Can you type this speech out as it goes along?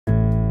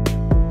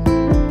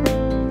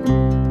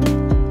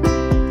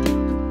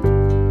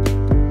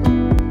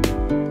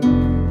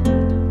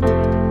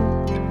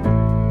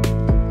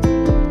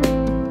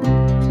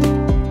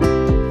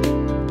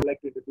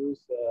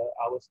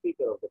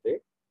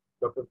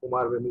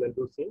Kumar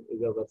Vimlendu Singh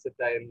is a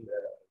versatile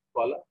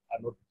scholar,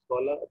 a noted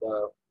scholar,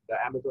 the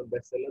Amazon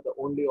bestseller, the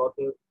only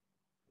author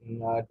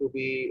to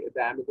be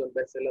the Amazon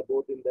bestseller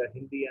both in the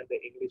Hindi and the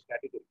English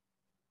category.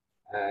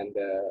 And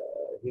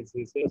his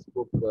first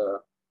book,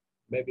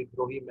 maybe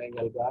Drohi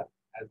Mengalgar,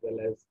 as well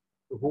as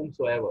To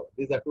Whomsoever.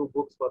 These are two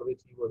books for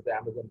which he was the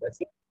Amazon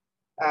bestseller.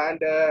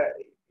 And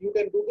you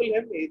can Google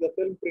him. He's a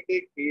film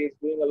critic. He is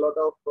doing a lot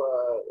of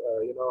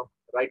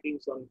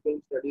writings on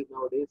film studies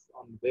nowadays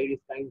on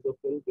various kinds of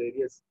films,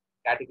 various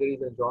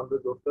categories and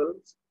genres of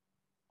films.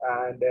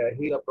 And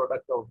he's a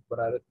product of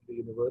Banaras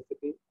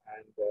University.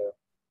 And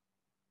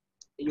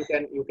you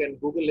can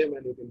Google him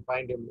and you can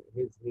find him.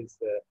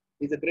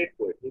 He's a great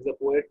poet. He's a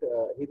poet.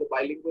 He's a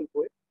bilingual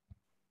poet.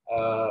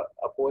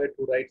 A poet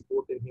who writes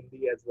both in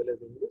Hindi as well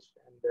as English,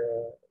 and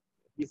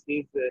he's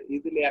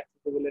easily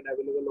accessible and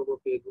available over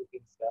Facebook,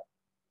 Insta.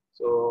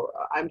 So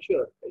I'm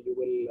sure you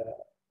will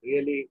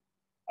really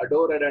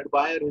adore and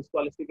admire his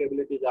scholastic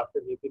abilities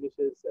after he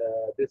finishes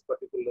this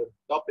particular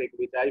topic,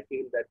 which I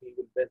feel that he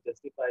will best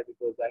justify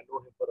because I know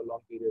him for a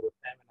long period of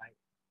time, and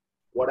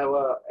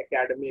whatever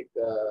academic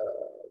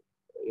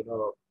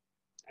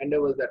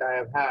endeavors that I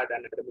have had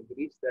and academic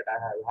reach that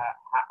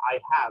I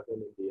have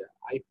in India,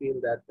 I feel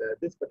that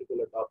this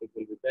particular topic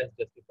will be best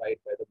justified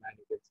by the man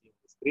you can see on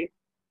the screen.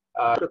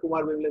 Dr.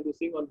 Kumar Vimlendu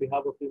Singh, on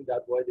behalf of Team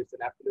VOYAGE, it's an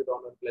absolute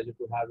honor and pleasure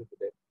to have you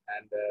today.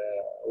 And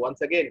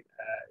once again,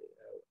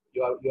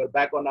 you are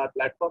back on our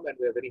platform, and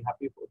we are very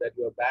happy that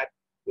you are back.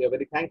 We are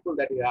very thankful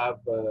that you have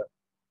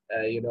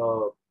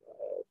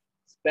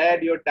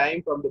spared your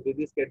time from the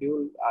busy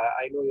schedule.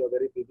 I know you are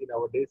very busy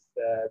nowadays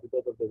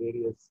because of the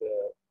various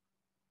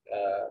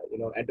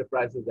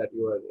enterprises that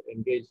you are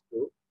engaged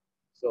to.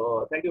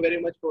 So thank you very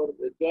much for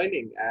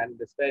joining and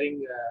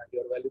sparing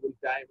your valuable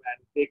time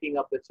and taking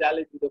up the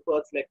challenge with the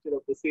first lecture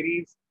of the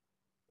series.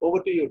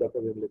 Over to you, Dr.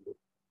 Vimlendu.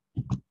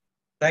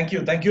 Thank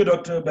you,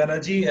 Dr.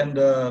 Banerjee,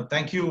 and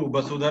thank you,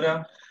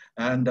 Basudhara,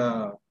 and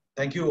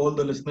thank you all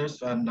the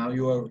listeners. And now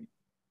you are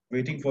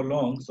waiting for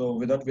long, so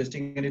without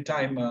wasting any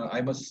time,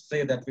 I must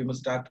say that we must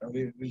start.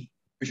 We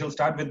shall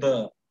start with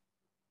the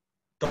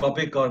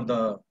topic or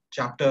the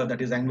chapter that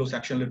is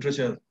Anglo-Saxon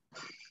literature,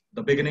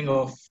 the beginning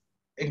of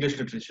English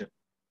literature.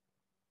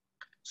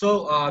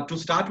 So to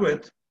start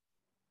with,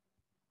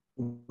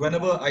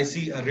 whenever I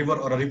see a river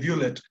or a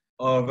rivulet,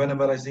 or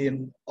whenever I see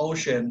an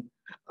ocean,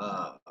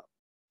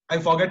 I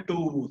forget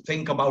to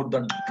think about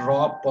the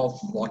drop of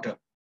water.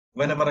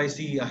 Whenever I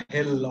see a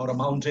hill or a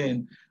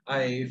mountain,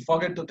 I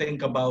forget to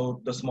think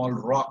about the small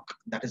rock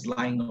that is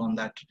lying on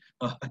that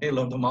hill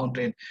or the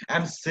mountain.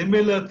 And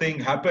similar thing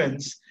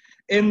happens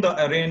in the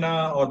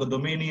arena or the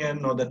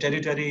dominion or the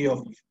territory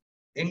of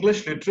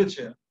English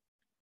literature,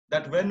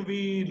 that when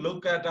we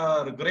look at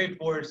our great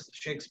poets,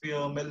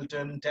 Shakespeare,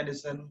 Milton,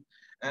 Tennyson,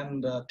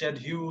 and Ted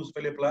Hughes,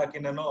 Philip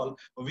Larkin and all,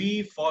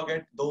 we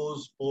forget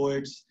those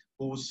poets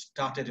who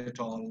started it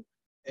all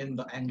in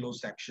the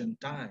Anglo-Saxon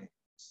times.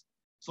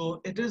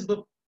 So it is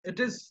the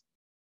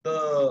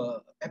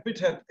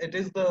epithet, it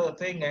is the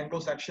thing,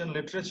 Anglo-Saxon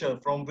literature,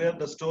 from where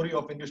the story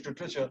of English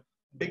literature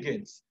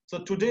begins. So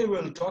today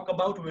we'll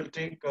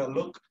take a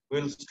look,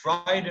 we'll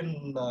stride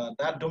in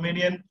that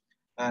dominion,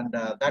 and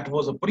that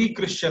was a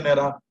pre-Christian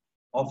era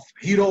of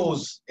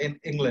heroes in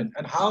England,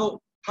 and how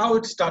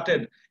it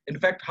started. In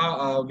fact,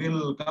 how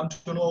we'll come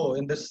to know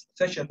in this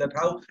session that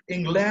how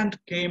England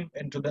came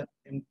into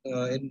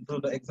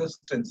the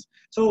existence.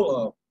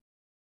 So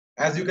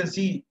as you can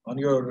see on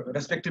your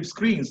respective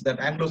screens, that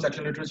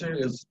Anglo-Saxon literature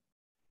is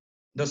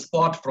the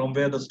spot from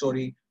where the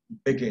story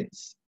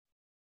begins.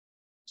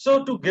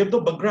 So to give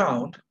the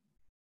background,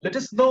 let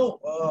us know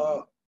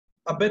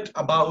a bit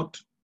about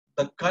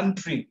the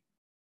country,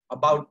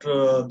 about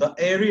the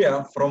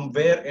area from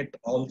where it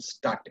all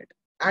started.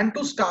 And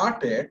to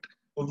start it,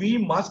 we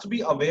must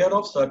be aware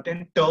of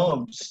certain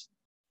terms.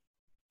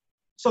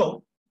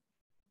 So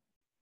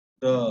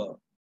the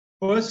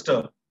first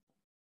term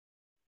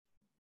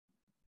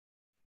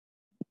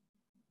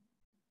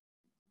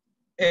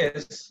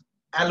is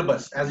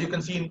albus, as you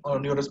can see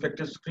on your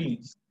respective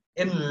screens.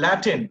 In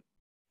Latin,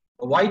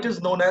 white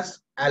is known as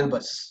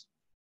albus.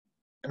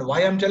 And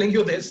why I'm telling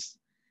you this?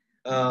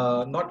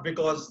 Not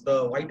because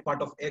the white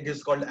part of egg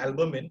is called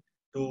albumin,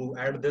 to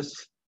add this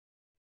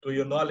to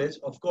your knowledge.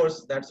 Of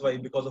course, that's why,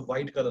 because of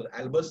white color.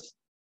 Albus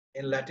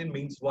in Latin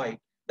means white.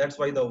 That's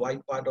why the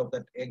white part of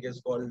that egg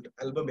is called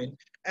albumin.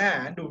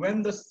 And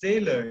when the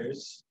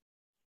sailors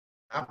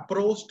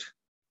approached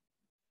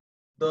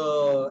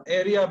the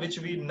area which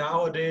we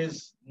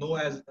nowadays know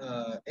as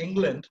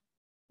England,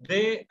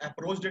 they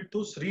approached it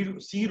to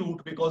sea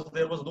route because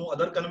there was no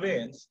other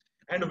conveyance.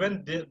 And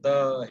when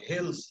the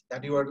hills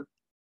that you are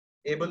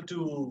able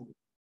to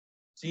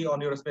see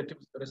on your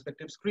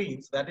respective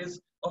screens, that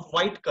is of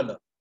white color,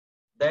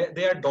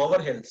 they are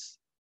Dover Hills.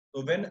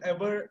 So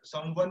whenever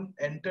someone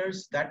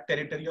enters that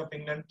territory of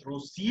England through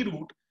sea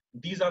route,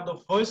 these are the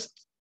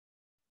first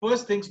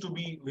things to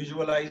be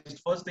visualized,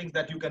 first things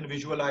that you can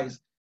visualize.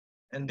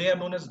 And they are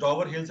known as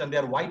Dover Hills, and they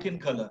are white in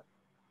color.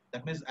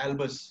 That means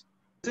albus.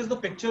 This is the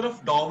picture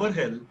of Dover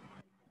Hill.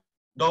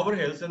 Dover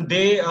Hills, and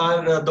they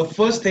are the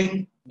first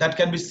thing that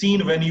can be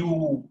seen when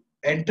you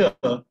enter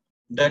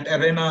that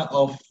arena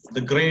of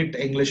the great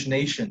English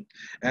nation.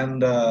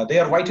 And they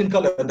are white in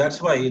color.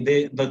 That's why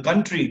the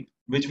country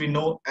which we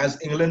know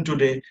as England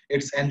today,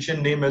 its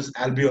ancient name is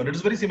Albion. It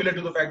is very similar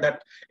to the fact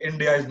that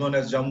India is known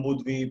as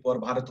Jambudvip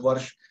or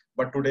Bharatvarsh,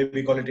 but today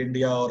we call it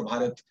India or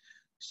Bharat.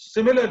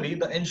 Similarly,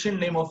 the ancient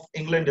name of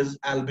England is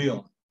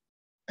Albion.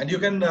 And you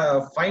can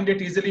find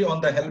it easily on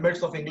the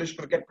helmets of English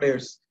cricket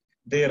players.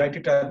 They write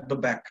it at the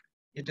back.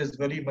 It is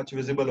very much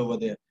visible over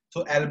there.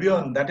 So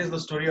Albion, that is the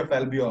story of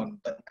Albion.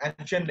 The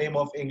ancient name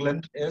of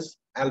England is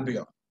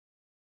Albion.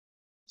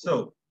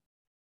 So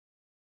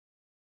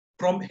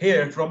from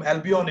here, from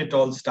Albion, it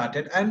all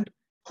started. And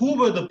who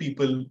were the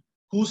people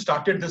who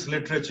started this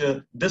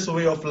literature, this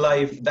way of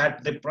life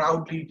that they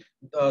proudly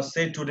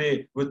say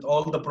today with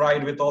all the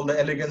pride, with all the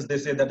elegance, they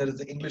say that it is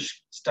the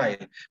English style.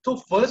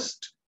 So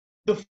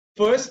the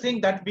first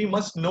thing that we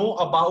must know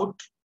about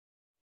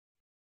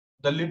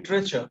the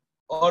literature,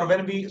 or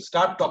when we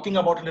start talking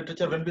about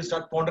literature, when we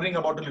start pondering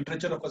about the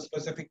literature of a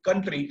specific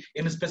country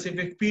in a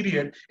specific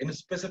period, in a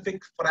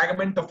specific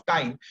fragment of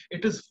time,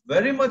 it is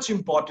very much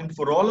important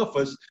for all of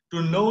us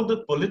to know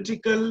the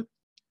political,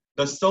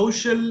 the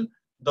social,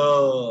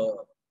 the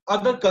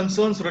other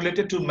concerns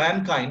related to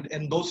mankind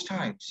in those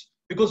times.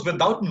 Because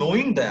without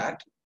knowing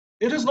that,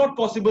 it is not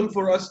possible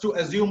for us to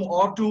assume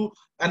or to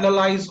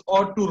analyze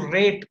or to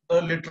rate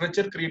the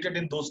literature created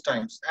in those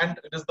times. And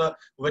it is the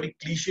very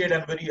cliched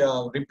and very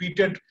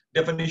repeated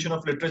definition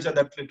of literature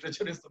that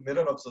literature is the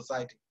mirror of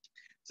society.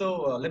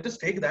 So let us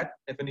take that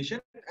definition.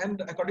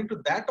 And according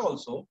to that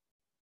also,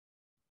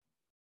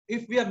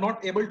 if we are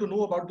not able to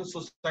know about the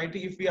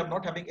society, if we are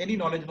not having any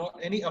knowledge, not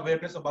any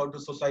awareness about the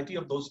society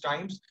of those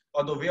times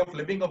or the way of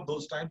living of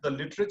those times, the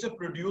literature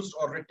produced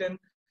or written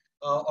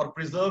or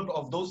preserved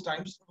of those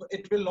times,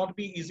 it will not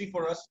be easy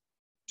for us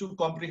to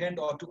comprehend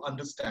or to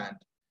understand.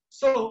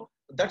 So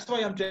that's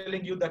why I'm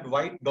telling you that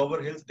white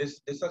Dover Hills,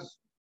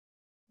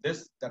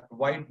 that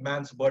white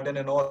man's burden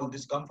and all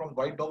this come from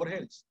white Dover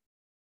Hills.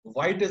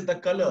 White is the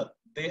color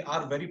they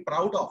are very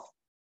proud of.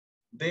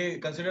 They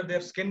consider their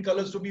skin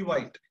colors to be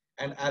white.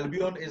 And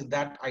Albion is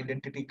that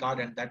identity card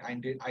and that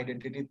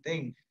identity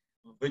thing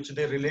which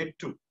they relate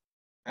to.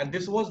 And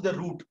this was the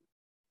root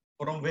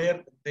from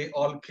where they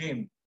all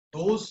came.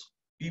 Those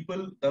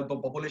people, the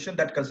population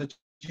that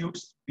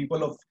constitutes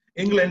people of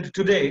England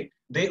today,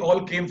 they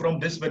all came from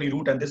this very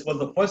root, and this was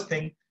the first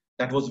thing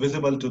that was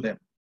visible to them.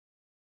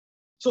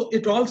 So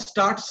it all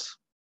starts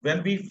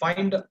when we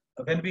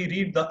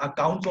read the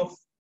accounts of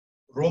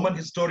Roman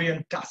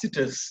historian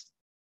Tacitus.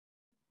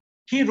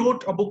 He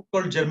wrote a book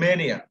called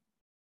Germania.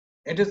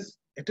 It is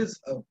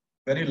a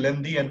very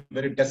lengthy and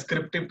very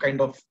descriptive kind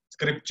of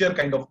scripture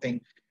kind of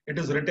thing. It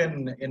is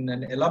written in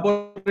an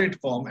elaborate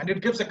form, and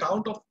it gives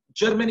account of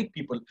Germanic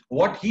people,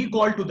 what he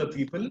called to the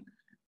people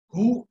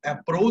who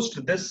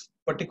approached this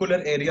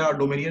particular area or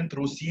dominion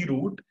through sea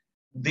route.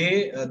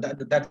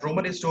 That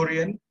Roman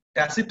historian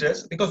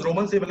Tacitus, because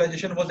Roman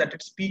civilization was at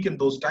its peak in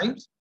those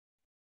times,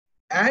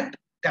 and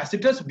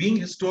Tacitus, being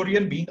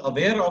historian, being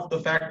aware of the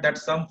fact that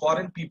some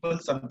foreign people,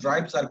 some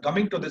tribes are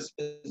coming to this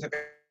specific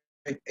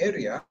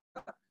area,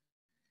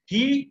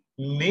 he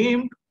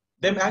named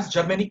them as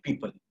Germanic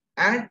people.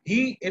 And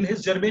he, in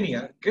his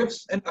Germania,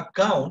 gives an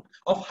account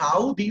of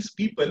how these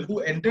people who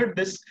entered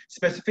this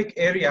specific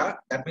area,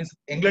 that means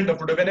England of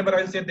today, whenever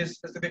I say this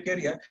specific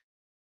area,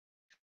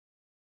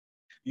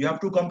 you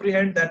have to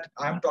comprehend that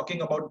I'm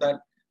talking about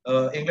that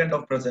England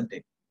of present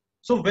day.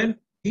 So when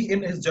he,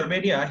 in his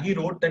Germania, he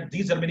wrote that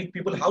these Germanic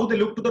people, how they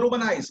look to the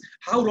Roman eyes,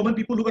 how Roman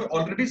people who were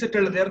already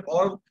settled there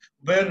or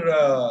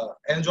were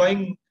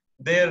enjoying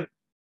their,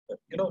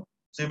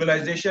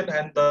 civilization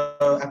and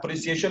the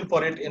appreciation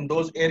for it in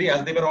those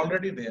areas, they were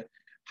already there.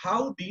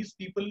 How these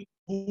people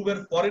who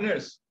were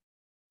foreigners,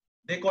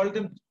 they called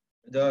them,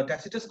 the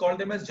Tacitus called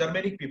them as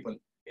Germanic people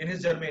in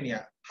his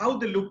Germania, how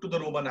they looked to the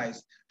Roman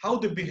eyes, how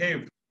they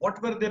behaved,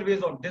 what were their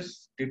ways of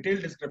this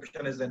detailed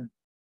description is in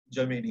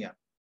Germania.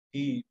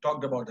 He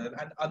talked about that.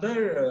 And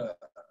other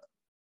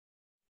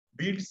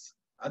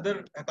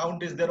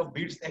account is there of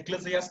Bede's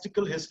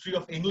ecclesiastical history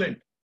of England.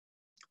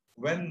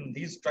 When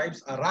these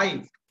tribes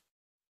arrived,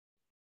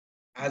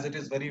 as it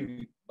is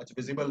very much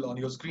visible on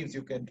your screens,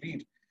 you can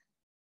read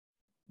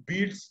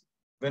Bede's,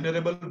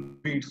 Venerable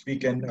Bede's,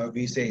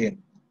 we say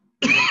him.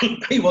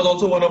 He was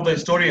also one of the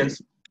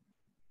historians,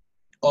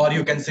 or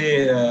you can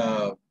say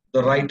the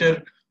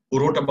writer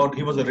who wrote about,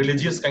 he was a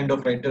religious kind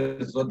of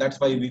writer, so that's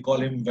why we call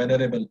him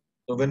Venerable.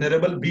 So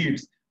Venerable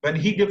Bede's, when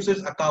he gives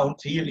his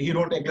accounts, he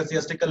wrote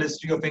ecclesiastical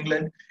history of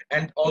England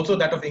and also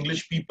that of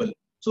English people.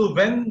 So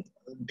when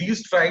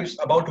these tribes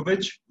about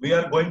which we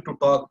are going to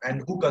talk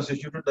and who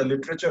constituted the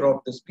literature of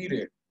this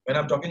period, when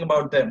I'm talking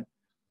about them,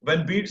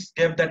 when Bede's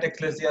gave that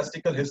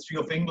ecclesiastical history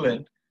of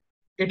England,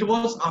 it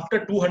was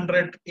after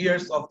 200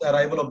 years of the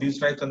arrival of these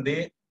tribes,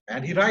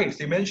 and he writes,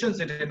 he mentions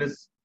it in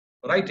his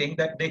writing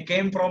that they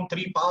came from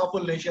three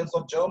powerful nations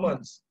of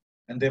Germans,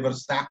 and they were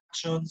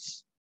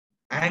Saxons,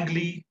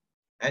 Angli,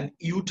 and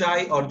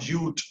Utai or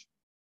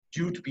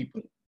Jute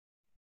people.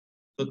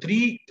 So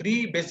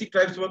three basic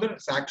tribes were the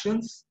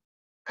Saxons,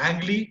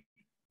 Angli,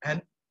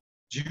 and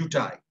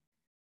Jeutai.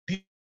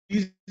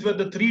 These were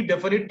the three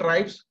definite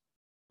tribes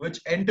which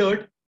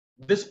entered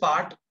this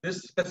part,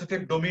 this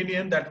specific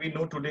dominion that we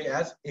know today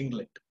as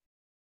England.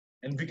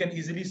 And we can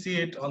easily see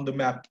it on the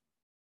map.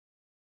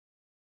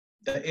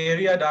 The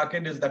area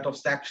darkened is that of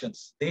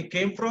Saxons. They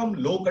came from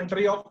low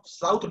country of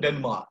South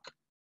Denmark.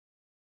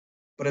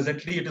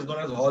 Presently, it is known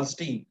as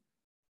Holstein.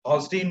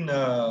 Holstein,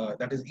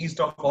 that is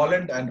east of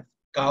Holland, and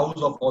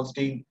cows of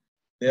Holstein,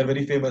 they are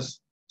very famous.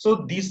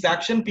 So these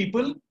Saxon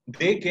people,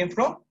 they came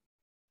from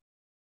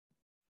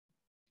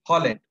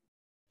Holland,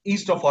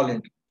 east of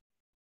Holland,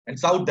 and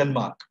South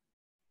Denmark.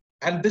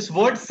 And this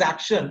word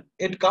Saxon,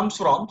 it comes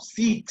from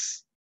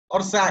Sikhs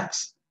or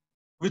Sax,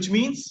 which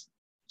means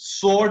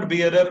sword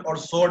bearer or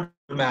sword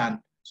man.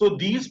 So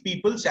these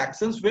people,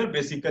 Saxons, were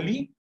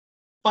basically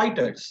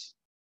fighters.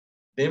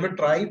 They were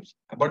tribes,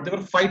 but they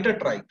were fighter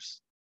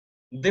tribes.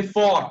 They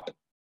fought,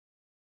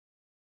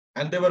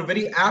 and they were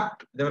very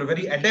apt, they were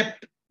very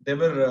adept, they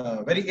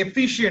were very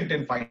efficient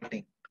in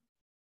fighting.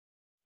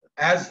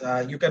 As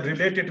you can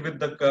relate it with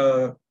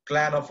the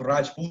clan of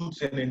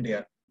Rajputs in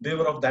India, they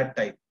were of that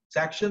type.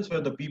 Saxons were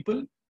the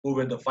people who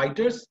were the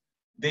fighters.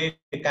 They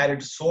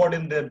carried sword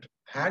in their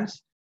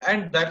hands,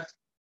 and that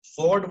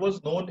sword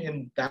was known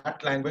in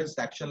that language,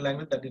 Saxon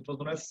language, that it was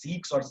known as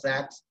Sikhs or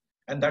Sax,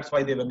 and that's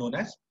why they were known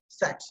as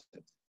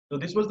Saxons. So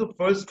this was the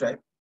first tribe,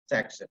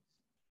 Saxons.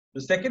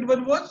 The second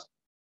one was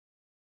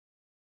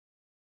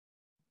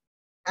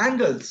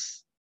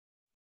Angles.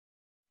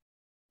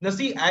 Now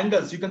see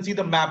Angles, you can see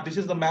the map. This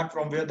is the map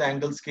from where the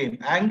Angles came.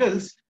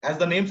 Angles, as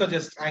the name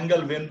suggests,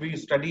 angle, when we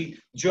study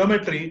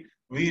geometry,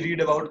 we read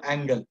about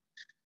angle.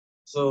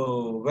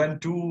 So when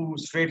two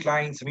straight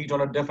lines meet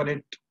on a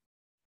definite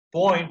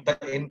point, the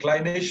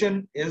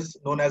inclination is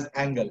known as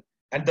angle.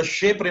 And the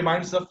shape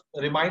reminds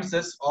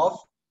us of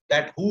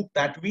that hook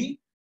that we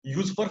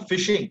use for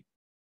fishing.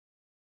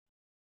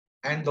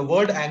 And the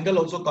word angle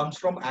also comes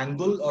from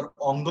angle or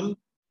ongle,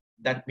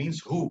 that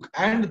means hook.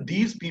 And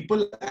these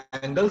people,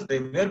 Angles, they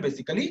were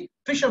basically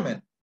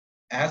fishermen.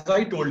 As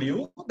I told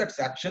you, that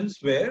Saxons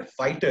were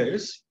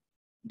fighters.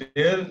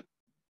 Their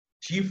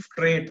chief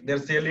trait, their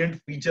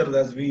salient features,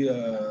 as we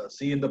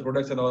see in the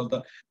products and all,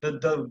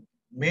 the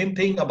main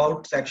thing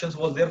about Saxons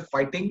was their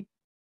fighting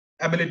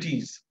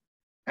abilities.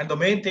 And the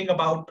main thing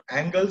about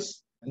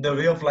Angles and their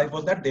way of life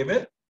was that they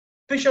were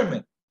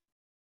fishermen.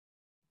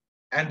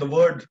 And the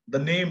word, the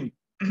name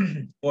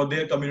for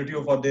their community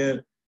or for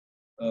their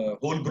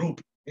whole group,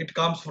 it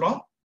comes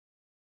from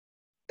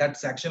that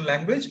Saxon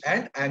language,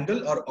 and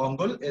angle or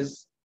ongle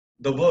is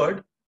the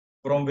word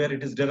from where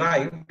it is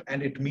derived,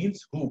 and it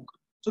means hook.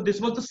 So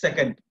this was the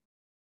second.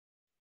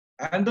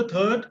 And the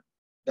third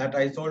that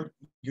I told,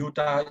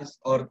 Utahs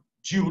or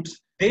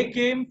Jutes, they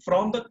came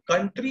from the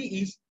country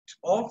east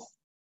of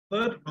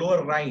the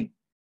Lower Rhine.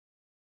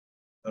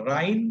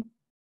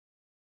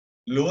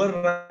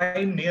 Lower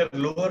Rhine, near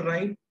Lower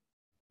Rhine,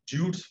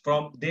 Jutes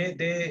from, they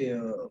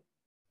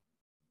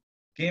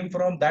came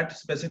from that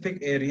specific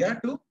area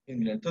to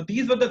England. So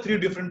these were the three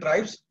different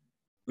tribes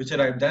which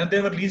arrived. Then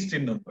they were least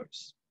in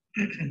numbers.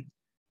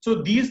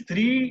 So these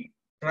three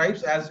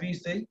tribes, as we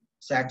say,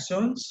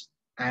 Saxons,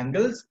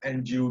 Angles,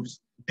 and Jutes,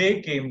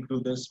 they came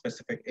to this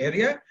specific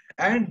area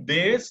and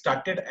they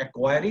started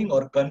acquiring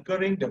or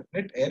conquering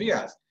definite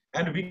areas.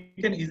 And we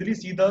can easily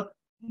see the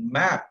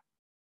map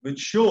which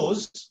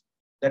shows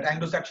that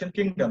Anglo-Saxon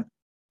kingdom.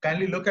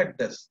 Kindly look at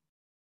this.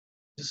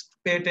 Just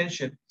pay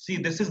attention. See,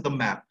 this is the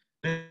map.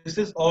 This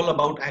is all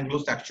about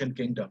Anglo-Saxon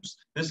kingdoms.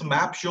 This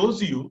map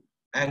shows you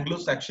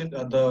Anglo-Saxon,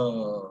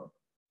 the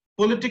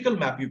political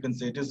map, you can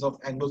say, it is of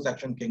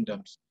Anglo-Saxon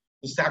kingdoms.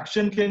 The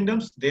Saxon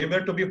kingdoms, they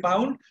were to be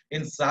found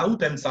in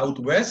south and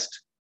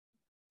southwest.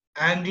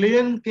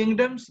 Anglian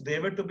kingdoms, they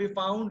were to be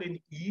found in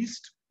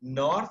east,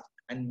 north,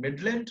 and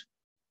Midland.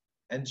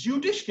 And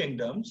Jutish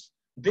kingdoms,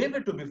 they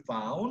were to be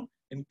found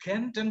in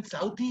Kent and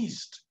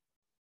southeast.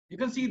 You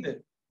can see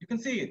that. You can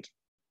see it.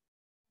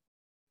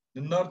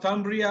 The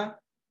Northumbria,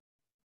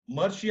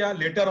 Mercia,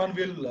 later on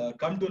we'll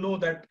come to know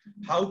that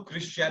how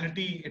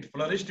Christianity, it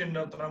flourished in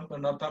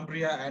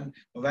Northumbria and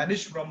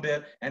vanished from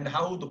there, and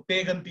how the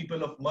pagan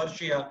people of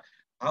Mercia,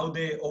 how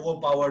they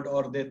overpowered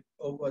or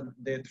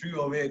they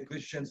threw away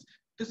Christians.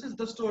 This is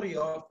the story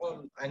of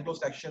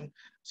Anglo-Saxon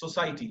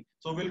society.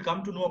 So we'll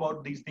come to know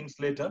about these things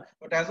later.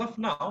 But as of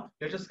now,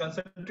 let us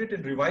concentrate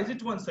and revise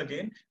it once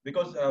again,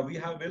 because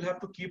we'll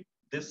have to keep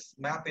this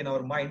map in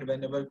our mind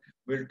whenever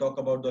we'll talk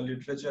about the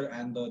literature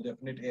and the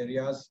definite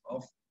areas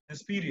of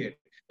this period.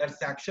 That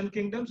Saxon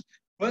kingdoms,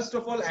 first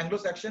of all,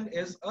 Anglo-Saxon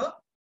is a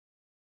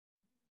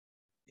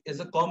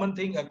common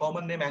thing, a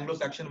common name.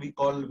 Anglo-Saxon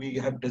we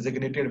have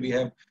designated, we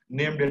have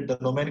named it. The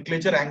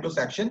nomenclature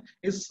Anglo-Saxon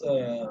is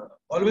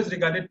always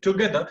regarded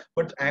together,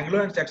 but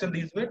Anglo and Saxon,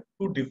 these were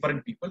two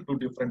different people, two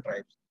different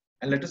tribes.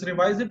 And let us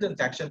revise it. In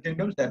Saxon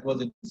kingdoms, that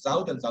was in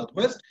south and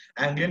southwest.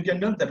 Anglian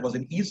kingdoms, that was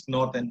in east,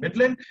 north, and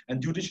Midland.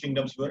 And Jutish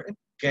kingdoms were in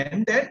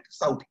Kent and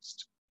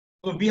southeast.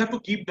 So we have to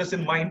keep this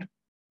in mind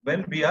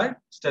when we are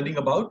studying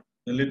about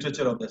the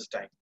literature of this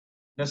time.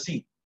 Now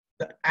see,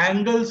 the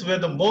Angles were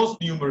the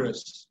most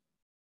numerous.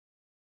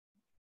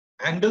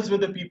 Angles were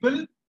the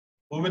people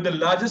who were the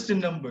largest in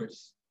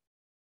numbers.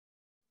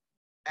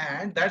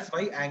 And that's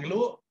why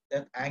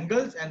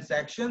Angles and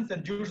Saxons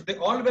and Jews, they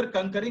all were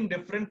conquering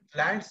different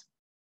lands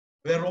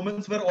where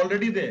Romans were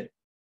already there.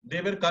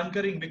 They were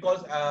conquering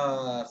because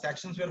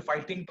Saxons were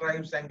fighting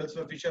tribes, Angles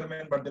were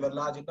fishermen, but they were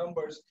large in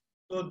numbers.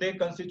 So they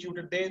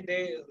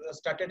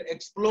started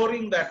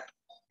exploring that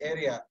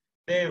area.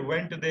 They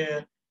went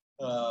there,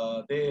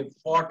 they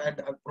fought,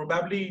 and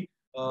probably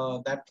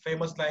that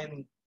famous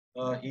line,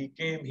 he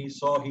came, he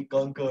saw, he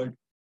conquered,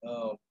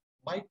 uh,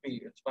 might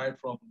be inspired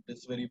from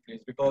this very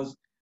place, because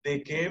they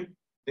came,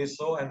 they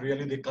saw, and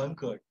really they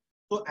conquered.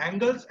 So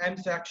Angles and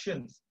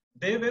Saxons,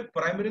 they were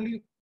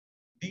primarily,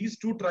 these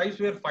two tribes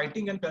were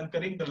fighting and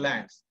conquering the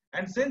lands.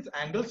 And since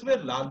Angles were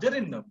larger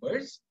in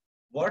numbers,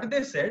 what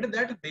they said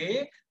that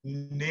they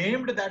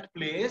named that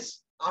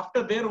place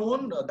after their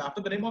own,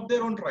 after the name of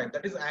their own tribe,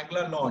 that is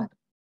Anglo-Land.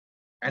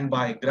 And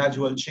by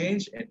gradual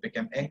change, it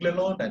became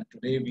Anglo-Land, and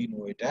today we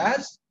know it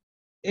as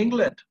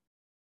England.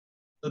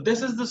 So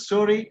this is the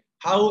story,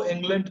 how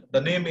England,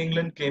 the name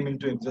England came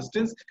into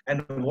existence,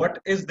 and what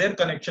is their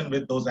connection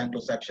with those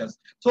Anglo-Saxons.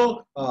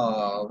 So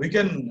we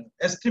can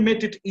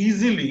estimate it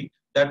easily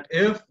that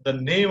if the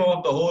name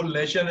of the whole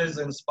nation is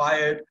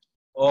inspired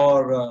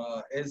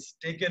or is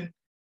taken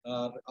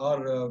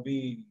or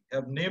we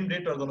have named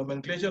it, or the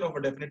nomenclature of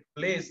a definite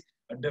place,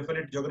 a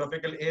definite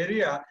geographical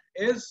area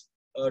is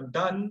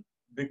done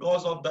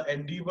because of the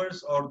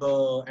endeavors or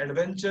the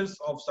adventures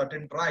of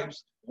certain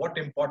tribes, what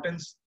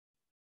importance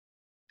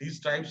these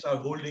tribes are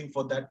holding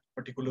for that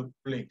particular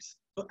place.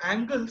 So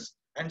Angles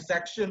and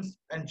Saxons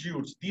and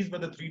Jutes, these were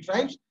the three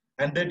tribes,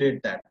 and they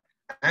did that.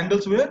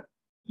 Angles were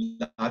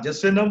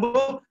largest in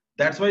number,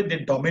 that's why they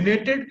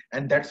dominated,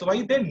 and that's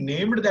why they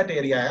named that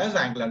area as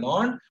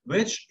Anglo-Land,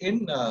 which in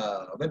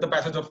with the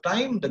passage of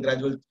time, with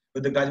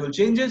the gradual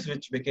changes,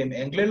 which became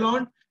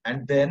Anglo-Land,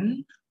 and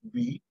then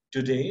we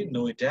today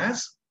know it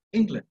as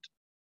England.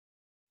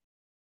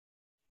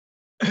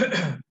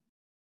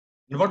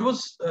 What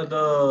was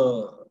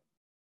the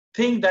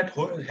thing that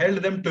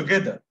held them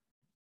together?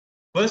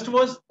 First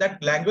was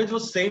that language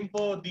was same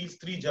for these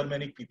three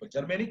Germanic people.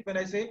 Germanic, when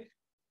I say,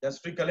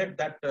 just recollect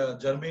that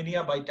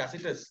Germania by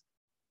Tacitus,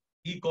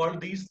 he called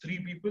these three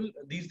people,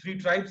 these three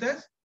tribes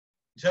as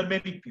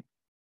Germanic people.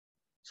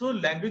 So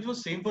language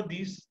was same for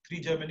these three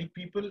Germanic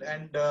people,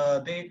 and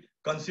they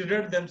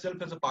considered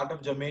themselves as a part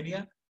of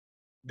Germania.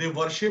 They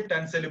worshipped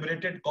and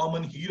celebrated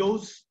common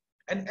heroes,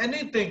 and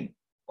anything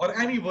or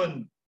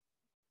anyone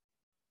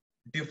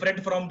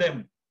different from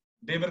them,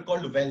 they were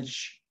called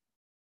Welsh.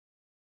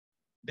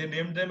 They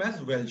named them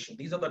as Welsh.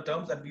 These are the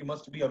terms that we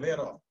must be aware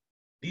of.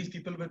 These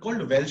people were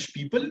called Welsh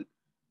people.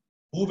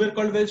 Who were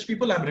called Welsh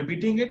people? I'm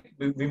repeating it.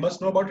 We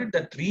must know about it.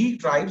 The three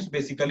tribes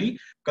basically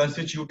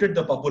constituted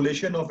the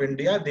population of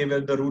India. They were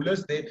the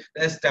rulers. They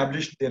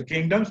established their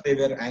kingdoms. They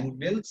were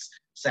Angles,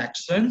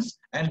 Saxons,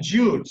 and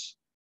Jutes.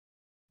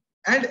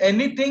 And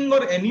anything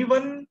or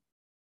anyone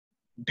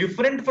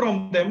different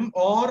from them,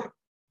 or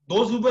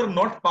those who were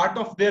not part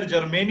of their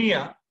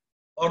Germania,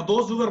 or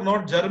those who were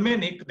not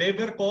Germanic, they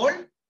were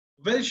called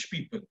Welsh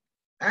people.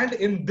 And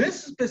in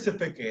this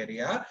specific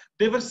area,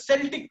 they were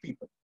Celtic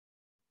people.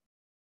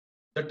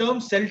 The term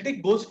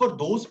Celtic goes for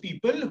those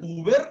people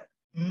who were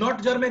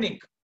not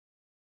Germanic.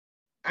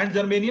 And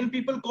Germanian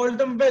people called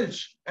them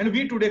Welsh, and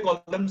we today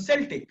call them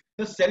Celtic.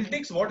 The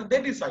Celtics, what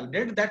they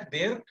decided, that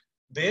their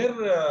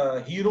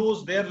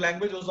heroes, their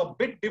language was a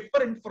bit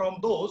different from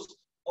those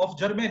of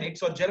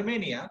Germanics or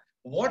Germania.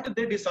 What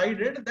they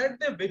decided, that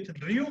they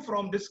withdrew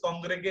from this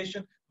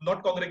congregation,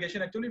 not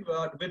congregation actually,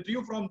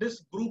 withdrew from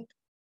this group.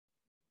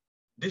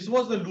 This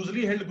was the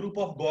loosely held group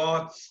of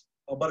Goths,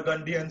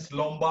 Burgundians,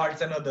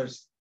 Lombards, and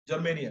others.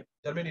 Germanian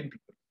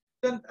people.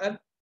 Then and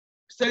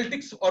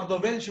Celtics or the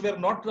Welsh were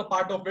not the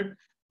part of it.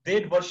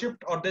 They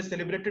worshipped or they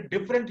celebrated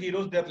different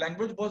heroes. Their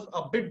language was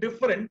a bit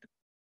different.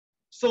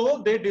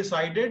 So they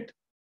decided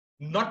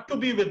not to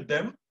be with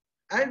them,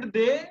 and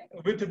they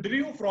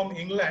withdrew from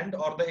England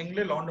or the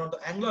England or the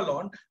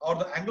Anglo-Land or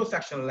the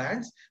Anglo-Saxon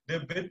lands. They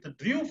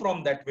withdrew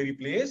from that very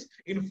place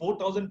in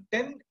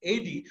 4010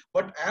 AD.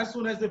 But as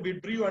soon as they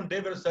withdrew and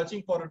they were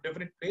searching for a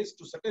different place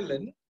to settle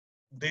in,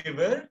 they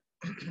were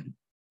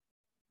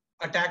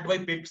attacked by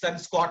Picts and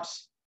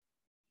Scots.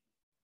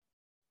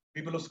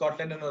 People of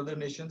Scotland and other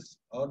nations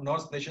or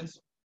Norse nations,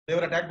 they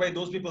were attacked by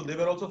those people. They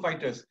were also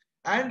fighters,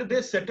 and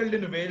they settled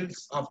in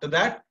Wales after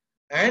that.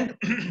 And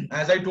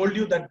as I told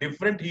you, that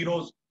different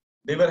heroes,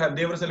 they were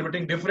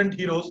celebrating different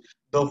heroes.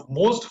 The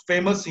most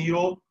famous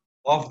hero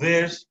of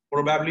theirs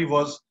probably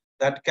was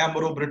that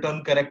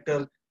Cambro-Breton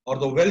character or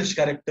the Welsh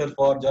character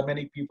for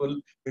Germanic people,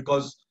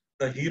 because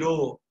the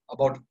hero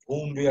about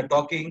whom we are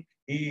talking,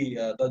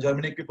 the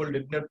Germanic people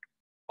did not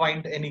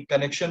find any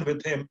connection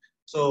with him,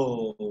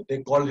 so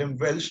they called him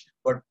Welsh.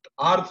 But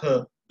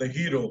Arthur, the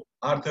hero,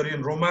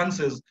 Arthurian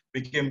romances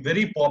became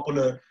very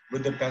popular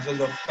with the passage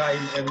of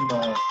time in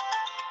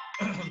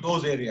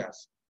those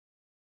areas.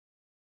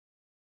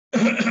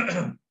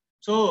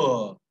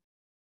 So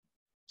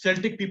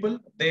Celtic people,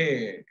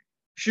 they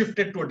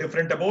shifted to a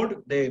different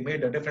abode. They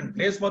made a different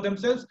place for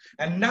themselves.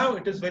 And now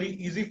it is very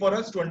easy for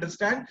us to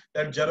understand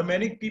that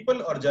Germanic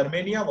people or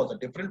Germania was a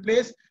different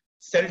place.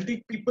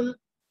 Celtic people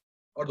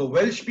or the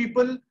Welsh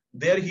people,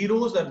 their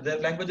heroes and their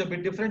language a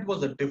bit different,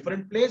 was a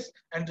different place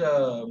and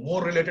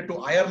more related to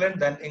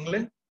Ireland than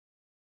England.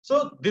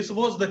 So this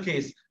was the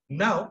case.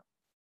 Now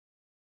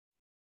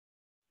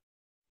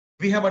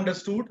we have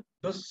understood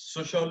the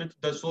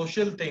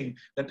social thing,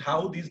 that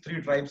how these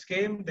three tribes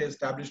came, they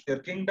established their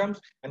kingdoms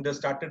and they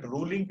started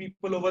ruling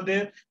people over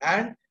there.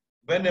 And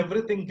when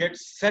everything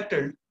gets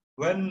settled,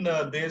 when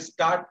they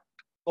start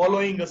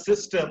following a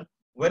system,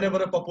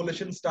 whenever a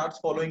population starts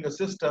following a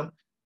system,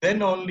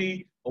 then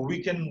only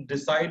we can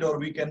decide or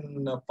we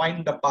can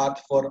find a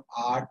path for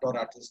art or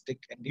artistic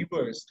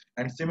endeavors.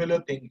 And similar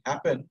thing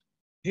happened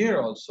here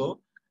also.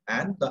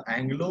 And the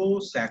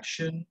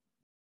Anglo-Saxon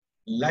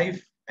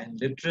life and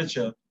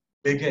literature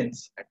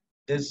begins at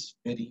this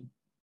very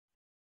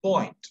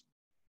point.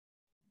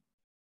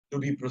 To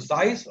be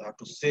precise, or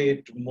to say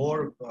it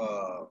more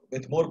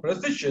with more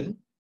precision,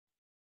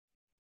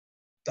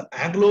 the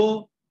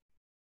Anglo-Saxon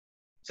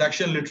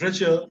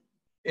literature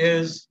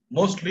is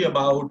mostly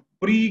about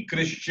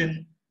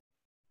pre-Christian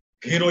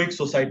heroic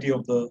society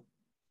of the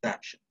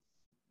Saxons.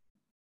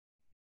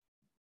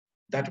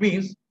 That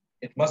means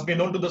it must be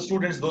known to the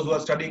students, those who are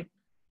studying,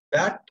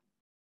 that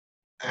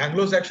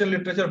Anglo-Saxon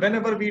literature,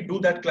 whenever we do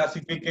that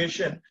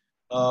classification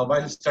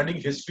while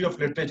studying history of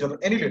literature or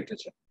any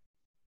literature,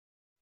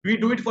 we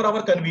do it for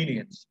our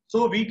convenience.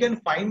 So we can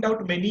find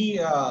out many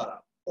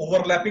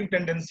overlapping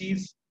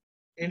tendencies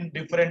in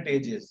different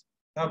ages.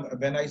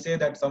 When I say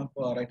that some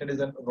writer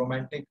is a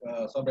romantic,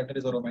 some writer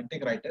is a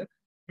romantic writer,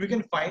 we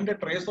can find a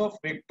trace of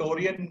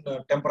Victorian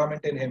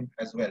temperament in him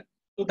as well.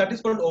 So that is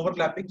called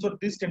overlapping. So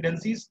these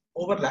tendencies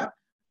overlap.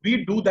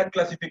 We do that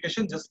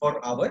classification just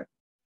for our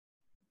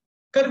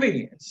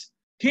convenience.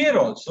 Here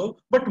also,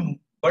 but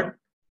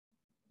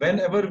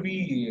whenever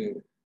we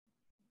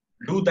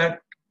do that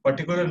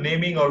particular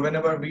naming, or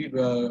whenever we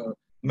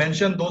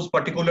mention those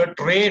particular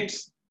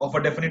traits of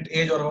a definite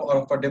age or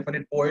of a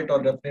definite poet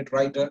or definite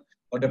writer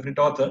or definite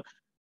author,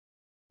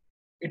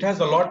 it has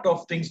a lot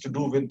of things to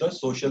do with the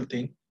social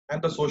thing.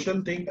 And the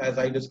social thing, as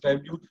I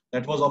described you,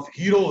 that was of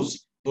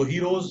heroes. The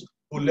heroes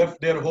who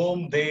left their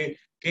home, they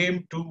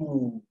came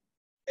to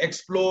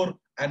explore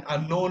an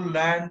unknown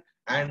land,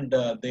 and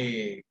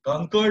they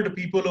conquered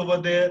people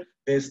over there.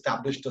 They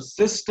established a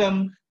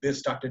system. They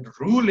started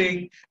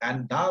ruling,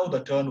 and now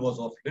the turn was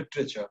of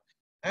literature.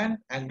 And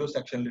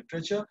Anglo-Saxon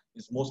literature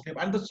is mostly,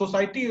 and the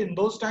society in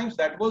those times,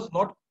 that was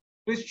not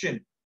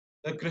Christian.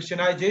 The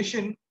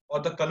Christianization or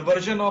the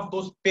conversion of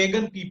those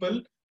pagan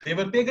people, they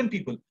were pagan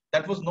people.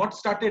 That was not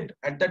started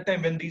at that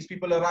time when these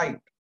people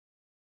arrived.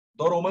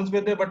 The Romans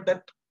were there, but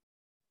that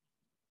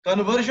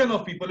conversion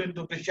of people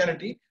into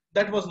Christianity,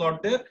 that was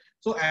not there.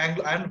 So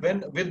and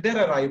when with their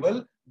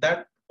arrival,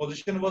 that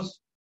position was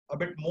a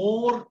bit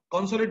more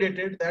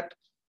consolidated, that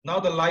now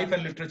the life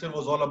and literature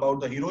was all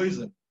about the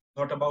heroism,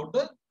 not about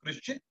the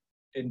Christian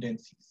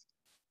tendencies.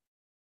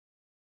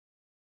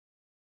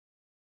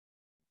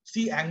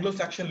 See,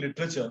 Anglo-Saxon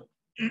literature,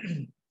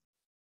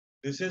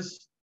 this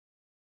is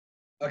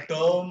a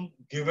term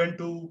given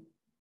to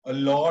a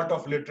lot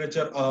of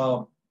literature,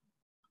 a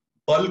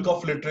bulk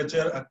of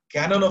literature, a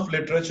canon of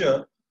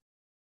literature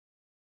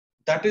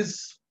that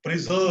is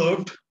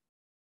preserved,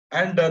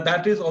 and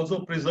that is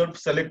also preserved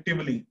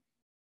selectively.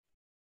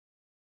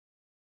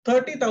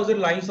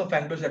 30,000 lines of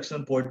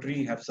Anglo-Saxon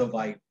poetry have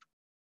survived,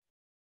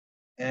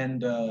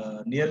 and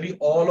nearly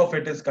all of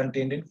it is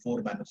contained in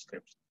 4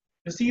 manuscripts.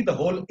 You see, the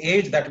whole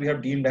age that we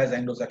have deemed as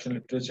Anglo-Saxon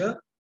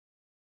literature,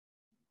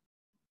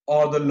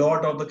 or the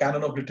lot of the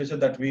canon of literature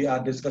that we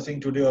are discussing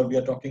today or we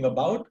are talking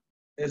about,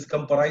 is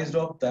comprised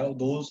of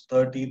those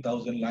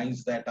 30,000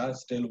 lines that are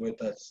still with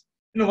us.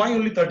 You know, why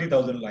only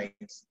 30,000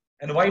 lines?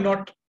 And why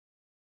not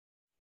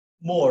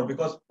more?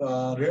 Because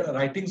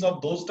writings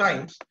of those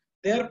times,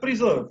 they are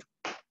preserved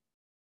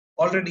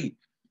already.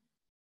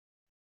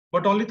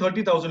 But only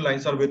 30,000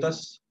 lines are with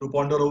us to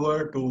ponder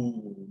over,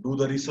 to do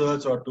the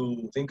research, or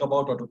to think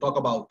about, or to talk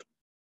about.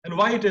 And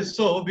why it is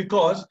so?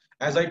 Because,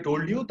 as I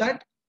told you,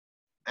 that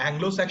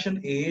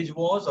Anglo-Saxon age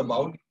was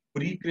about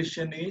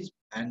pre-Christian age,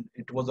 and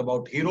it was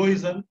about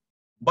heroism.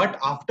 But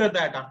after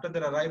that, after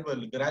their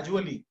arrival,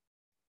 gradually,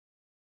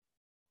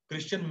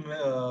 Christian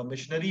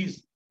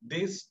missionaries,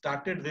 they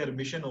started their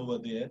mission over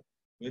there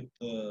with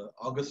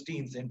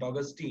Saint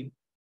Augustine.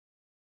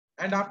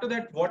 And after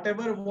that,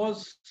 whatever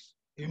was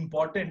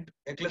important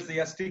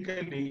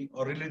ecclesiastically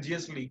or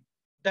religiously,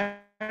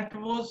 that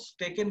was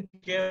taken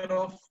care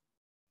of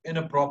in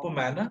a proper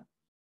manner,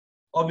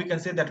 or we can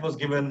say that was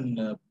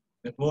given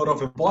with more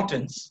of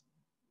importance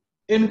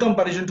in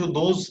comparison to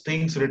those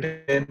things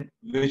written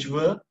which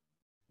were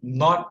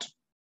not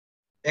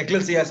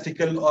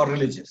ecclesiastical or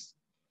religious.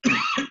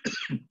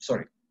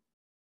 Sorry.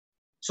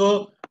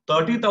 So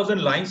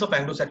 30,000 lines of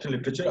Anglo-Saxon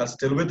literature are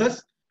still with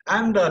us,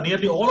 and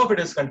nearly all of it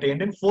is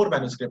contained in 4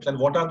 manuscripts. And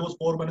what are those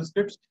 4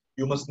 manuscripts?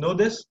 You must know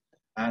this.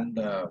 And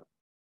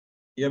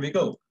here we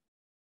go.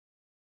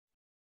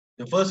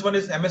 The first one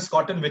is MS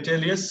Cotton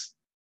Vitellius,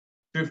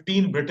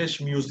 15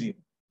 British Museum.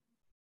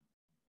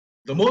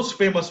 The most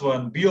famous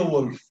one,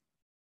 Beowulf,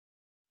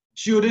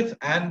 Judith,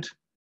 and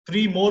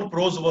 3 more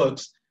prose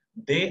works.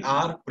 They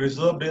are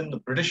preserved in the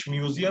British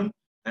Museum,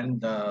 and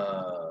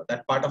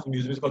that part of the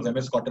museum is called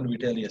MS Cotton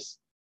Vitellius,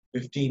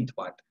 15th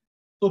part.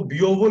 So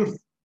Beowulf,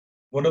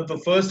 one of the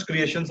first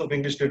creations of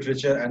English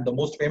literature and the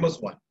most famous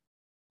one.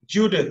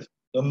 Judith,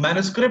 the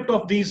manuscript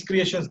of these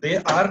creations, they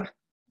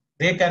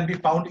can be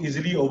found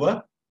easily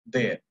over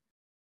there.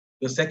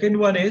 The second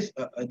one is,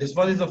 this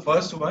one is the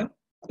first one.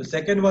 The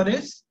second one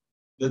is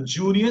the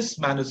Junius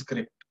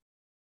manuscript.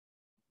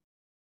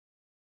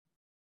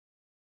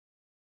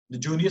 The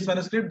Junius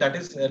manuscript, that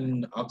is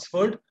in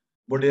Oxford,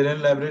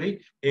 Bodleian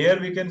Library. Here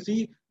we can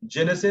see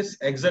Genesis,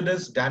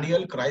 Exodus,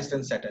 Daniel, Christ,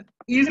 and Satan.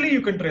 Easily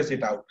you can trace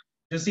it out.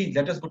 Just see,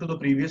 let us go to the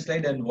previous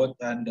slide and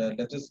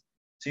let us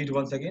see it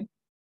once again.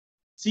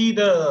 See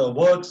the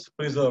works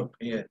preserved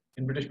here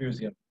in British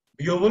Museum.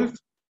 Beowulf,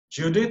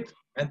 Judith,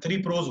 and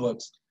 3 prose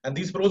works. And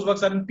these prose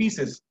works are in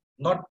pieces,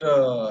 not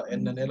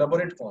in an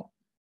elaborate form.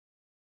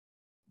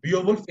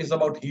 Beowulf is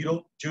about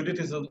hero. Judith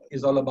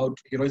is all about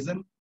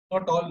heroism.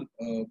 Not all,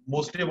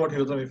 mostly about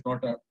heroism, if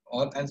not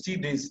all. And see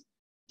this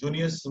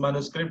Junius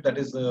manuscript that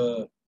is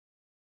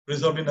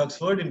preserved in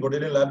Oxford in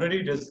Bodleian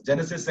Library. It is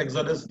Genesis,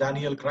 Exodus,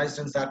 Daniel, Christ,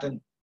 and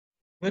Satan.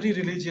 Very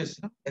religious,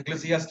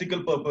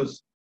 ecclesiastical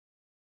purpose.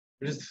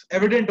 It is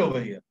evident over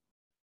here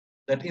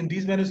that in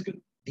these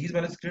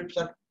manuscripts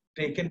are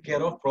taken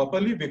care of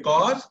properly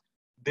because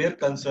their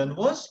concern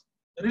was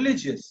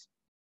religious.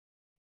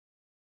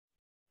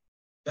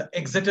 The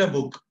Exeter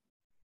book.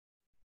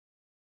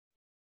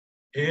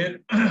 Here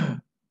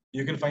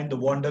you can find the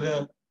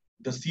Wanderer,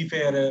 the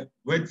Seafarer,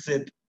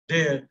 Widsith,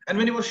 Dare, and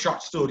many more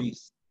short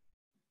stories.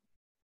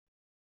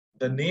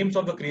 The names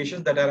of the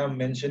creations that I'm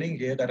mentioning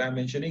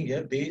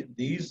here,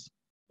 these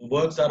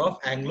works are of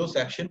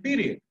Anglo-Saxon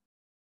period.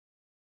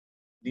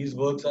 These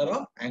works are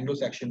of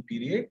Anglo-Saxon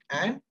period,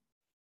 and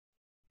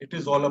it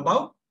is all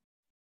about,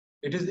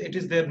 it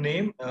is their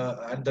name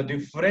and the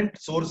different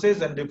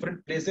sources and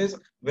different places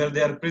where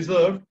they are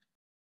preserved.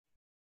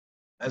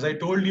 As I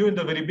told you in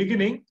the very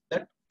beginning,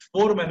 that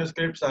 4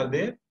 manuscripts are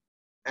there,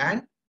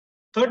 and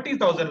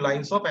 30,000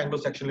 lines of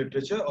Anglo-Saxon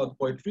literature or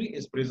poetry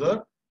is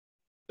preserved.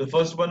 The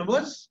first one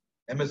was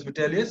MS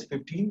Vitellius,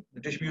 15,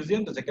 British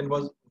Museum. The second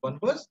one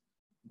was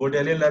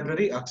Bodleian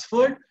Library,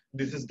 Oxford.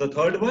 This is the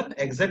third one,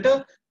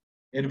 Exeter,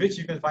 in which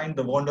you can find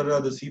the Wanderer,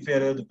 the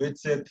Seafarer, the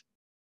Widsith,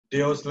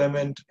 Deus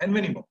Clement, and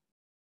many more.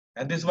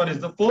 And this one is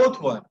the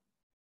fourth one,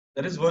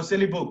 that is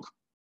Vercelli book.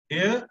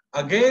 Here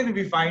again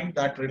we find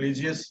that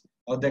religious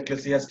or the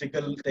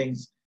ecclesiastical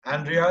things.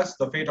 Andreas,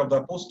 the fate of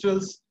the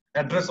apostles,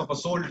 address of a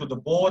soul to the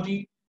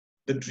body,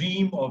 the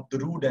dream of the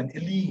Rude and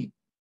Eli.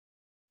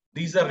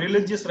 These are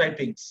religious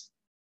writings,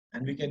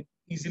 and we can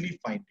easily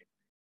find it.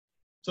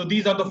 So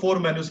these are the 4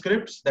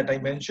 manuscripts that I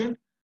mentioned,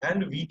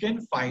 and we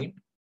can find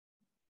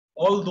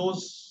all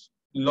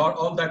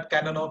that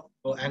canon of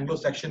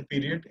Anglo-Saxon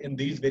period in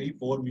these very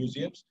 4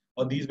 museums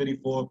or these very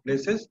 4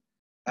 places.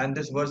 And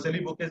this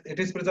Vercelli book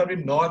is preserved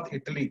in North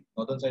Italy,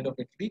 northern side of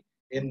Italy,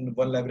 in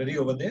one library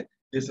over there.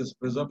 This is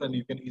preserved, and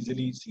you can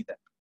easily see that.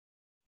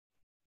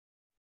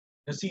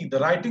 You see the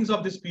writings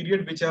of this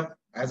period, which have,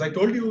 as I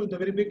told you in the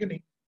very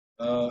beginning,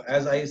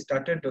 as I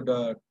started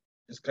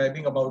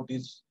describing about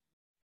these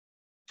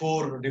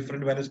 4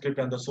 different manuscripts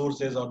and the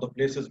sources or the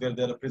places where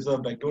they are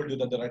preserved, I told you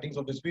that the writings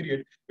of this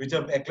period, which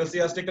have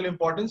ecclesiastical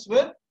importance,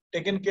 were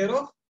taken care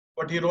of,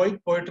 but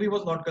heroic poetry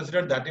was not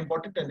considered that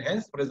important, and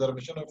hence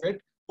preservation of it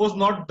was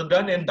not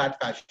done in that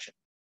fashion.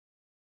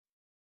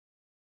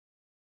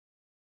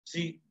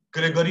 See,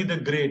 Gregory the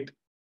Great,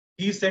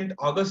 he sent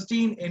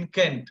Augustine in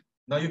Kent.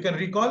 Now you can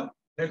recall,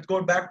 let's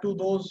go back to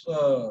those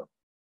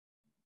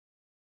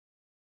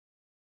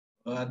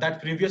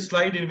that previous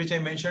slide in which I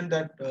mentioned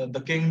that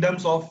the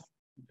kingdoms of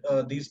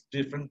these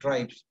different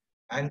tribes,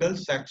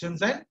 Angles,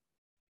 Saxons, and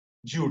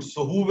Jutes.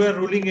 So who were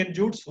ruling in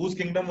Jutes? Whose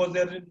kingdom was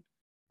there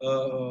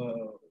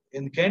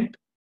in Kent?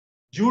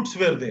 Jutes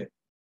were there.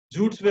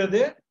 Jutes were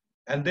there,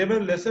 and they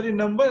were lesser in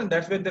number, and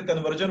that's where the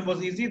conversion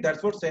was easy.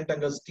 That's what Saint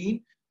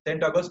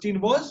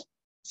Augustine was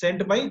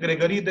sent by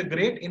Gregory the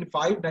Great in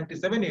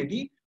 597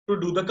 AD to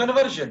do the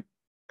conversion,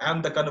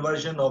 and the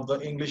conversion of the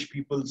English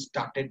people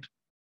started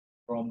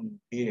from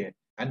here.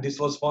 And this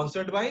was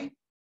sponsored by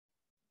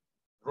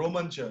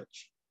Roman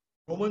Church.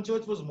 Roman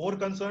Church was more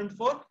concerned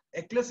for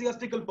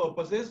ecclesiastical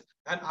purposes,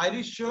 and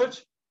Irish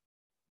Church,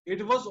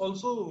 it was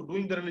also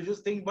doing the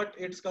religious thing, but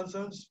its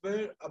concerns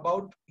were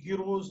about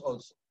heroes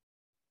also.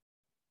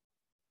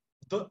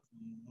 The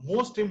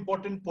most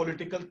important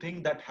political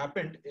thing that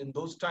happened in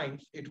those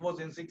times, it was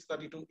in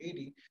 632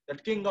 AD,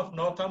 that king of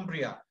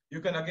Northumbria. You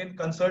can again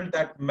consult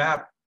that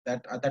map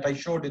that I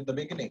showed in the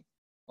beginning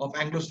of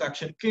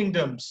Anglo-Saxon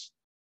kingdoms.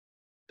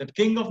 That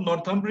king of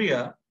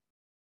Northumbria,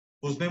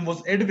 whose name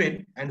was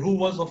Edwin and who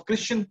was of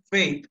Christian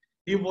faith,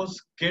 he was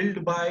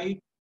killed by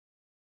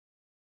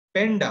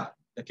Penda.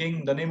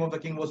 The name of the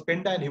king was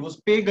Penda, and he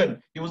was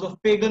pagan. He was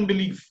of pagan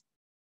belief,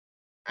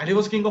 and he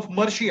was king of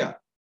Mercia.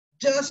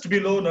 Just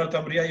below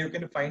Northumbria, you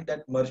can find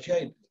that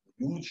Mercia, it's a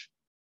huge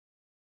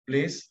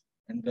place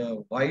and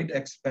wide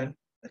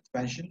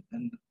expansion.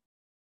 And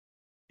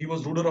he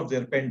was ruler of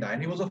their Penda,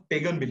 and he was of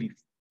pagan belief.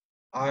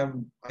 I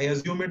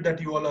assume it that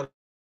you all are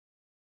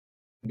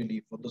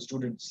belief for the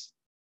students.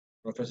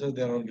 Professors,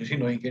 they are already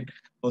knowing it.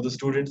 For the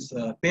students,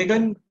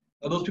 pagan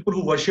are those people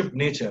who worship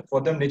nature.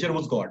 For them, nature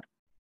was God.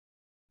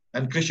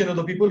 And Christian are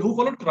the people who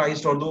followed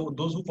Christ, or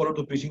those who followed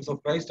the preachings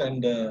of Christ.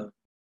 And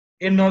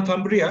in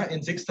Northumbria,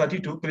 in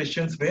 632,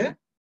 Christians were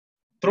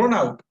thrown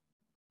out.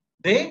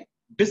 They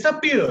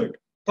disappeared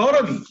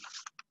thoroughly.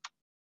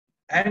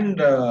 And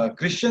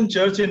Christian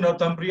church in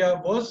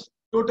Northumbria was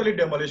totally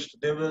demolished.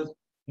 There was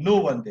no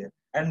one there.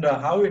 And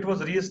how it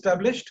was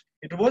re-established?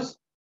 It was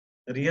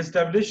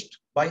re-established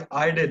by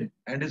Iden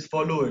and his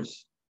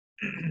followers.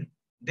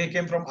 They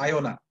came from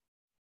Iona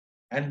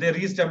and they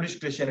re-established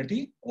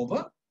Christianity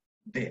over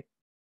there.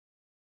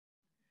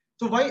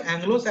 So why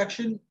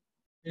Anglo-Saxon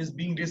is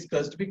being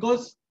discussed?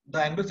 Because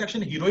the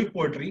Anglo-Saxon heroic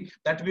poetry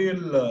that we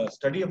will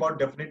study about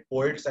definite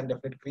poets and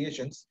definite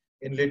creations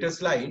in later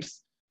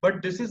slides.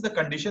 But this is the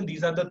condition.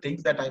 These are the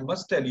things that I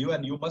must tell you,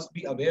 and you must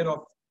be aware of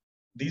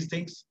these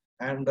things.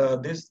 And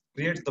this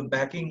creates the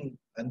backing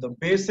and the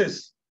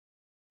basis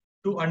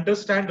to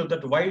understand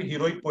that why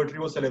heroic poetry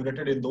was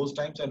celebrated in those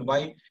times, and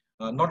why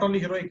not only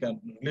heroic,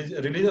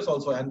 religious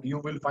also, and you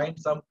will find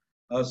some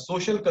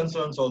social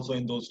concerns also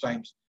in those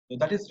times. So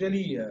that is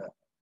really,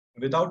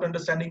 without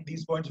understanding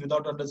these points,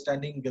 without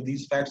understanding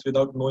these facts,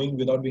 without knowing,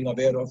 without being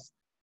aware of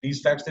these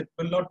facts, it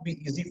will not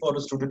be easy for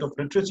a student of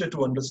literature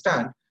to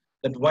understand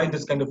that why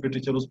this kind of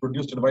literature was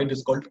produced and why it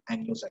is called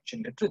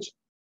Anglo-Saxon literature.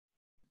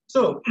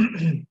 So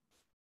it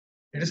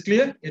is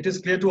clear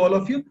to all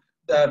of you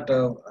that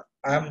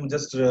I am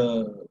just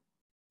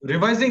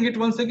revising it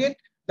once again,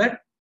 that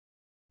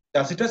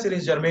Tacitus in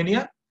his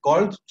Germania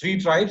called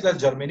 3 tribes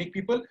as Germanic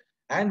people,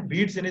 and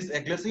Bede's in his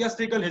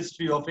Ecclesiastical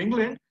History of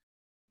England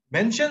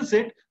mentions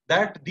it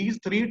that these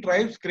 3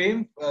 tribes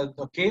came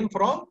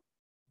from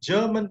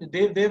German.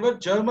 They were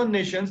German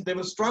nations. They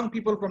were strong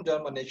people from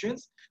German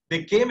nations.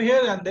 They came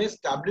here and they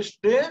established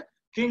their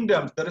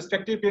kingdoms. The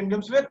respective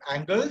kingdoms were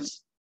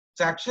Angles,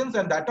 Saxons,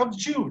 and that of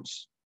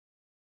Jutes.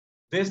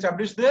 They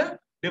established their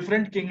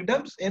different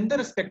kingdoms in the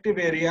respective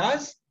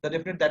areas. The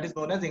different that is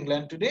known as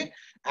England today.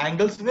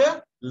 Angles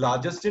were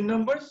largest in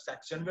numbers.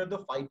 Saxons were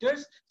the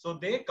fighters. So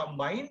they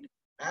combined,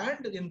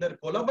 and in their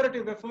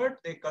collaborative effort,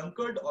 they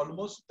conquered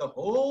almost the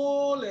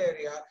whole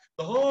area,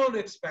 the whole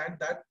expanse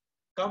that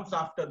comes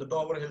after the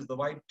Dover Hills, the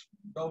White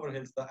Dover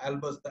Hills, the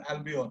Albus, the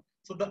Albion.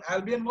 So the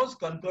Albion was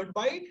conquered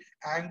by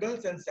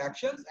Angles and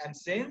Saxons, and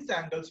since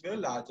Angles were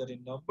larger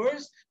in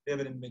numbers, they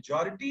were in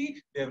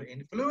majority, they were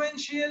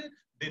influential,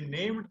 they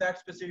named that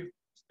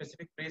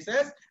specific place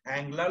as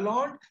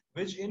Anglaland,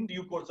 which in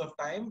due course of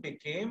time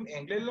became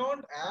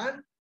England,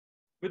 and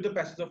with the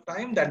passage of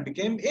time that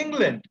became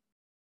England.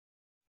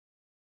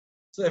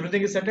 So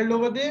everything is settled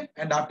over there,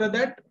 and after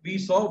that we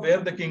saw where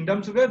the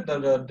kingdoms were,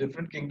 the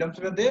different kingdoms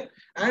were there,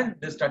 and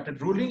they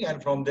started ruling,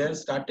 and from there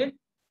started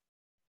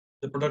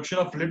the production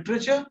of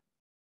literature,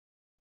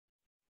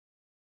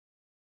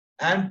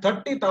 and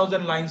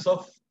 30,000 lines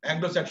of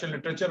Anglo-Saxon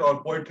literature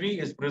or poetry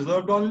is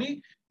preserved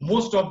only.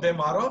 Most of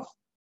them are of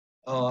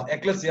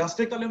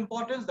ecclesiastical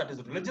importance, that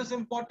is religious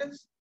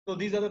importance. So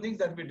these are the things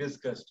that we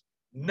discussed.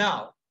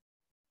 Now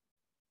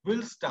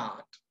we'll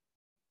start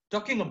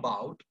talking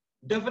about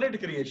definite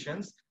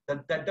creations,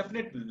 that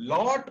definite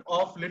lot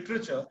of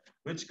literature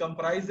which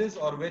comprises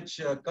or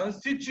which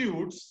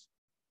constitutes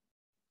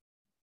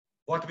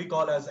what we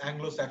call as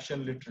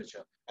Anglo-Saxon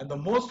literature. And the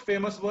most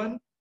famous one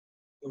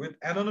with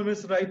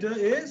anonymous writer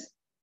is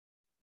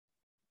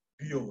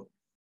Beowulf.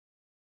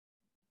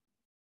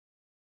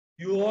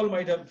 You all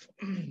might have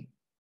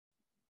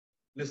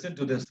listened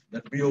to this,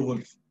 that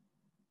Beowulf.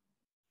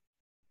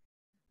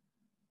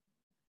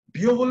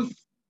 Beowulf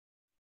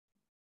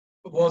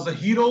was a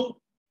hero,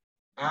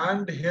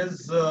 and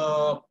his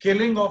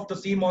killing of the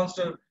sea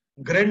monster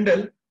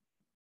Grendel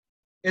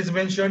is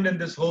mentioned in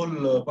this whole,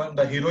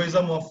 the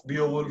heroism of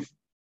Beowulf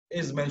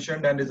is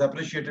mentioned and is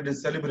appreciated,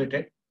 is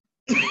celebrated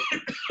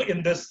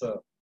in this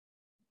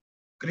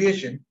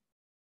creation.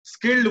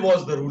 Skilled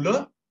was the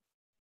ruler.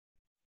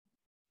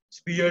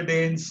 Spear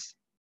Danes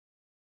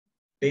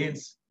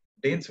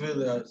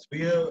will,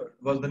 Spear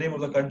was the name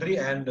of the country,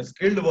 and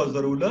Skilled was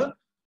the ruler.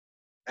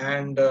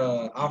 And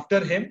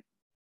after him,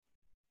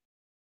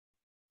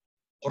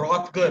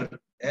 Hrothgar,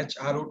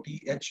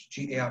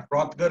 Hrothgar,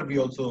 Hrothgar, we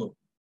also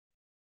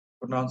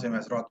pronounce him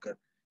as Hrothgar.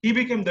 He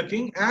became the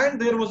king, and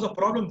there was a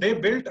problem. They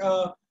built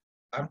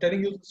I'm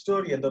telling you the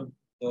story, and the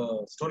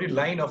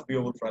storyline of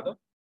Beowulf, rather,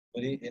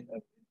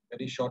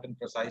 very short and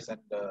precise and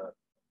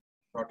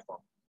short form.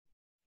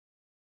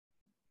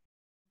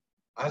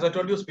 As I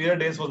told you, Spear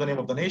Danes was the name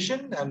of the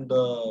nation, and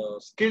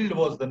Skilled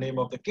was the name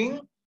of the king,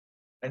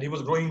 and he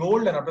was growing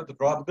old, and after the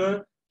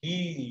Hrothgar,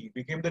 he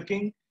became the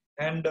king,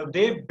 and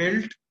they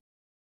built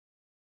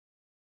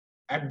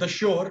at the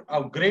shore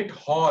a great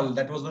hall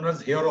that was known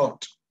as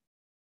Heorot.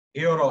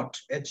 Heorot,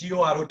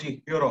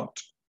 Heorot, Heorot.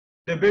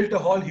 They built a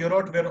hall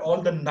Heorot where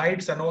all the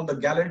knights and all the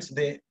gallants,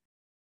 they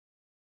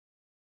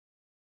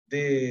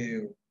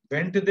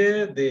went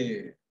there,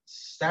 they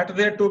sat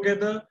there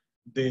together,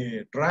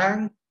 they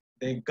drank,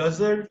 they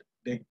guzzled,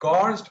 they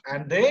gorged,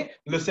 and they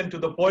listened to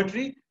the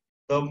poetry,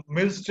 the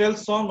minstrel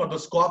song or the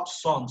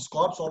scops song.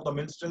 Scops or the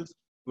minstrels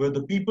were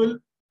the people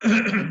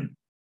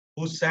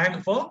who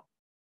sang for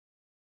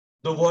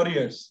the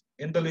warriors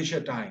in the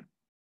leisure time.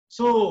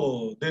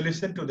 So they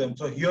listened to them.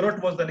 So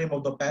Heorot was the name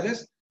of the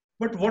palace.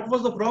 But what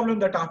was the problem?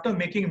 That after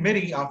making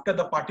merry, after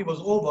the party was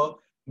over,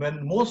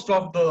 when most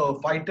of the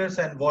fighters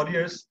and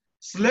warriors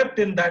slept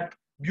in that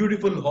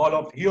beautiful hall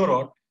of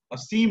Heorot, a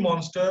sea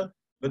monster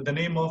with the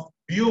name of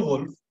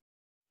Beowulf,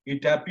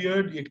 it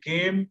appeared, it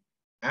came,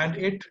 and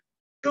it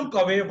took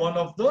away one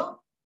of the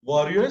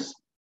warriors.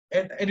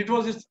 And it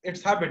was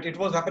its habit. It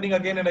was happening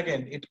again and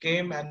again. It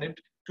came and it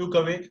took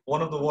away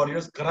one of the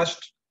warriors,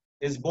 crushed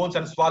his bones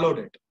and swallowed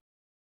it.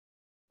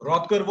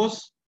 Hrothgar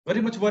was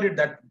very much worried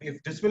that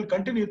if this will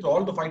continue,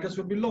 all the fighters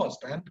will be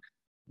lost, and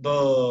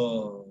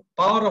the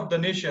power of the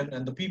nation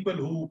and the people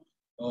who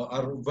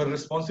were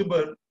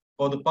responsible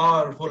for the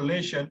powerful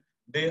nation,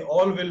 they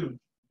all will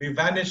be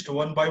vanished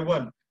one by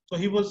one. So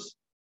he was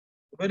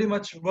very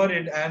much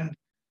worried, and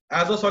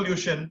as a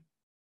solution,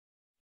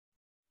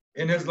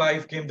 in his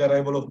life came the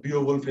arrival of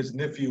Beowulf, his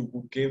nephew,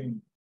 who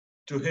came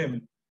to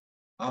him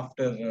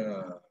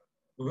after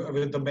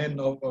with the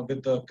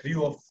with the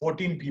crew of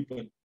 14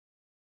 people.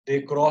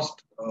 They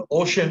crossed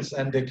oceans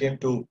and they came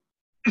to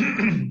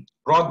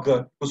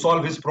Hrothgar to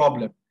solve his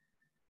problem.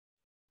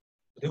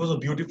 It was a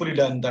beautifully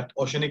done, that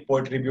oceanic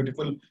poetry,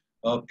 beautiful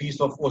piece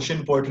of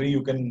ocean poetry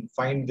you can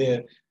find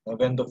there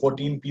when the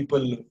 14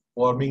 people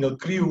forming a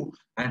crew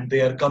and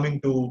they are coming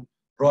to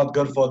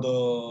Hrothgar for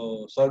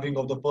the serving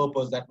of the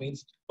purpose. That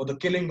means for the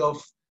killing of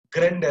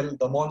Grendel,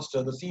 the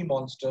monster, the sea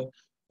monster,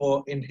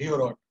 for in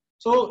Heorot.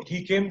 So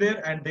he came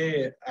there, and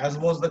they, as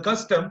was the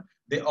custom,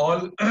 they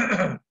all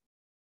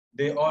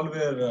they all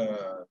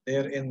were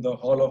there in the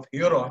hall of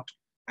Heorot,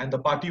 and the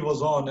party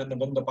was on. And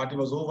when the party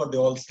was over, they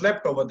all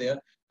slept over there.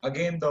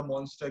 Again, the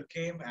monster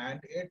came, and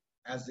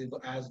as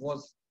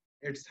was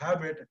its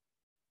habit,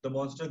 the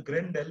monster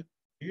Grendel,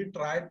 he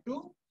tried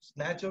to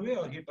snatch away,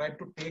 or he tried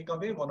to take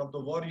away one of the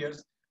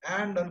warriors.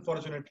 And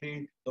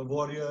unfortunately, the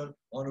warrior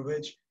on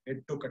which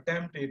it took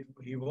attempt,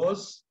 he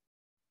was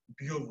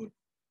Beowulf.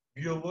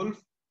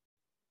 Beowulf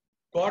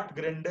caught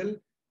Grendel,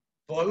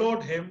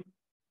 followed him.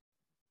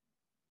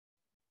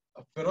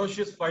 A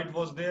ferocious fight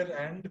was there,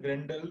 and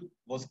Grendel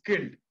was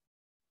killed.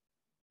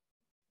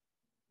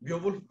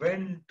 Beowulf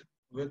went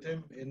with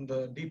him in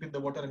the deep in the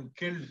water and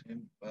killed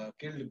him,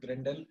 killed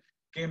Grendel.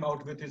 Came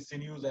out with his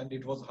sinews, and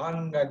it was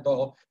hung at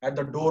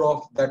the door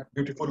of that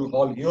beautiful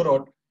hall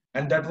Heorot,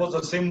 and that was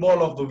a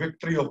symbol of the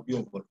victory of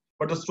Beowulf.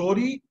 But the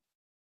story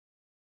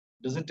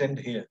doesn't end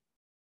here.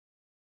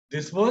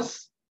 This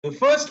was the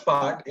first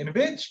part in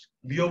which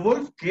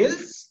Beowulf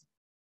kills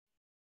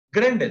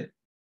Grendel,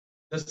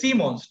 the sea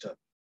monster.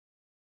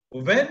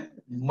 When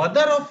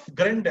mother of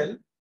Grendel,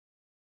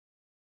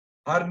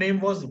 her name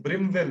was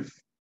Brimwilf.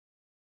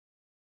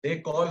 They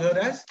call her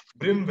as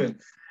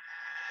Brimwilf.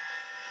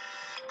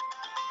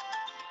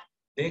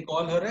 They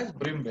call her as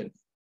Brimwilf.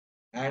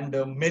 And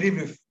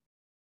Merriwif,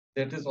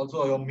 that is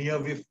also a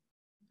Merewif,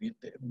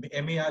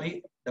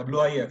 Merewif,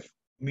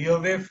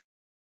 Merewif,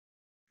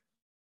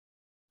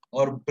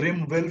 or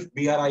Brimwilf,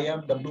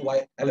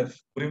 Brimwilf,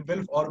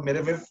 Brimwilf, or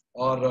Merewif,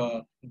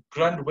 or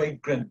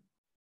Grundwygren,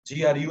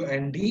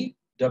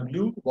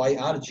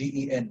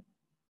 Grundwyrgen.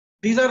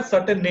 These are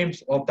certain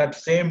names of that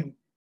same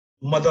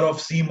mother of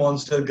sea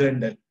monster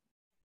Grendel.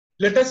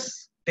 Let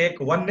us take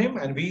one name,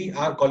 and we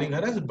are calling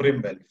her as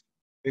Brimwilf,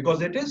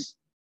 because it is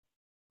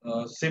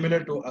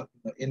similar to,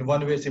 in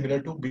one way, similar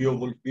to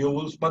Beowulf.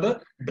 Beowulf's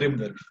mother,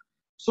 Brimwilf.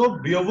 So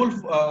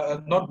Beowulf,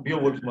 not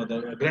Beowulf's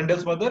mother,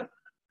 Grendel's mother,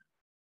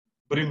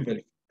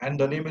 Brimwilf, and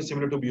the name is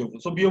similar to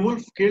Beowulf. So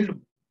Beowulf killed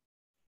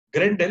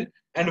Grendel,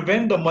 and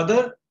when the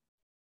mother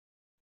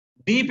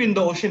deep in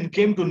the ocean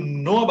came to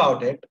know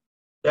about it,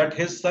 that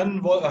her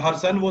son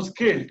was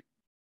killed,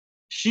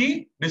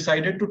 she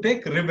decided to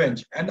take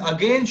revenge, and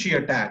again she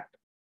attacked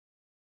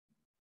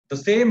the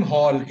same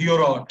hall,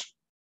 Heorot,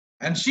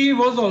 and she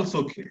was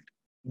also killed.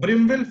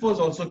 Brimwilf was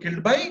also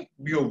killed by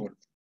Beowulf.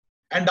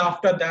 And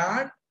after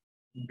that,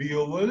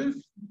 Beowulf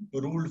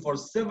ruled for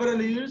several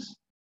years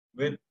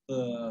with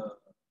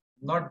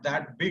not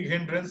that big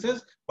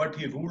hindrances, but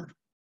he ruled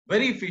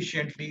very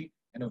efficiently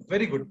in a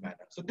very good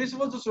manner. So this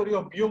was the story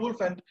of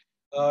Beowulf, and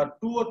 2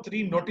 or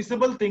 3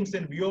 noticeable things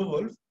in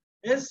Beowulf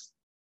is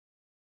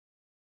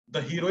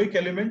the heroic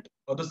element,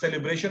 or the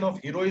celebration of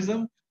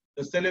heroism,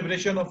 the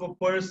celebration of a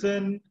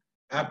person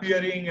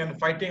appearing and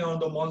fighting on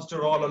the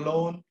monster all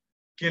alone,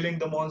 killing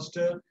the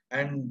monster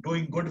and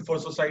doing good for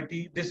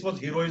society. This was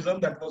heroism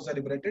that was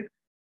celebrated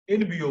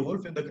in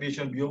Beowulf, in the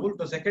creation of Beowulf.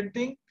 The second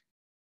thing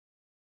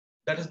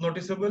that is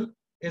noticeable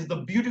is the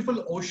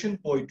beautiful ocean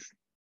poetry.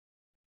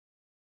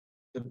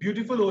 The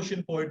beautiful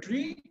ocean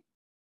poetry,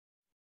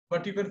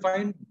 but you can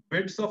find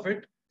bits of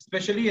it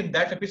especially in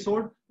that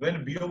episode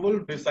when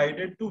Beowulf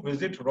decided to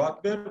visit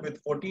Hrothgar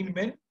with 14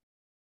 men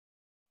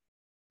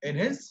in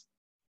his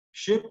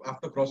ship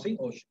after crossing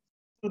ocean.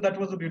 So that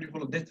was a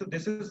beautiful.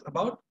 This is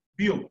about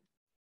Beowulf.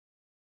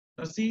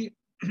 Now see,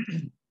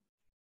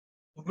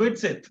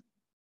 Widsith.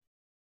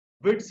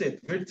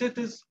 Widsith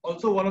is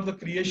also one of the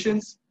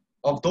creations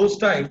of those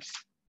times.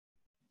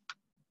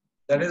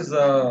 That is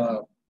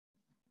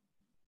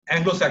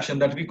Anglo-Saxon,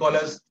 that we call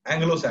as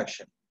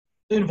Anglo-Saxon.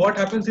 Then what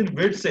happens in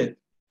Widsith?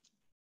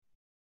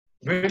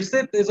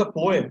 Widsith is a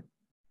poem,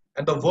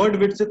 and the word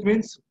Widsith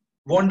means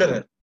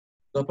wanderer,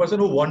 the person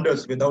who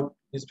wanders without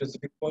a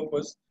specific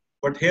purpose.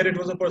 But here it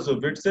was a person.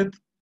 Widsith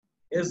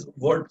is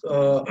what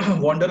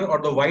wanderer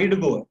or the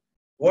wide goer.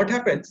 What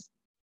happens?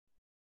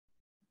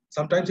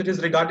 Sometimes it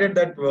is regarded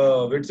that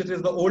Widsith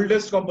is the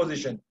oldest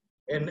composition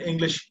in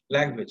English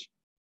language.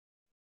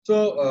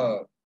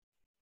 So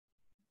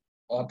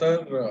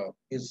author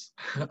is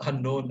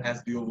unknown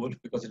as Beowulf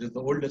because it is the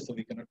oldest, so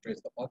we cannot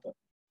trace the author.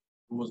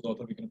 Who was the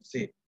author, we cannot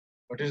say.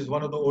 But it is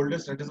one of the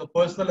oldest. It is a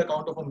personal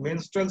account of a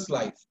minstrel's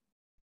life.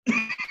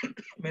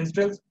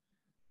 Minstrels,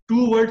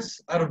 two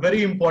words are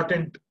very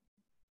important.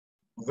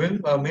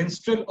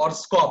 Minstrel or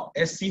scop,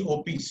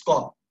 S-C-O-P,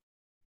 scop.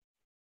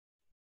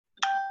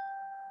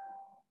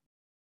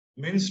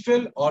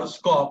 Minstrel or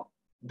scop,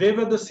 they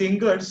were the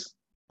singers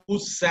who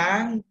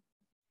sang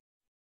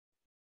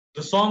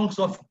the songs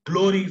of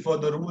glory for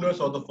the rulers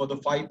or for the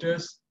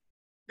fighters.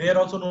 They are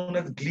also known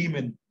as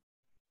gleemen.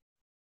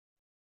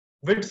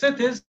 Widsith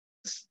is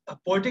a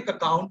poetic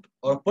account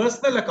or a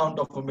personal account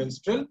of a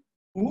minstrel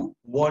who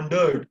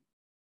wandered,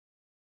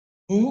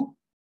 who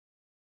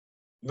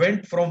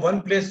went from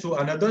one place to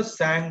another,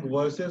 sang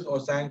verses or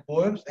sang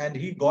poems, and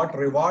he got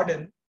reward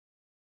in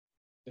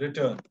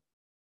return.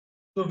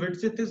 So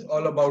Widsith is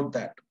all about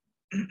that.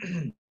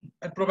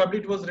 And probably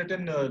it was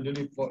written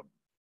nearly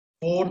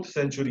 4th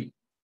century.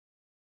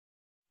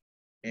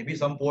 Maybe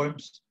some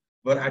poems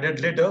were added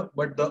later,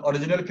 but the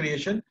original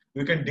creation,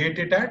 we can date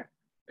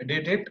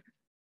it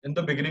in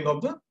the beginning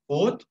of the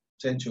 4th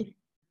century.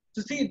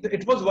 So see,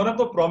 it was one of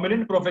the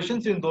prominent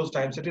professions in those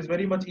times. It is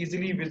very much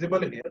easily visible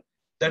here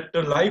that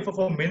the life of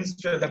a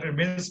minstrel, that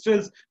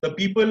minstrels, the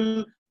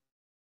people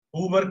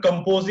who were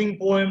composing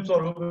poems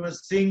or who were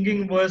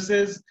singing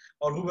verses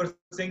or who were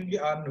singing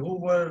and who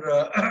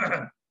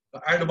were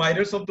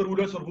admirers of the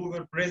rulers or who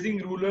were praising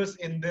rulers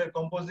in their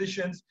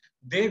compositions,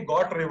 they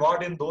got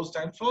reward in those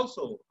times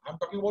also. I'm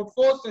talking about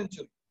 4th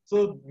century.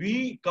 So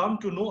we come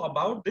to know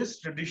about this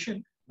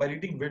tradition by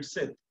reading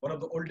Widsith, one of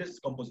the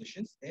oldest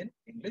compositions in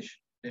English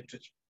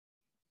literature.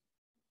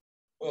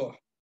 Oh,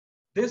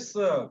 this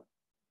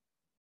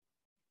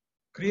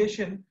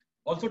creation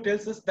also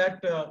tells us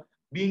that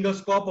being a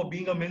scop or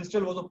being a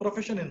minstrel was a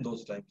profession in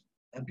those times,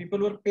 and people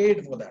were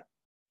paid for that.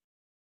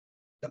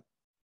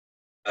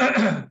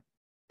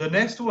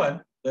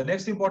 The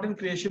next important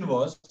creation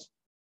was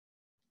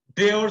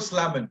Deor's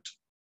Lament.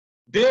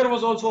 There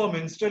was also a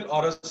minstrel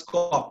or a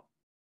scop.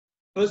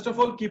 First of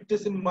all, keep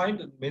this in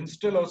mind,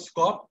 minstrel or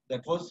scop,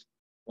 that was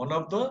one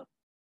of the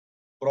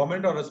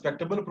prominent or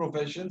respectable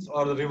professions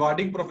or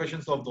rewarding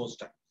professions of those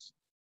times.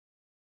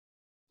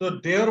 So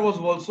there was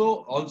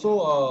also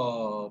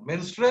a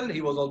minstrel,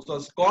 he was also a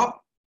scop,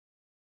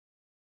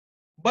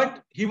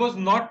 but he was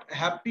not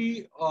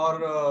happy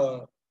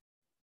or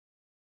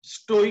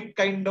stoic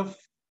kind of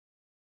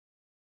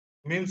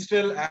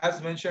minstrel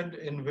as mentioned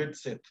in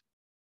Widsith.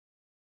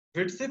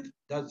 Widsith,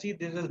 see,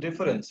 there is a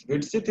difference.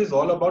 Widsith is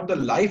all about the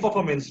life of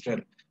a minstrel,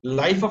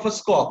 life of a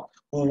scop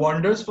who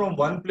wanders from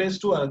one place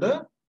to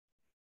another,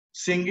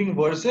 singing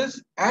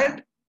verses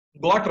and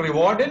got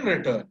reward in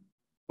return.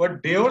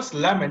 But Deor's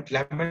lament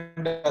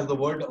as the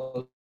word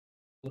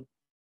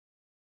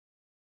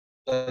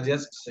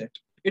suggests it,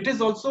 it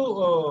is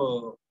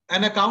also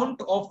an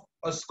account of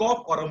a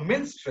scop or a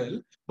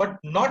minstrel, but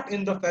not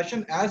in the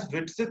fashion as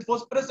Widsith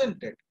was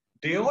presented.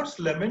 Deor's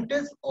lament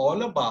is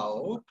all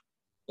about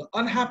the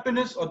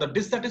unhappiness or the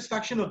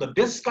dissatisfaction or the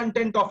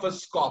discontent of a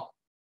scop.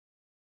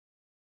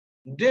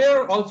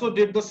 Deor also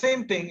did the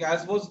same thing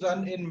as was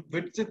done in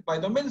Widsith by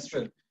the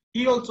minstrel.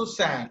 He also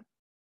sang.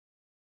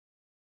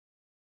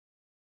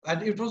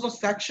 And it was a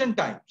Saxon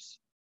times.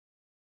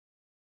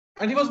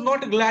 And he was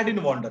not glad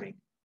in wandering.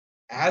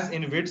 As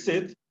in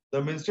Widsith,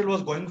 the minstrel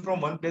was going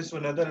from one place to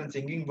another and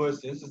singing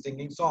verses,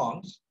 singing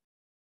songs.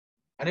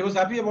 And he was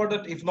happy about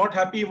it. If not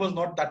happy, he was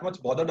not that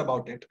much bothered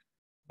about it.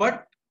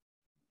 But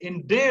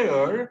in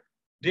Deor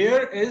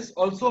is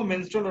also a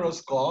minstrel or a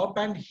scop,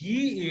 and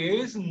he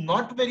is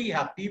not very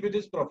happy with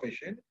his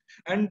profession.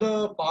 And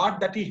the part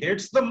that he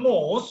hates the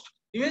most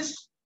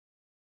is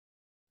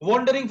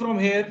wandering from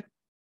here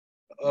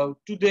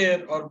to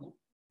there or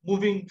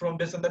moving from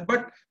this and that.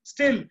 But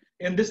still,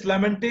 in this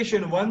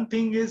lamentation, one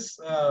thing is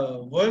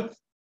worth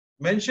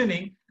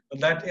mentioning,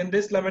 that in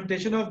this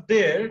lamentation of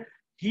Deor,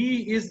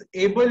 he is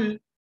able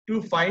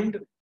to find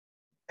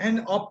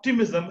an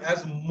optimism,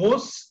 as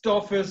most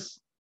of his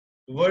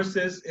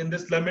verses in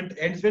this lament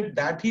ends with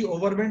that he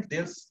overwent,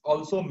 this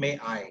also may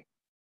I.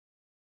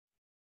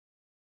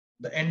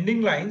 The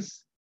ending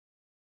lines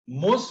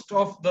most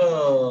of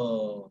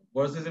the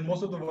verses,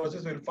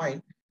 we'll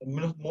find,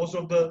 most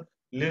of the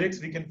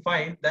lyrics we can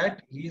find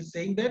that he is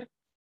saying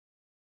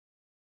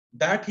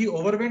that he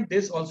overwent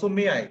this also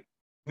may I,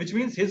 which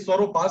means his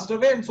sorrow passed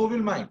away and so will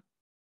mine.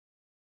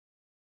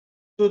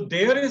 So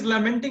there is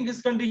lamenting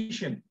his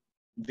condition.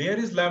 There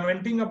is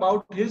lamenting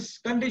about his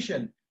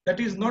condition, that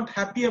he is not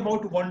happy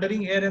about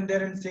wandering here and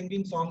there and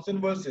singing songs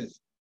and verses.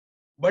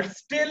 But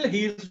still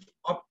he is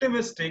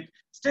optimistic,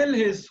 still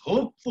he is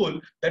hopeful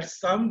that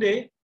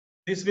someday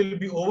this will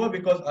be over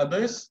because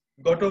others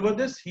got over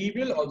this, he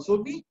will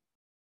also be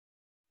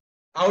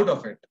out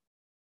of it.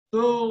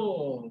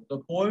 So the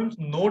poem's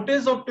note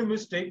is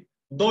optimistic,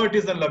 though it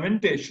is a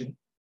lamentation.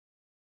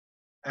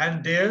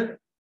 And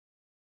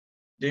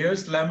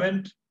there's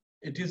lament,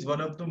 it is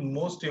one of the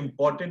most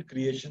important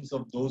creations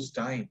of those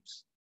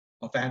times,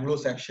 of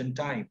Anglo-Saxon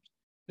times.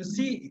 You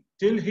see,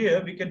 till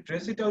here we can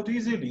trace it out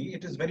easily.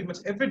 It is very much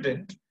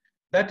evident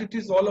that it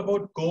is all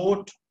about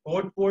court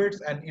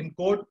poets, and in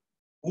court,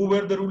 who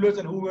were the rulers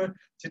and who were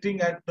sitting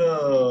at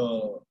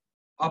the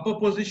upper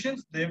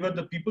positions? They were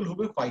the people who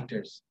were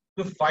fighters.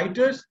 The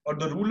fighters or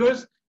the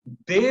rulers,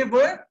 they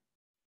were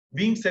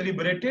being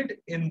celebrated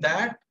in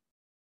that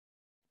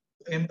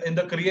in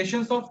the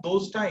creations of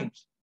those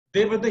times.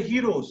 They were the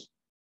heroes.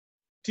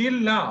 Till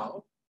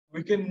now,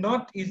 we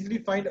cannot easily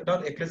find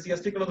down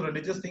ecclesiastical or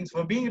religious things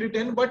were being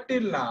written, but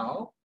till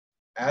now,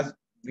 as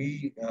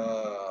we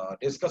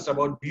discussed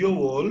about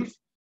Beowulf,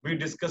 we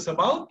discussed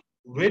about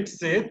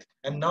Whitsit,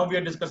 and now we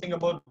are discussing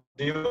about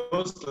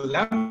Deus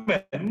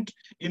Lament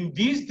in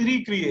these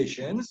three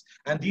creations,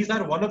 and these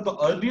are one of the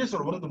earliest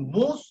or one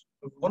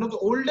of the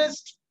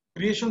oldest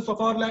creations of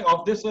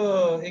of this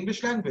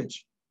English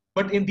language.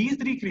 But in these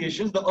three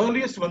creations, the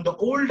earliest one, the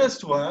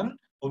oldest one,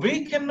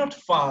 we cannot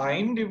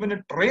find even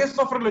a trace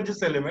of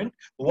religious element.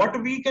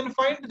 What we can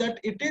find that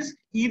it is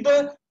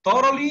either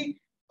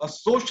thoroughly a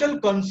social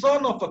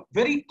concern of a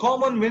very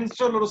common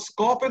minstrel or a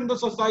scop in the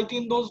society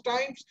in those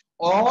times,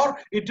 or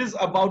it is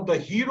about the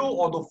hero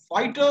or the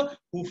fighter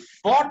who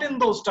fought in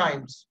those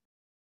times.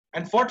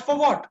 And fought for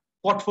what?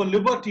 Fought for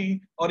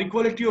liberty or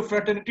equality or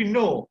fraternity?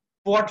 No.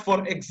 Fought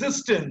for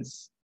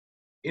existence.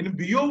 In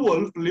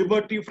Beowulf,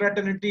 liberty,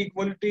 fraternity,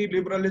 equality,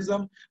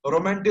 liberalism,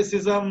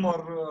 romanticism,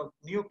 or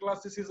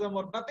neoclassicism,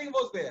 or nothing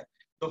was there.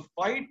 The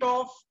fight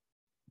of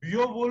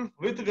Beowulf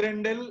with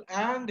Grendel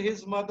and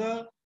his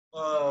mother,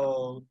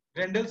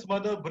 Grendel's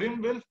mother,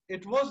 Brimwilf,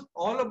 it was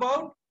all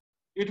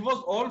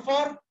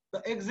for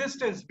the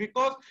existence,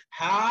 because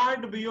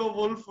had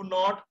Beowulf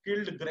not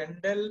killed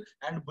Grendel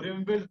and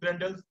Brimwilf,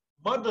 Grendel's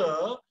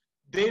mother,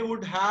 they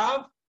would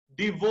have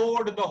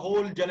devoured the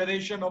whole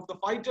generation of the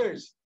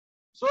fighters.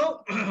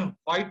 So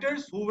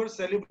fighters who were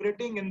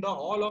celebrating in the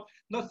hall of,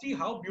 now see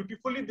how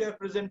beautifully they are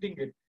presenting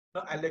it.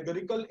 Now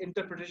allegorical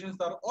interpretations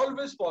are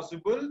always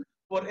possible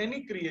for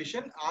any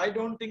creation. I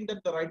don't think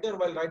that the writer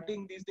while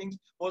writing these things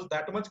was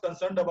that much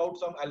concerned about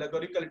some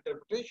allegorical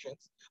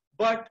interpretations.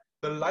 But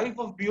the life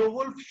of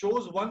Beowulf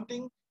shows one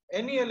thing,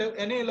 any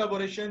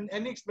elaboration,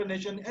 any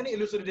explanation, any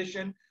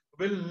elucidation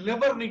will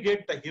never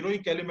negate the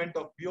heroic element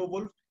of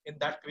Beowulf in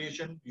that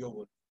creation,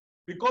 Beowulf.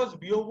 Because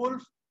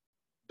Beowulf,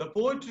 the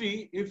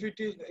poetry, if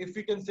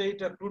we can say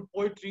it a crude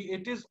poetry,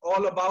 it is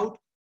all about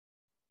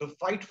the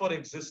fight for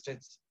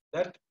existence.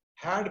 That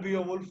had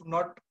Beowulf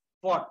not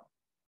fought,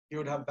 he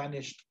would have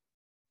vanished,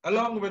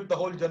 along with the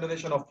whole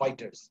generation of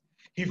fighters.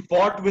 He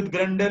fought with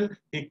Grendel,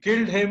 he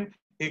killed him,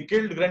 he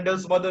killed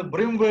Grendel's mother,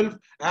 Brimwilf,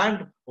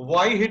 and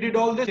why he did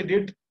all this? He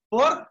did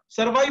for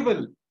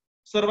survival.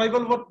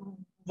 Survival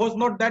was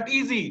not that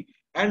easy.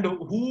 And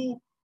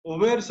who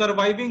were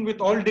surviving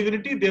with all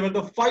dignity? They were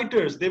the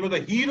fighters, they were the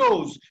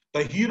heroes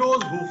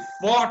who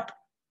fought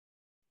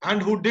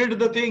and who did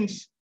the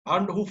things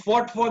and who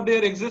fought for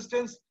their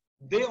existence.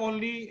 They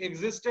only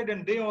existed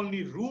and they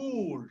only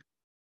ruled.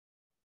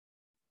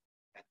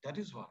 And that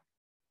is why.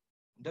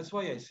 That's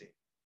why I say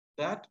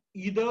that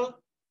either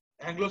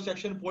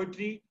Anglo-Saxon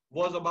poetry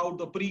was about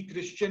the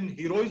pre-Christian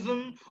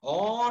heroism,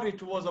 or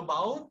it was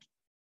about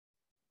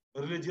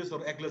religious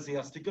or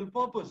ecclesiastical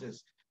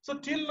purposes. So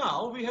till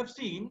now we have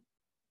seen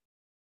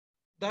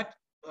that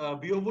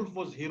Beowulf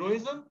was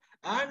heroism,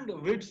 and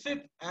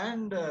Whitsit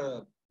and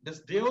this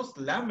Deus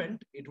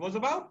Lament, it was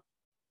about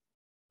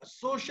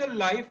social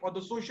life or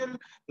the social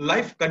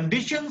life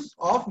conditions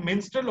of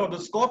minstrel or the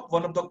scop,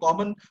 one of the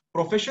common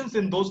professions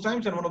in those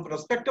times and one of the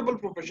respectable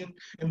professions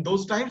in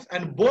those times.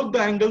 And both the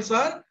angles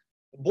are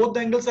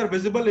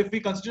visible if we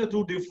consider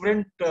through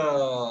different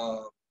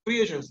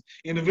creations.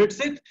 In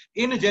Whitsit,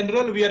 in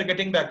general, we are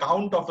getting the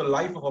account of the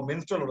life of a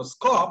minstrel or a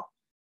scop.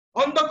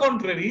 On the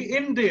contrary,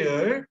 in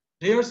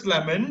Deus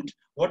Lament,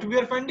 what we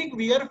are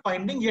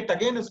finding yet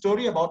again a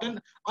story about an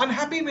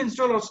unhappy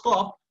minstrel or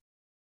scop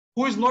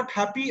who is not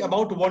happy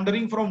about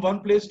wandering from one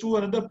place to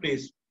another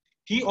place.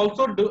 He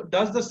also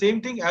does the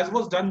same thing as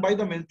was done by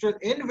the minstrel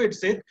in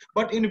Whitsit,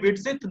 but in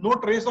Whitsit, no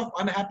trace of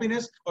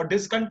unhappiness or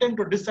discontent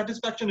or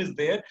dissatisfaction is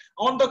there.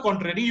 On the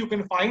contrary, you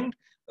can find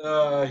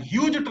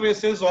huge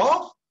traces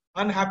of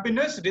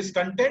unhappiness,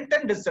 discontent,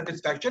 and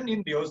dissatisfaction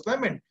in Deor's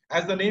lament.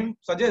 As the name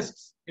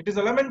suggests, it is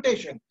a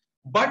lamentation.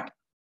 But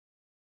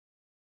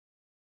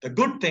the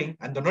good thing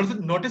and the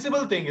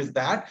noticeable thing is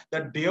that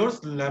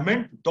Deor's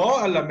lament,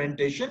 though a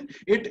lamentation,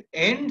 it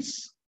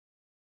ends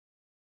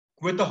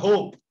with a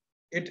hope.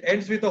 It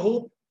ends with a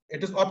hope.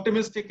 It is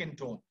optimistic in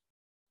tone.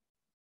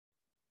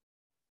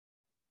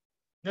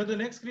 Now, the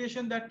next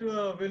creation that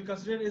we'll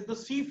consider is the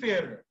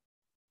seafarer.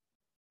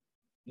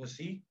 You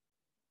see,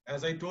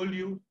 as I told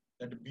you,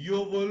 that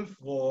Beowulf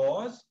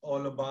was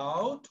all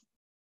about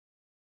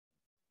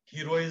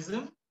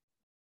heroism.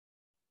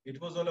 It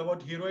was all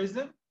about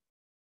heroism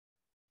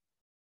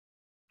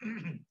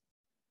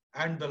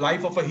and the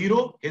life of a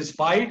hero, his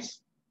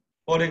fights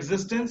for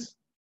existence.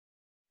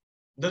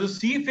 The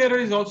seafarer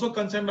is also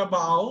concerned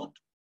about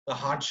the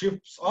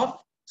hardships of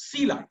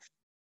sea life.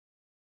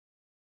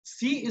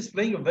 Sea is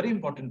playing a very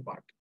important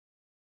part.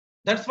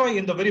 That's why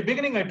in the very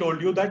beginning I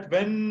told you that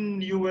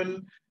when you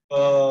will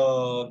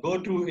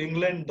go to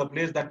England, the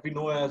place that we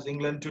know as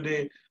England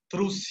today,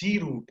 through sea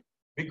route,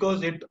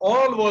 because it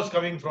all was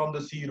coming from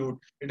the sea route.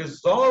 It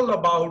is all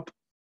about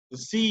the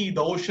sea,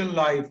 the ocean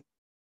life.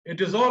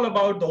 It is all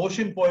about the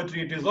ocean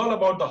poetry. It is all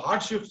about the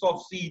hardships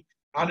of sea,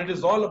 and it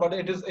is all about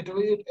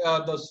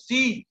the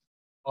sea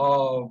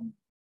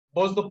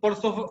was the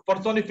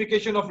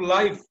personification of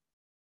life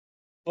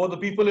for the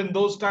people in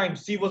those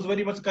times. Sea was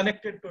very much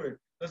connected to it.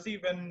 The sea,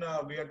 when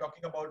we are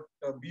talking about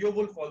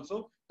Beowulf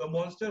also, the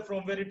monster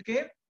from where it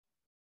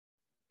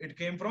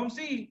came from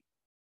sea.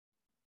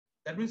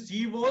 That means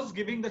sea was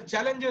giving the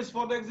challenges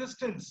for the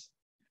existence.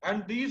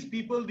 And these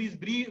people, these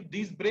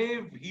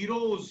brave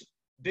heroes,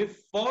 they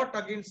fought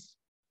against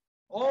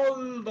all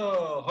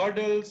the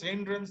hurdles,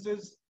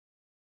 hindrances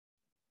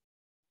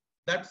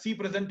that sea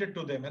presented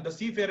to them. And the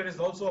seafarer is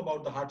also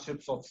about the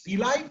hardships of sea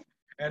life.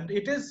 And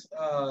it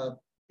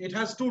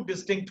has two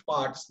distinct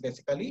parts,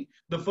 basically.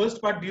 The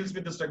first part deals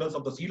with the struggles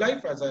of the sea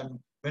life, as I'm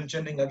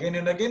mentioning again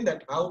and again,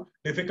 that how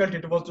difficult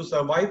it was to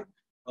survive.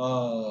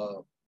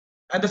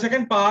 And the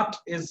second part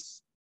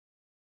is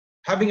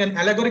having an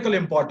allegorical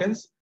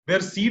importance,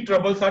 where sea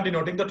troubles are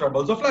denoting the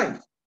troubles of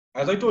life.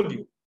 As I told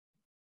you,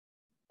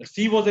 the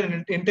sea was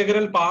an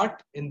integral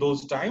part in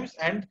those times.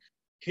 And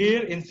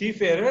here in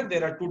Seafarer,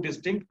 there are two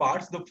distinct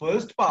parts. The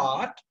first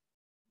part,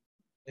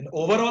 in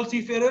overall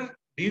Seafarer,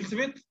 deals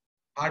with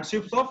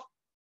hardships of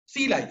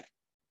sea life.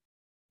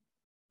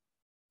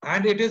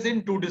 And it is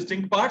in two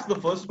distinct parts.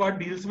 The first part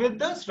deals with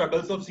the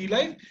struggles of sea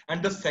life,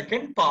 and the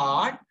second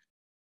part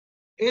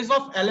is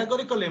of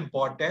allegorical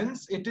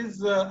importance. It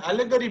is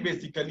allegory,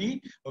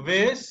 basically,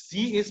 where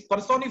sea is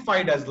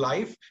personified as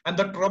life, and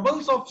the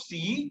troubles of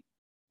sea,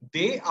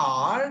 they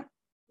are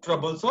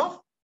troubles of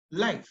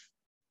life.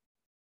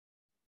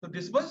 So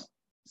this was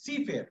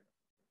Seafarer.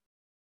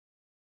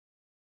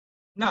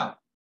 Now,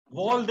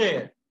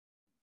 Walder,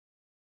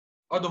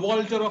 or the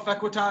Walter of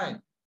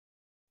Aquitaine.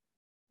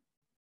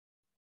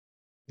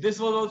 This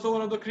was also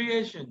one of the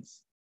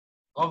creations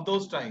of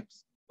those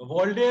times.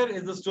 Walder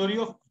is the story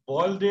of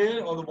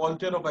Walder, or the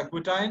Walter of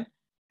Aquitaine.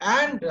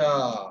 And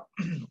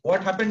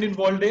what happened in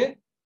Walder?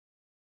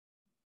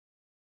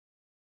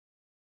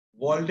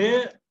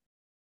 Walder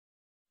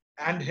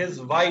and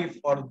his wife,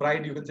 or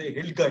bride, you can say,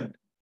 Hilgund,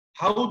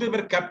 how they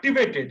were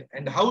captivated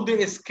and how they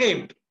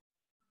escaped.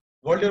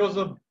 Walder was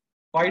a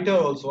fighter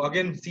also.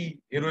 Again, see,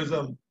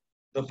 heroism,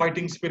 the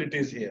fighting spirit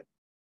is here.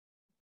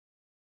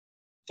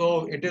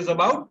 So it is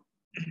about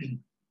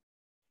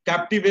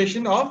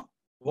captivation of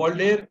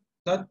Walder.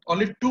 That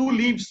only 2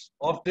 leaves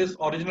of this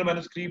original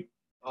manuscript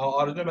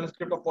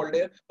of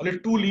Walder, only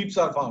 2 leaves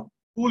are found.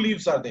 2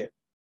 leaves are there.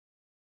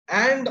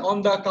 And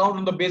on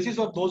the basis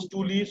of those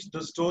 2 leaves,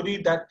 the story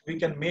that we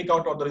can make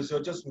out, or the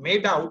researchers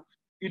made out,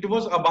 it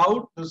was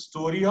about the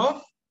story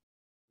of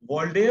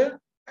Walder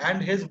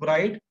and his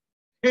bride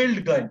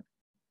Hildegard.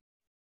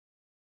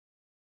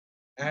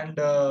 And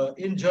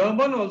in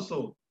German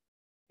also,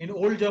 in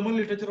old German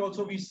literature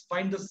also, we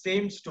find the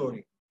same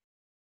story.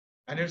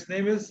 And its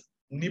name is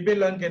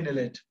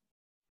Nibelungenlied.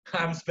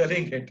 I'm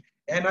spelling it.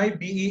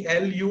 Nibelung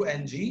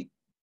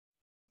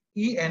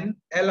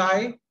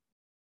Enlied.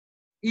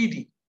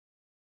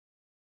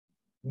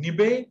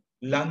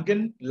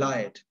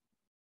 Nibelungenlied.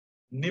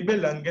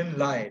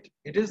 Nibelungenlied.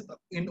 It is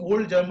in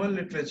old German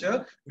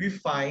literature. We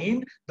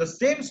find the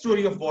same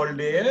story of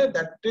Walder,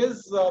 that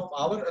is of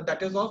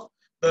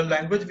the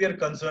language we are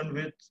concerned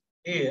with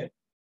here.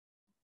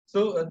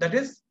 So that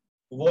is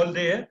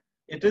Walder.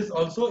 It is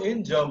also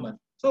in German.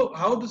 So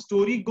how the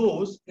story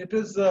goes, it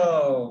is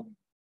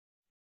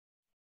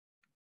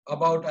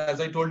about, as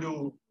I told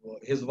you,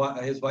 his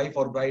wife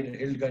or bride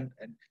Hildegard,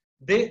 and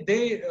they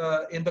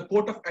in the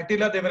court of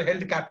Attila, they were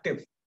held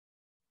captive,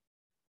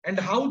 and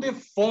how they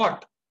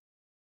fought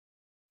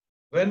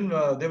when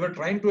they were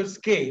trying to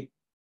escape.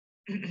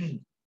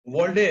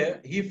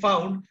 Walder, he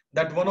found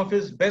that one of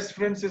his best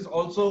friends is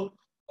also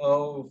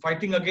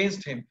fighting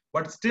against him,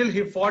 but still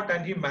he fought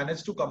and he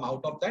managed to come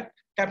out of that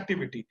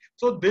captivity.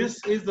 So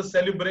this is the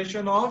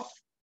celebration of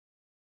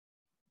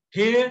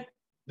here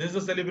This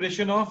is a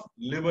celebration of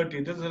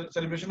liberty. This is a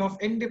celebration of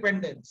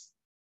independence.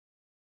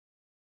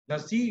 Now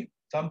see,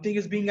 something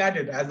is being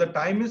added. As the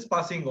time is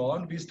passing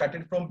on, we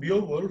started from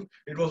Beowulf.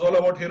 It was all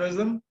about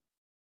heroism.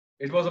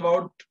 It was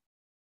about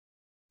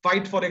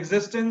fight for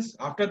existence.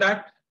 After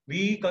that,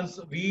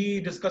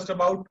 we discussed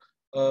about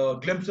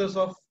glimpses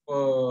of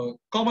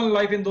common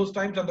life in those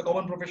times and the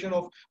common profession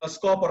of a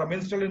scop or a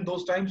minstrel in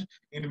those times.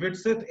 In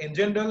Widsith, in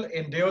general,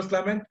 in Deus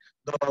Lament,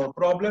 the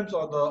problems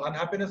or the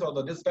unhappiness or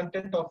the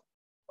discontent of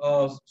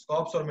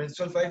scops or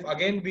minstrel's life.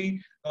 Again,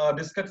 we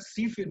discussed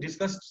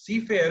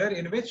Seafarer,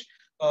 in which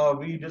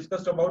we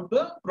discussed about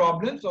the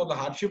problems or the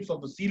hardships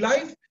of the sea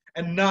life.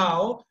 And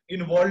now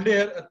in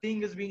Voltaire, a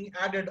thing is being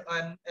added,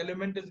 an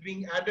element is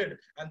being added,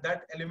 and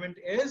that element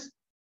is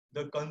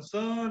the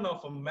concern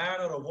of a man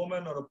or a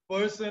woman or a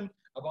person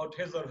about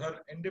his or her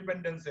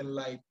independence in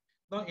life.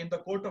 Now, in the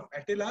court of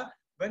Attila,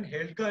 when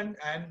Hildgund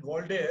and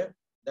Voltaire,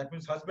 that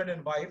means husband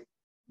and wife,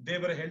 they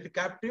were held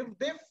captive,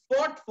 they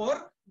fought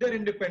for their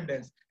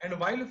independence. And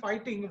while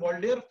fighting,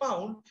 Voltaire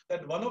found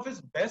that one of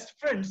his best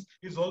friends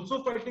is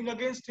also fighting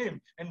against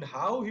him. And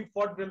how he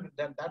fought,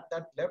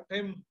 that left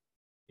him,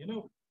 you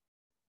know,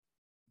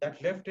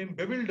 that left him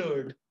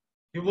bewildered.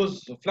 He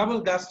was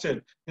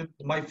flabbergasted.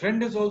 My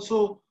friend is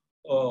also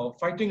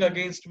fighting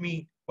against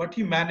me, but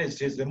he managed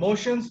his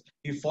emotions.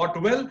 He fought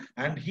well,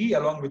 and he,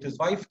 along with his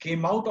wife,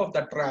 came out of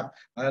that trap,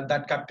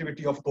 that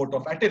captivity of court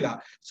of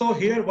Attila. So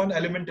here one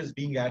element is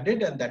being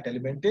added, and that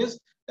element is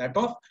that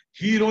of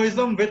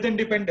heroism with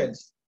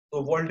independence.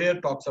 So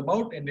Voltaire talks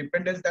about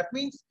independence. That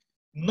means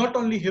not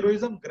only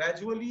heroism,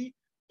 gradually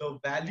the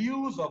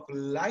values of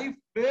life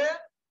were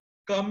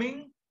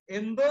coming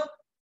in the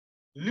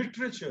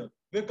literature,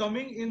 were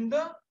coming in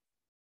the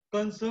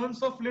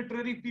concerns of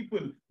literary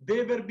people.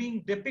 They were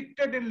being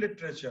depicted in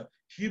literature.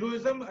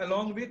 Heroism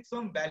along with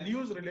some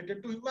values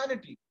related to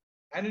humanity.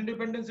 And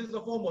independence is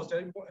the foremost.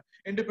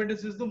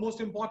 Independence is the most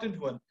important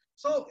one.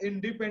 So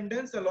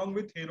independence along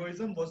with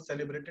heroism was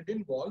celebrated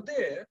in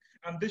Voltaire.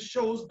 And this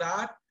shows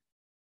that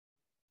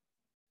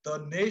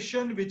the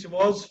nation which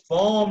was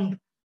formed,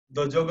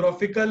 the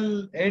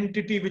geographical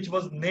entity which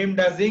was named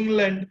as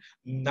England,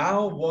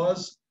 now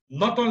was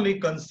not only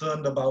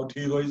concerned about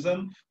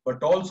heroism,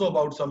 but also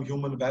about some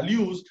human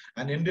values,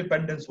 and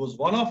independence was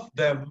one of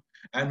them.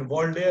 And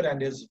Voltaire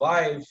and his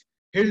wife,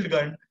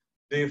 Hildgund,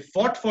 they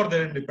fought for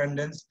their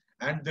independence,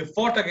 and they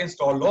fought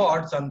against all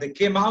odds, and they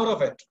came out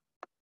of it.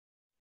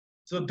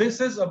 So this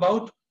is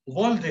about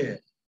Voltaire.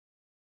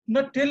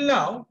 Now, till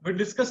now, we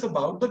discuss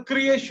about the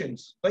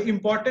creations, the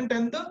important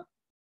and the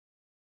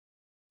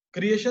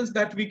creations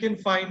that we can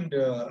find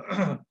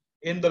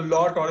in the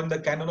lot or in the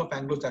canon of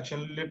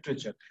Anglo-Saxon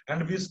literature.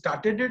 And we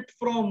started it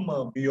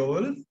from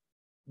Beowulf.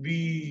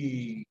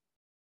 We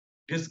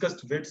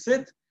discussed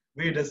Widsith.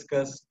 We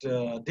discussed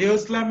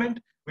Deus Lament.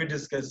 We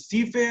discussed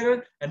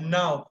Seafarer. And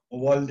now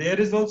Voltaire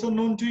is also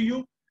known to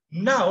you.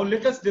 Now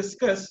let us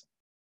discuss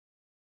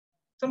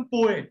some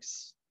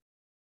poets.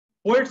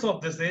 Poets of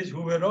this age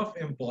who were of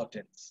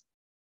importance.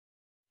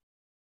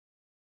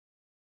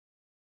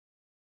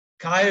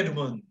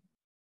 Caedmon,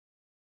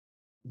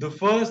 the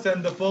first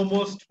and the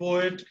foremost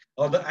poet,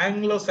 or the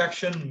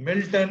Anglo-Saxon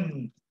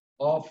Milton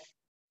of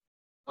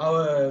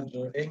our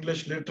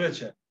English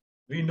literature.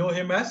 We know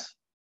him as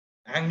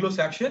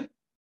Anglo-Saxon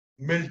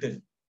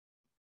Milton.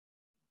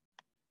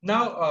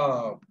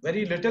 Now,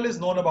 very little is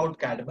known about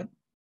Caedmon,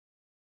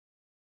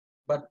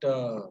 but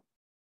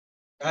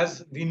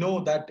as we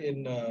know that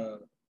in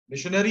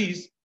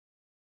missionaries,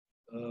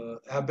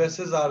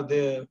 abbesses are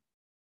there,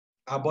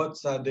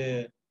 abbots are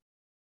there.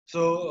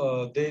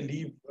 So they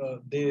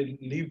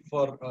live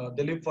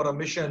for a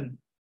mission.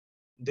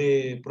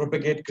 They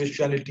propagate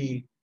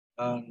Christianity.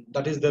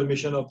 That is their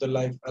mission of their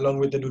life, along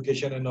with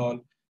education and all.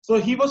 So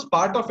he was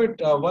part of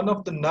it. One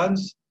of the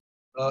nuns,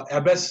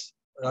 abbess,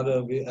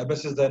 rather,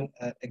 abbess is the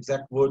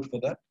exact word for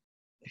that.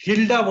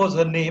 Hilda was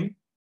her name,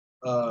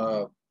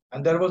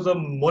 and there was a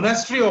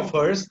monastery of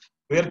hers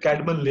where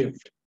Caedmon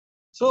lived.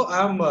 So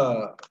I'm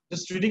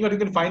just reading it. You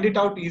can find it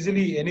out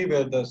easily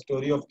anywhere, the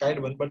story of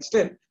Caedmon, but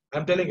still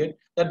I'm telling it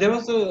that there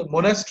was a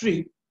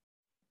monastery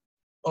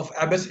of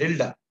Abbess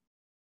Hilda,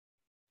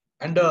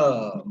 and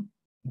a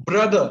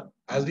brother,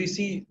 as we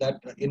see that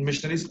in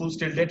missionary schools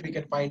till date, we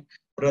can find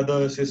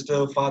brother,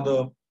 sister,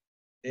 father.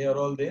 They are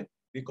all there.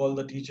 We call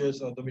the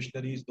teachers or the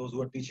missionaries, those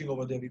who are teaching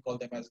over there, we call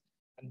them as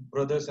and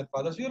brothers and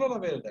fathers. We are all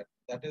aware of that.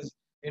 That is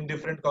in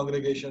different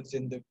congregations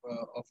in the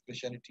of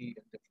Christianity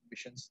and different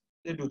missions.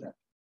 They do that.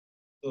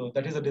 So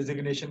that is a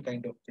designation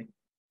kind of thing.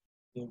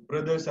 So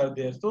brothers are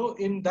there. So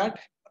in that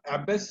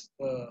Abbess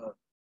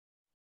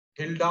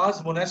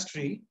Hilda's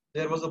monastery,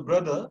 there was a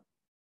brother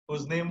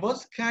whose name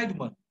was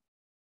Caedmon,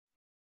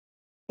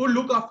 who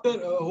looked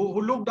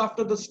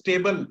after the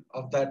stable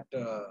of that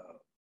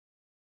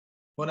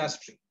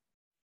monastery.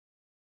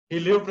 He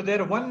lived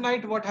there. One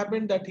night, what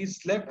happened that he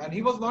slept and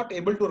he was not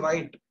able to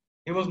write.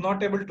 He was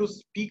not able to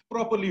speak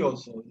properly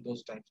also in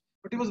those times.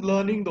 But he was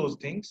learning those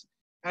things.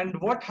 And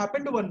what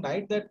happened one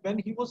night that when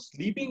he was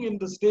sleeping in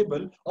the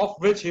stable of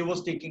which he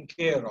was taking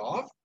care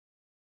of,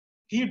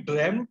 he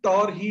dreamt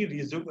or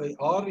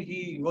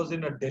he was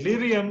in a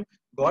delirium,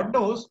 God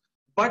knows.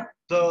 But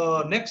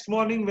the next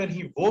morning when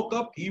he woke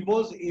up, he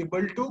was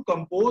able to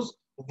compose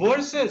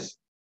verses.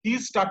 He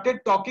started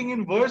talking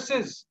in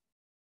verses,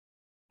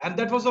 and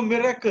that was a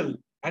miracle.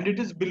 And it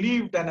is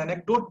believed, an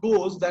anecdote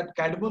goes, that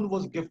Caedmon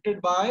was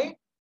gifted by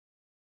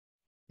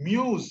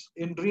Muse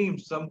in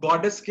dreams. Some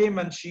goddess came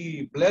and she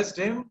blessed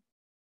him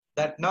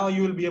that now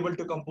you will be able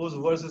to compose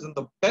verses, and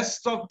the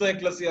best of the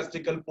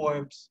ecclesiastical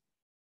poems,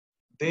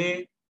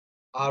 they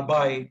are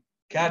by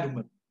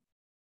Caedmon.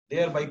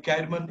 They are by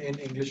Caedmon in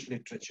English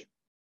literature.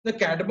 The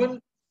Caedmon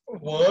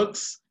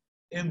works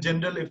in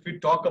general, if we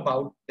talk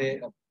about,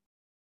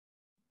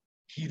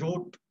 he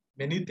wrote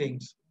many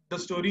things. The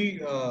story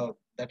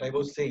that I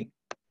was saying,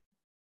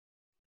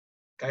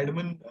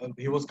 Caedmon,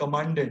 he was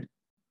commanded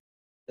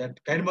that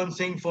Caedmon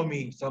sing for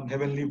me. Some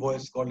heavenly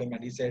voice called him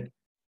and he said,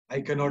 I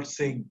cannot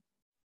sing.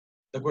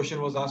 The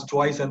question was asked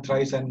twice and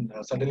thrice, and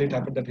suddenly it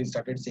happened that he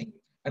started singing.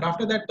 And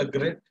after that,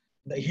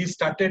 he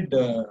started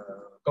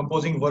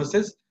composing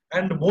verses,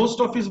 and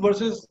most of his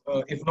verses,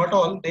 if not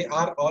all, they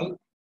are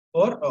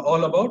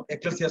all about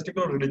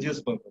ecclesiastical or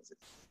religious purposes.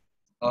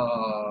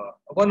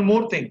 One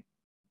more thing,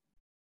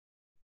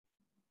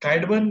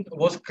 Caedmon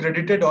was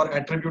credited or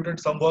attributed,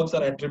 some works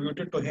are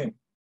attributed to him.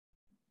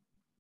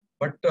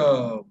 But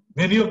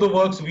many of the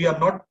works we are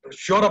not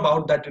sure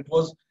about that it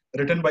was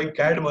written by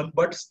Caedmon,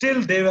 but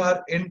still they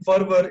are in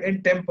fervor,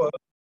 in temper,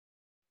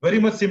 very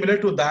much similar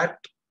to that.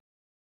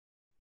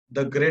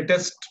 The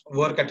greatest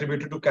work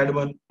attributed to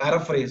Caedmon,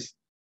 Paraphrase.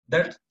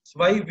 That's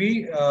why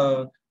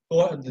the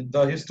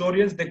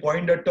historians, they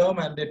coined a term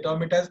and they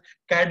term it as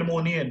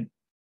Caedmonian.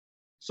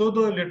 So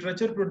the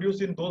literature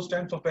produced in those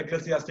times of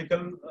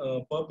ecclesiastical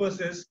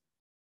purposes,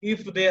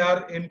 if they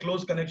are in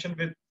close connection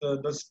with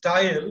the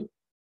style,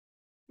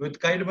 with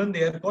Caedmon,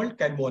 they are called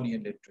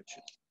Caedmonian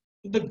literature.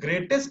 So the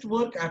greatest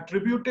work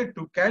attributed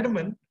to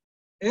Caedmon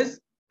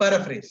is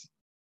Paraphrase,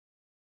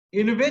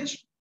 in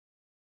which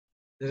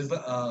there is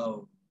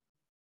the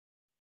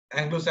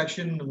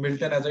Anglo-Saxon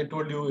Milton, as I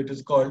told you, it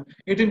is called.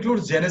 It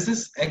includes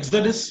Genesis,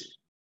 Exodus,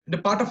 and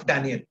a part of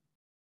Daniel.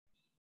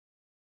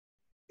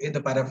 In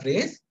the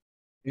Paraphrase,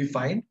 we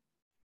find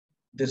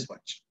this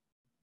much: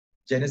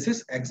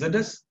 Genesis,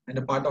 Exodus, and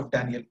a part of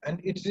Daniel. And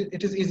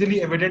it is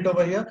easily evident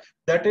over here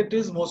that it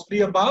is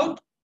mostly about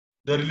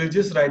the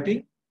religious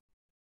writing.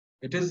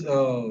 It is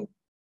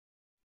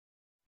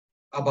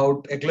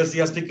about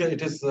ecclesiastical,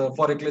 it is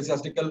for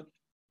ecclesiastical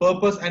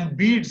purpose, and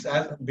beads,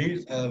 as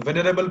beads,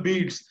 venerable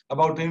beads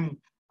about him,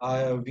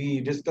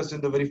 we discussed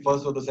in the very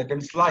first or the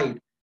second slide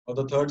or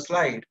the third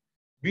slide.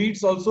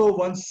 Beads also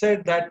once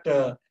said that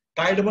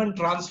Caedmon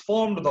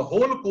transformed the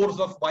whole course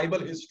of Bible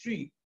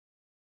history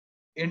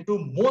into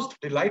most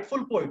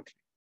delightful poetry.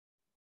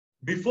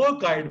 Before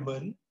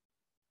Caedmon,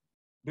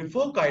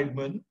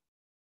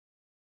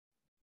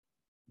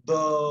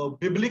 the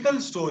biblical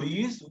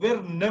stories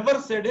were never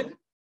said in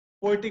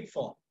poetic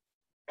form.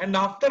 And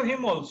after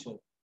him also,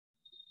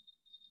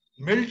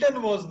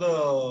 Milton was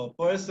the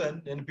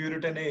person in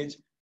Puritan age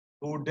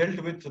who dealt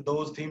with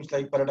those themes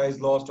like Paradise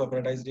Lost or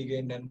Paradise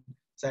Regained and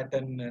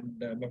Saturn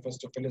and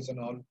Mephistopheles and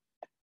all.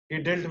 He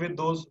dealt with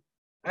those,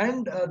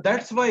 and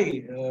that's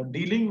why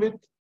dealing with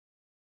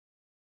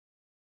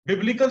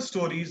biblical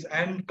stories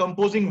and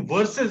composing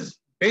verses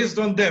based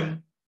on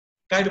them,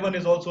 Caedmon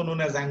is also known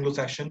as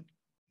Anglo-Saxon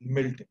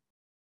Milton.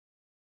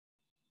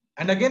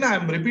 And again, I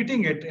am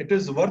repeating it. It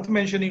is worth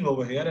mentioning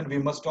over here, and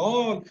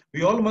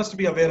we all must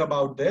be aware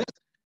about this,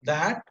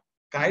 that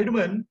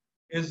Caedmon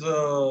is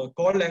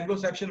called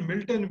Anglo-Saxon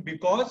Milton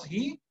because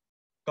he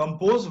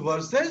composed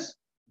verses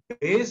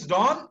based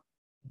on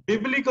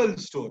biblical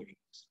stories.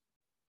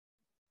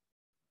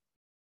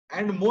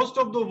 And most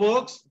of the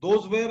works,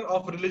 those were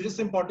of religious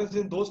importance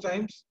in those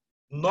times,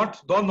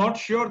 though not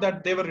sure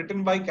that they were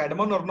written by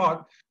Caedmon or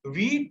not,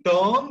 we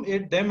term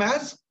them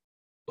as,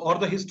 or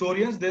the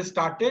historians, they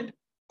started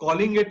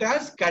calling it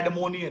as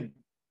Caedmonian.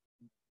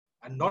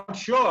 I'm not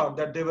sure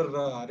that they were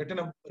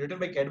written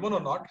by Caedmon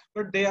or not,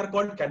 but they are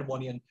called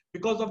Caedmonian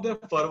because of their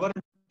fervor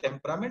and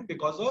temperament,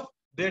 because of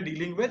their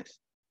dealing with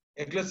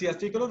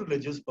ecclesiastical or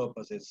religious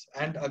purposes.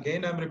 And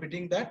again, I'm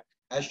repeating that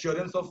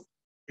assurance of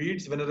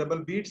Beats,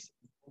 Venerable Beats,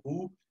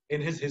 who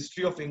in his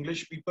History of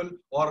English People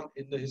or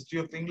in the History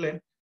of England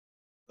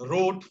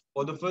wrote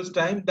for the first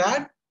time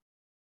that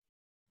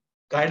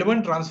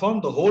Caedmon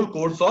transformed the whole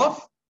course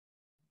of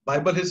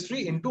Bible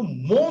history into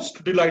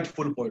most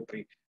delightful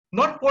poetry.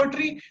 Not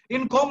poetry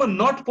in common,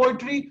 not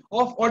poetry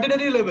of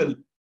ordinary level,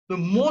 the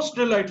most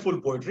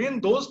delightful poetry.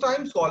 In those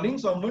times, calling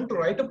someone to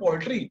write a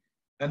poetry,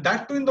 and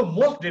that too in the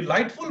most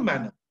delightful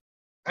manner.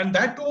 And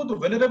that too, the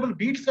Venerable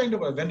Beats kind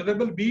of a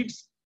Venerable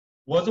Beats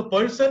was a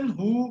person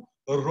who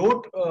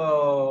wrote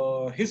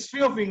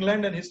History of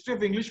England and History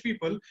of English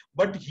People,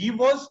 but he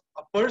was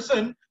a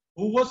person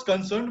who was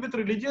concerned with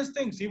religious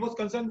things. He was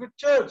concerned with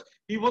church.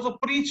 He was a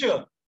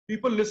preacher.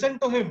 People listened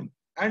to him,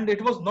 and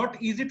it was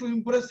not easy to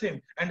impress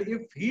him. And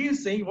if he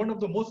is saying one of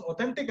the most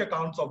authentic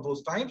accounts of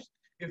those times,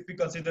 if we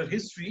consider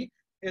history,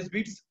 is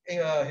Beats'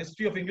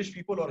 History of English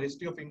People or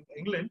History of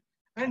England,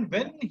 And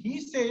when he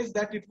says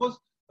that it was,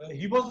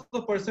 he was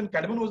the person,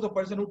 Caedmon was the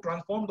person who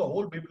transformed the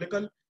whole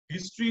biblical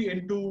history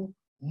into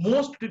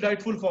most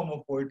delightful form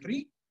of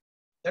poetry,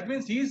 that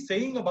means he is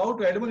saying about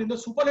Caedmon in the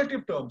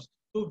superlative terms.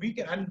 So we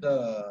can, and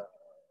the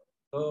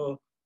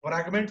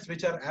fragments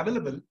which are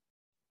available,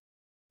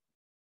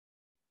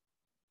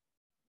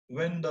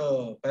 when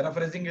the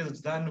paraphrasing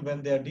is done,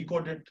 when they are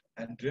decoded,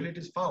 and really it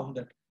is found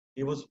that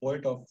he was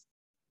poet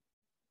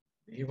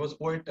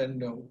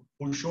and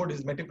who showed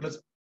his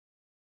meticulous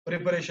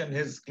preparation,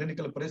 his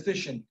clinical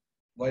precision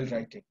while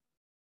writing.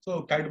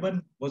 So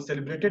Caedmon was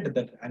celebrated at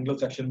that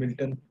Anglo-Saxon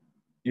Milton.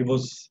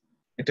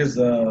 It is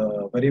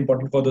very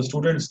important for the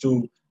students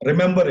to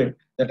remember it,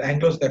 that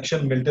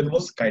Anglo-Saxon Milton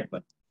was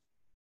Caedmon.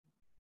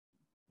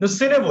 The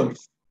Cinewolf,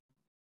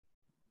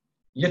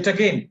 yet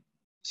again,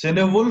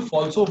 Cinewolf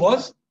also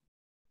was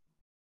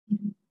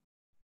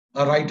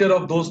a writer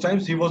of those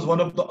times. He was one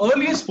of the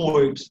earliest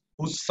poets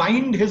who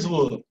signed his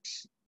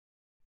works.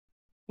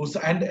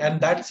 And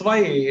that's why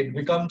it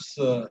becomes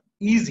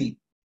easy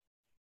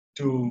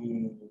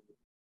to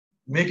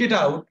make it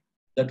out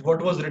that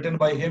what was written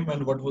by him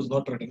and what was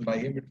not written by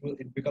him.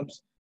 It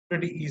becomes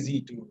pretty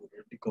easy to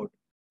decode.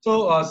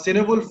 So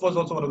Cinewolf was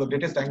also one of the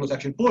greatest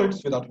Anglo-Saxon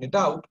poets, without any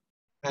doubt.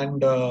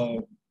 And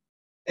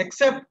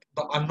except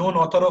the unknown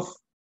author of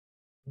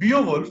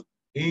Beowulf,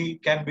 he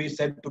can be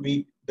said to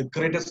be the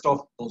greatest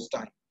of those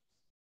times.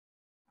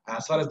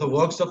 As far as the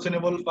works of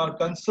Cinewolf are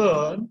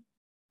concerned,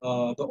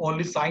 the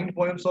only signed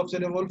poems of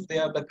Cinewolf, they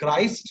are the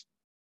Christ,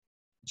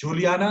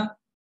 Juliana,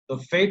 the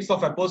Fates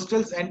of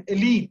Apostles, and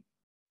Eileen.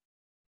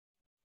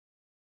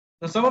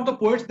 Now, some of the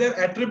poets, they are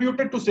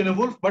attributed to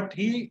Cinewolf, but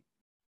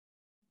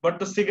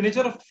the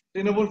signature of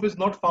Cinewolf is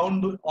not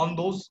found on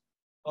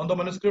the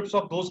manuscripts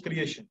of those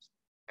creations.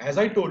 As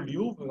I told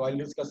you while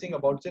discussing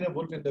about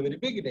Cinewolf in the very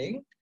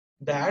beginning,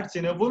 that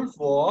Cinewolf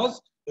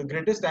was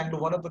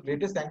one of the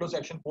greatest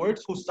Anglo-Saxon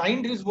poets who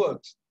signed his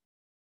works.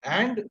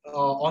 And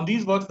on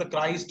these works, the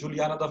Christ,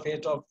 Juliana, the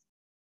Fate of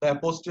the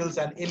Apostles,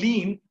 and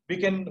Eileen, we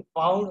can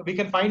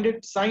find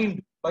it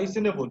signed by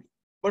Cinewolf.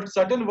 But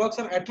certain works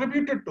are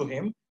attributed to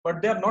him,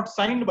 but they are not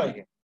signed by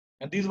him.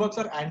 And these works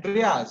are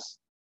Andreas,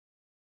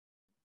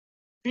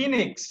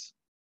 Phoenix,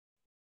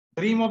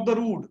 Dream of the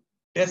Rood,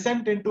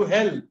 Descent into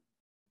Hell,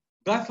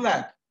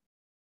 Guthlac,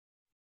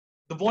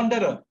 The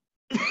Wanderer.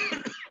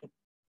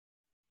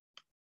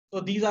 So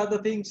these are the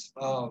things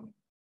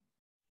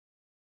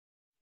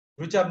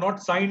which are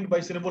not signed by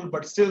Cinewolf,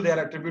 but still they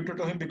are attributed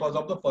to him because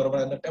of the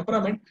fervor and the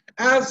temperament,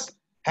 as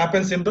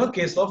happens in the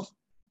case of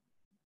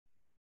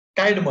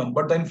Caedmon.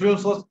 But the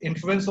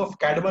influence of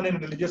Caedmon in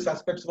religious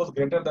aspects was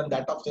greater than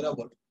that of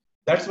Cinewolf.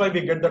 That's why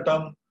we get the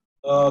term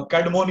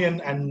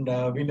Caedmonian, and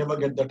we never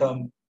get the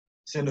term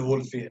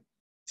Cinewolfian.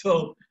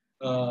 So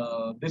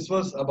this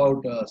was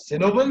about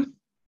Cinewolf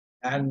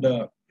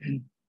and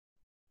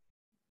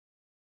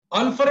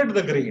Alfred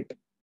the Great.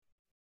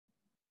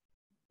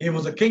 He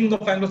was a king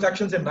of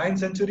Anglo-Saxons in 9th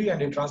century,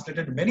 and he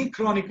translated many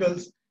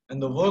chronicles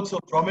and the works of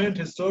prominent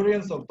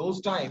historians of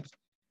those times.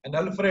 And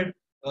Alfred,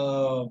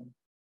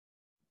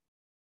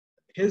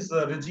 his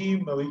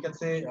regime, we can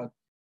say,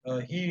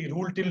 he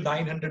ruled till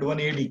 901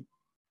 AD.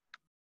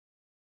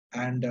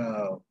 And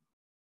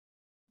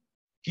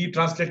he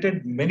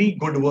translated many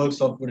good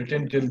works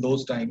written till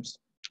those times,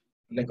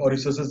 like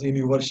Orosius's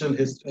Universal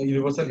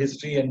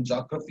History and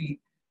Geography,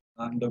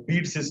 and the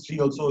Bede's history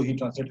also he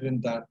translated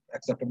in that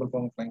acceptable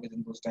form of language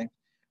in those times.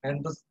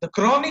 And the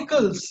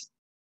chronicles,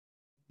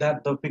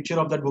 that the picture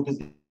of that book is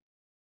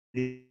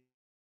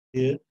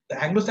here.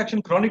 The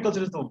Anglo-Saxon Chronicles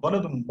is one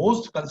of the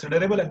most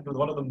considerable and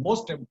one of the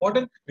most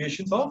important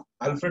creations of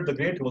Alfred the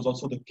Great, who was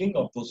also the king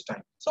of those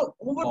times. So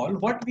overall,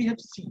 what we have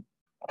seen,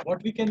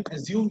 what we can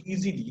assume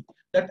easily,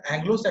 that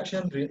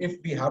Anglo-Saxon, if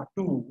we have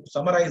to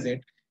summarize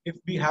it, if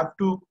we have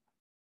to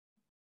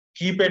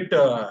keep it,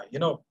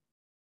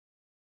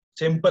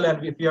 simple,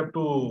 and if we have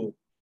to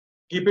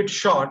keep it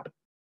short,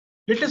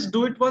 let us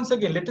do it once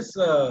again. Let us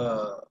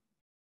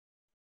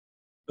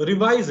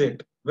revise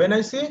it. When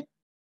I say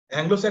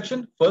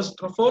Anglo-Saxon, first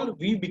of all,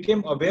 we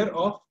became aware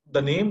of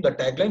the name, the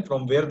tagline,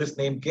 from where this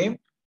name came.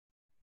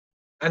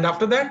 And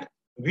after that,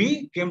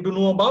 we came to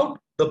know about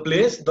the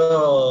place,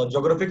 the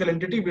geographical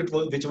entity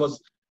which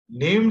was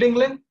named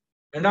England.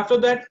 And after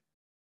that,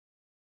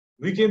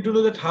 we came to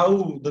know that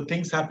how the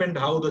things happened,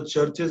 how the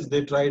churches,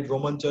 they tried,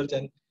 Roman Church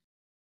and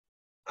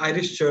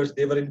Irish Church,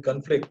 they were in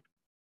conflict,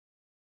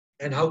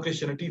 and how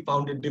Christianity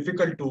found it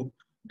difficult to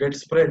get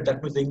spread.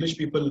 That means the English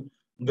people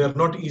were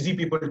not easy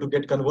people to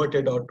get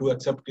converted or to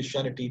accept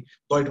Christianity,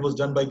 though it was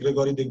done by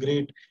Gregory the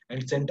Great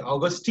and Saint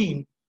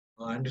Augustine,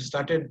 and it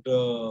started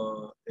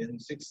in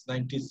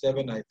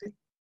 697, I think,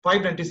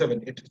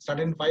 597. It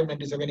started in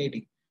 597 AD,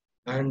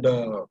 and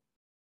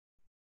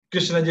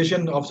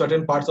Christianization of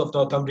certain parts of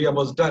Northumbria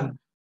was done.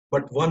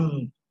 But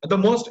the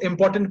most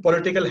important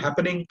political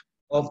happening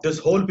of this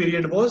whole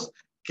period was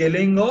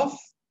killing of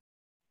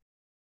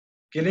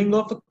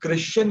a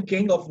Christian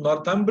king of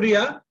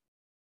Northumbria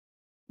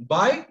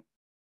by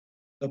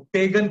the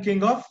pagan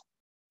king of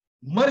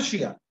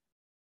Mercia.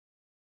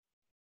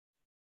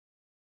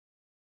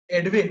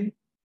 Edwin,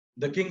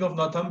 the king of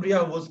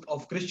Northumbria, who was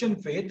of Christian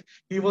faith,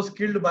 he was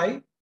killed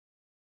by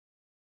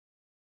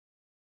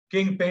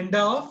King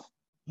Penda of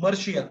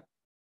Mercia,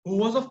 who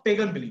was of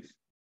pagan belief.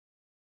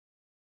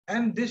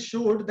 And this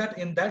showed that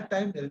in that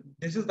time,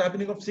 this is the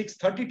happening of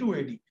 632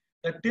 AD,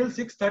 that till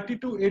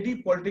 632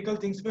 AD, political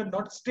things were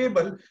not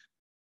stable,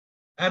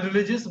 and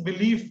religious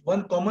belief,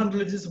 one common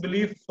religious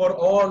belief for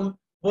all,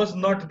 was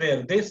not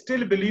there. They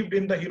still believed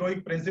in the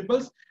heroic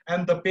principles,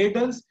 and the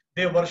pagans,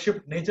 they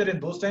worshipped nature in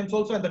those times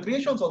also, and the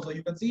creations also.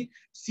 You can see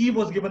sea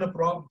was given a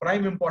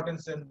prime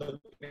importance in the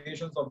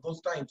creations of those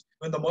times.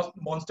 When the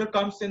monster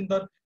comes in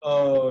the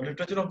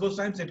literature of those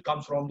times, it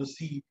comes from the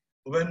sea.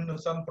 When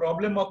some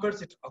problem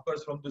occurs, it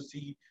occurs from the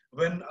sea.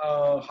 When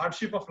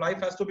hardship of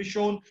life has to be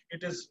shown,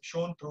 it is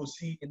shown through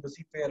sea, in the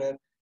seafarer.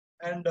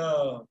 And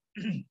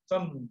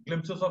some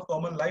glimpses of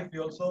common life we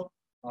also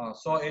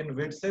saw in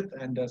Widsith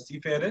and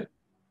Seafarer.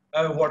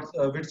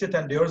 Widsith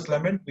and Deor's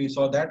Lament, we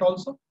saw that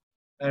also.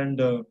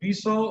 And we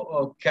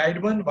saw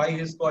Cadman, why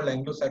he's called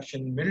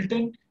Anglo-Saxon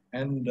Milton.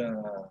 And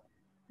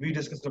we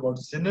discussed about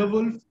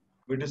Cinewolf.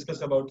 We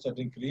discussed about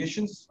certain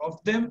creations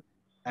of them.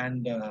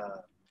 And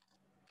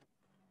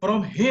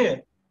from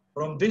here,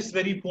 from this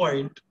very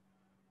point,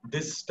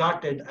 this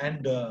started.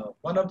 And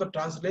one of the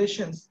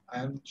translations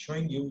I am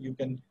showing you, you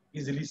can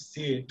easily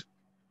see it.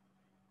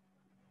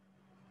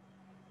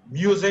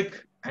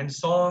 Music and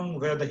song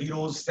where the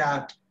heroes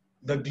sat,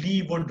 the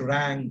glee would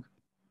rang,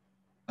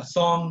 a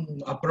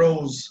song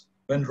uprose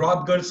when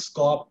Hrothgar's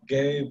scop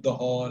gave the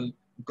hall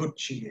good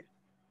cheer.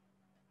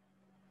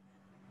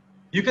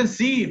 You can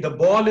see the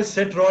ball is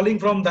set rolling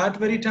from that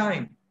very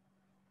time.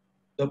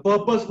 The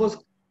purpose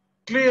was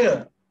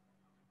clear.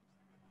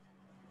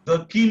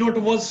 The keynote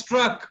was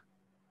struck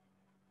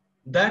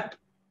that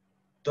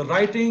the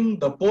writing,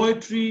 the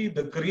poetry,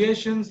 the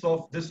creations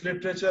of this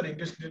literature,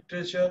 English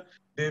literature,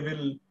 they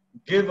will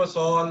give us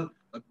all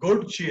a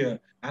good cheer,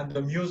 and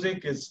the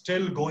music is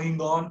still going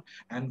on.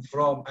 And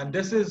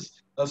this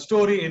is a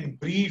story in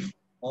brief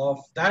of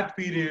that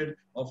period,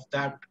 of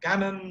that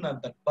canon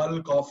and that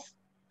bulk of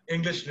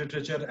English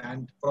literature.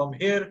 And from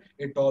here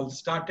it all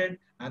started.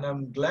 And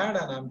I'm glad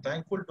and I'm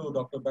thankful to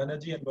Dr.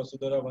 Banerjee and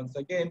Vasudhara once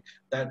again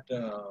that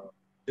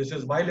this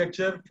is my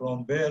lecture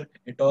from where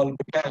it all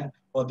began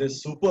for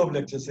this superb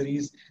lecture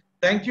series.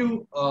 Thank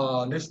you,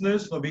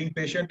 listeners, for being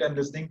patient and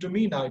listening to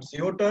me. Now it's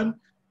your turn.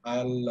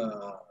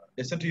 I'll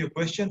listen to your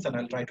questions and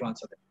I'll try to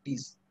answer them.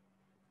 Please.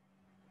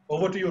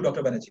 Over to you,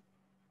 Dr. Banerjee.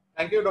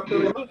 Thank you, Dr.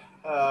 Vimal.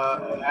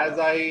 As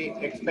I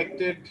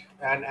expected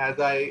and as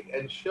I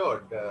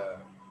ensured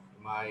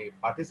my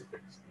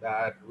participants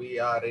that we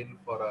are in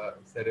for a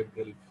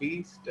cerebral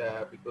feast,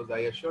 because I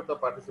assured the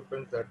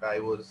participants that I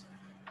was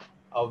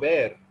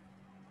aware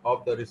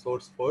of the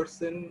resource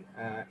person.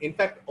 In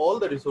fact, all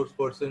the resource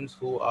persons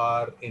who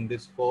are in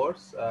this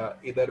course,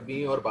 either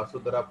me or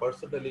Vasudhara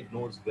personally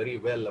knows very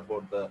well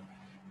about the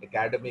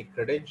academic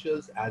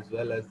credentials as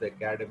well as the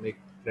academic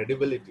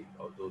credibility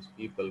of those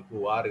people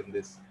who are in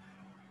this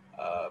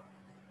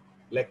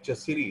lecture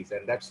series.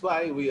 And that's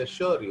why we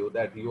assure you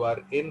that you are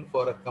in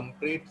for a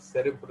complete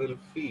cerebral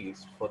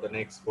feast for the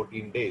next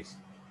 14 days.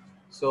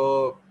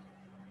 So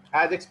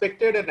as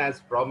expected and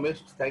as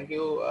promised, thank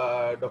you,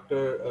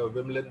 Dr.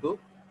 Vimlendu,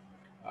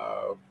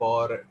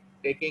 for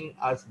taking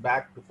us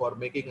back for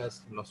making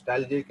us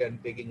nostalgic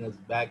and taking us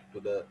back to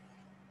the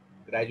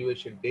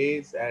graduation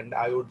days. And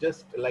I would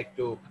just like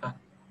to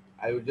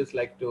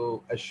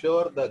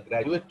assure the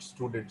graduate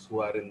students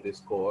who are in this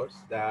course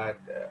that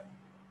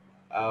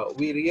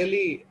we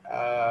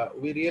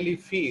really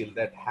feel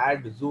that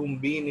had Zoom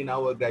been in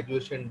our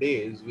graduation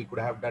days, we could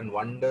have done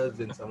wonders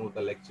in some of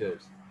the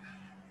lectures.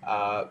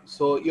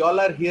 So you all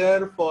are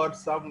here for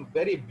some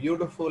very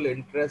beautiful,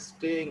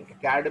 interesting,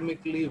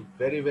 academically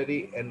very,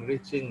 very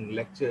enriching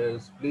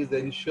lectures. Please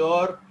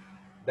ensure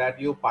that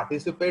you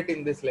participate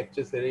in this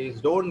lecture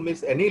series. Don't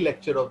miss any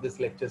lecture of this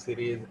lecture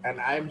series. And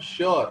I'm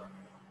sure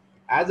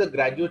as a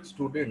graduate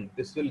student,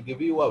 this will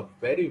give you a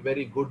very,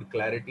 very good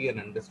clarity and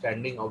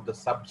understanding of the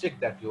subject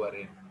that you are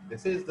in.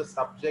 This is the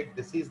subject,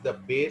 this is the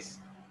base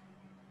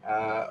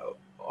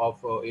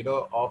of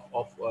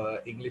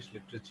English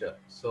literature.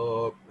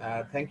 So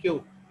thank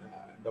you,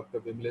 Dr.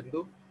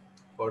 Vimlendu,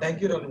 for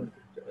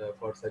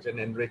for such an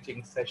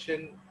enriching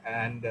session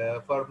and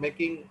for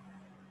making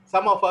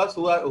some of us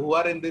who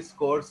are in this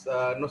course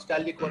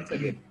nostalgic once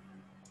again.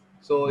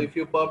 So if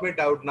you permit,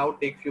 I would now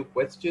take few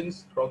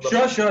questions from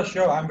the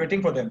Sure. I'm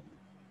waiting for them.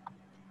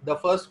 The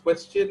first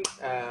question,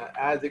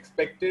 as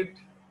expected,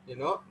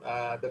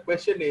 the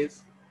question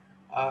is,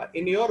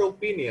 in your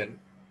opinion,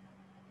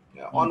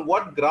 on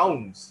what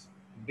grounds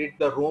did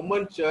the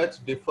Roman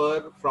Church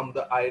differ from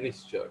the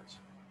Irish Church?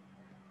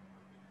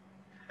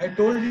 I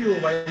told you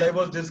while I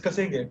was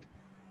discussing it,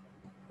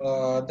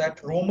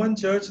 that Roman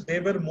Church, they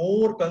were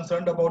more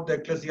concerned about the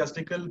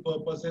ecclesiastical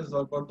purposes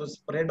or about the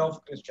spread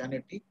of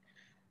Christianity.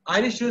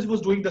 Irish Church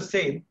was doing the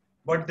same,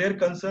 but their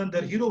concern,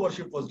 their hero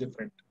worship was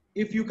different.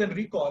 If you can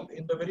recall,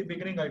 in the very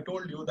beginning, I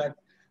told you that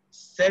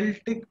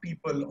Celtic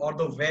people or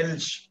the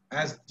Welsh,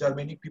 as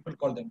Germanic people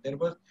call them, there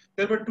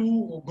were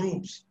two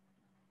groups.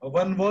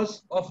 One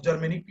was of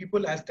Germanic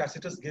people, as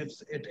Tacitus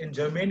gives it in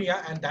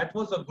Germania, and that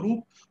was a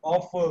group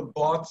of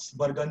Goths,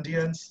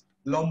 Burgundians,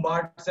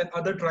 Lombards, and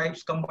other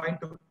tribes combined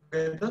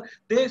together.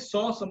 They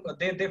saw some,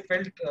 they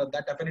felt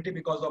that affinity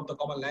because of the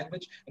common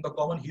language and the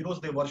common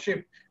heroes they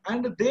worshipped,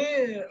 and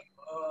they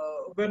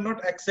were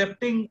not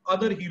accepting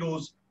other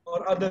heroes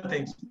or other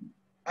things.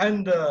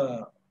 And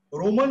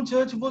Roman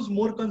Church was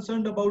more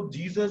concerned about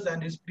Jesus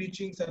and his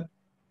preachings and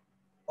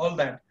all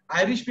that.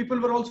 Irish people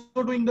were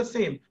also doing the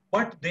same,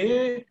 but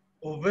they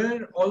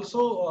were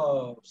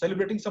also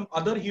celebrating some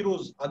other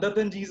heroes other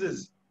than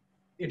Jesus.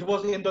 It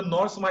was in the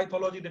Norse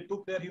mythology. They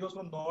took their heroes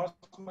from Norse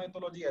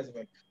mythology as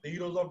well, the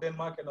heroes of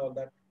Denmark and all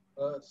that.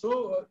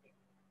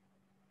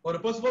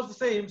 Purpose was the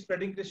same,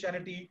 spreading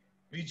Christianity,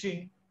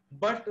 preaching,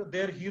 but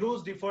their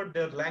heroes differed,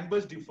 their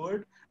language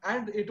differed,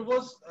 and it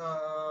was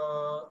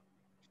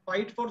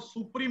fight for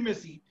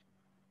supremacy,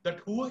 that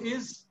who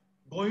is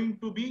going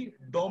to be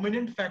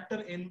dominant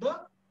factor in the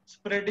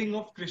spreading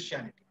of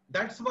Christianity.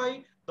 That's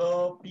why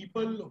the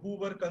people who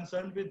were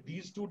concerned with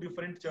these two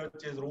different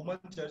churches, Roman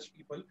church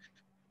people,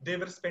 they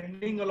were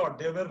spending a lot.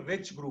 They were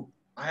rich group.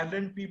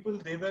 Ireland people,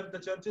 they were the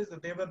churches,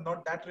 they were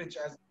not that rich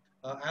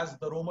as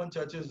the Roman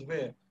churches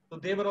were. So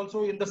they were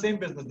also in the same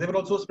business. They were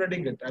also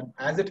spreading it. And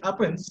as it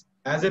happens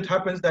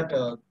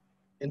that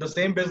in the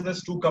same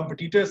business, two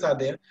competitors are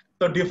there.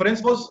 The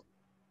difference was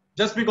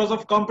just because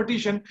of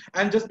competition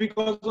and just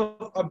because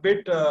of a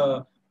bit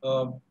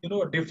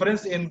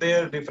difference in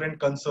their different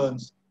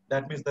concerns.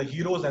 That means the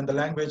heroes and the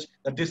language,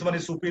 that this one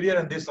is superior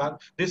and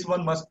this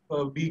one must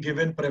be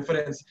given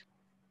preference,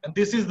 and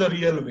this is the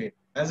real way.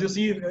 As you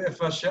see, if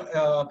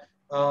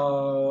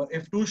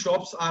two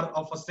shops are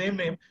of a same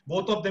name,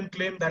 both of them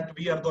claim that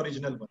we are the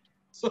original one.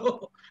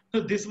 So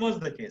this was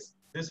the case.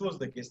 This,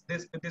 with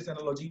this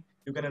analogy,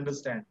 you can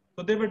understand.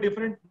 So they were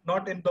different,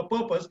 not in the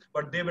purpose,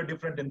 but they were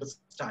different in the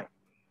style.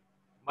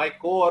 My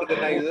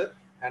co-organizer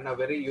and a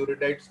very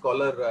erudite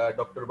scholar,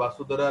 Dr.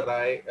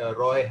 Basudhara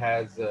Roy,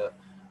 has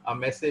a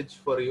message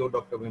for you,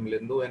 Dr.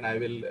 Vimlendu, and I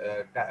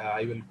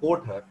will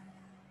quote her.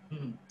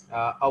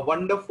 A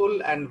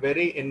wonderful and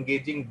very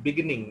engaging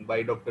beginning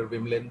by Dr.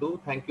 Vimlendu.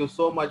 Thank you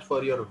so much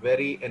for your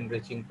very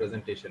enriching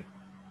presentation.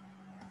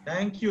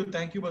 Thank you,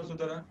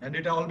 Basudhara. And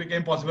it all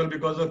became possible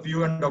because of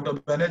you and Dr.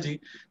 Banerjee.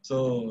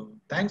 So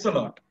thanks a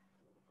lot.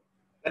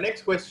 The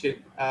next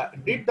question,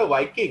 did the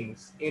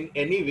Vikings in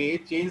any way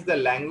change the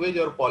language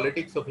or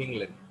politics of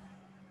England?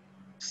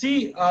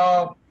 See,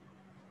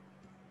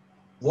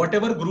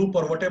 whatever group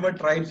or whatever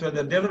tribes were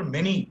there, there were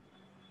many.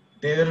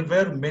 There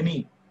were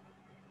many.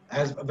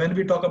 As when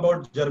we talk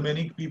about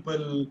Germanic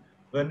people,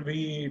 when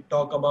we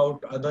talk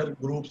about other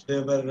groups,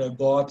 there were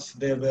Goths,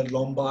 there were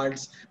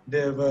Lombards,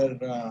 there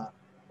were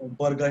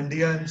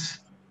Burgundians,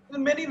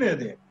 many were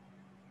there.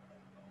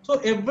 So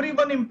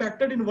everyone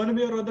impacted in one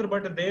way or other,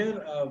 but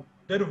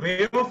their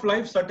way of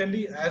life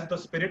certainly, as the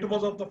spirit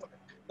was of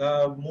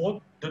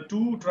the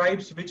two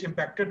tribes which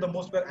impacted the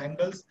most were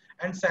Angles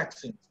and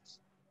Saxons.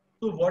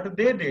 So what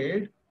they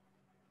did,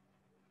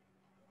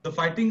 the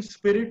fighting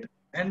spirit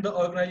and the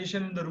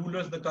organization and the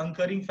rulers, the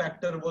conquering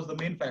factor was the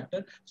main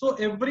factor. So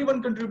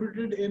everyone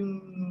contributed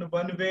in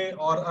one way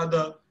or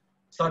other.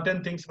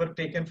 Certain things were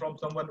taken from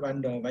someone,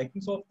 and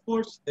Vikings, of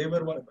course, they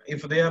were,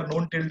 if they are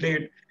known till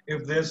date,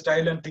 if their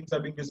style and things are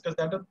being discussed,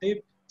 that they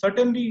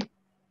certainly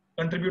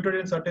contributed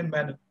in certain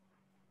manner.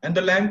 And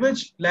the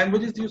languages,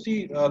 you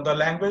see, the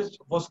language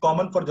was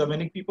common for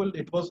Germanic people.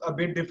 It was a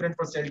bit different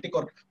for Celtic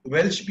or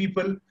Welsh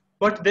people,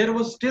 but there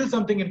was still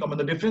something in common.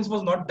 The difference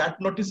was not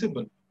that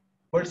noticeable,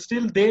 but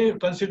still they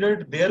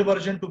considered their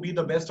version to be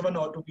the best one,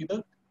 or to be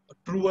the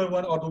truer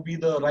one, or to be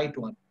the right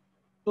one.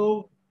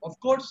 So, of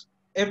course,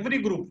 every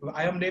group,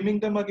 I am naming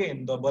them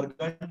again, the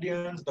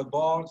Burgundians, the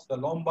Goths, the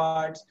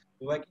Lombards,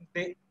 the Vikings,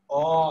 they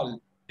all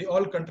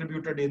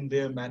contributed in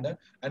their manner.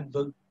 And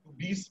to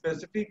be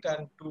specific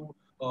and to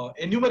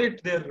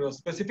enumerate their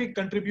specific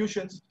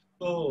contributions.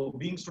 So,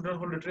 being student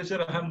of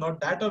literature, I am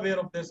not that aware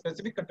of their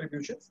specific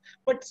contributions.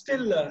 But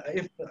still,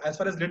 if as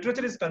far as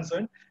literature is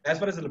concerned, as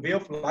far as the way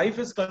of life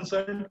is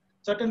concerned,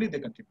 certainly they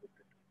contributed.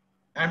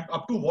 And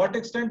up to what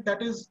extent,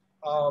 that is,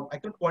 I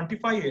can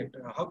quantify it.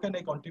 How can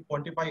I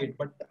quantify it?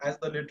 But as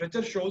the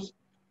literature shows,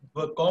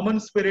 the common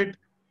spirit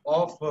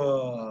of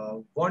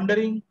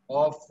wandering,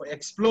 of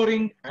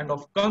exploring, and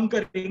of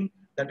conquering,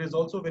 that is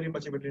also very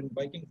much evident in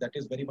Vikings. That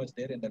is very much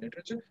there in the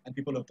literature and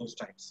people of those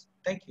times.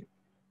 Thank you.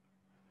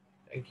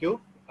 Thank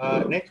you.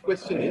 Next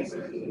question is,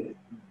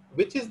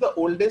 which is the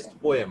oldest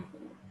poem,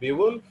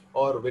 Beowulf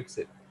or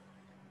Widsith?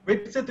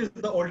 Widsith is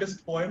the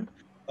oldest poem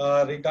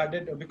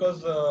regarded,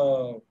 because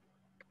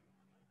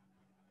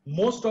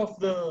most of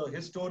the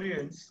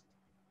historians,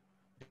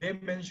 they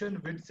mention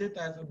Widsith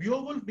as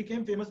Beowulf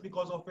became famous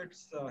because of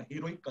its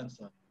heroic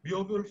concern.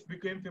 Beowulf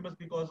became famous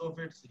because of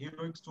its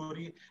heroic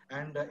story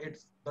and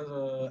its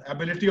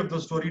ability of the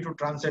story to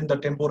transcend the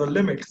temporal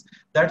limits.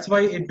 That's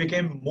why it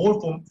became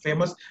more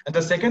famous. And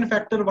the second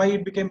factor why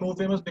it became more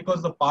famous,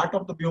 because the part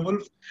of the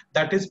Beowulf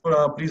that is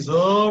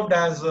preserved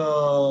as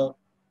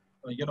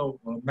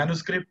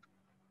manuscript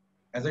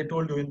As I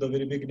told you in the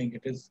very beginning,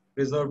 it is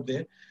preserved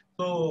there.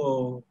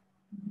 So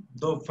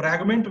the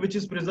fragment which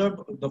is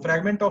preserved, the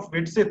fragment of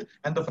Widsith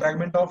and the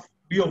fragment of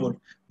Beowulf,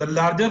 the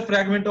larger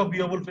fragment of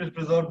Beowulf is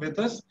preserved with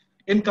us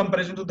in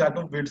comparison to that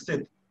of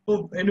Widsith.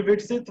 So in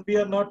Widsith, we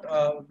are not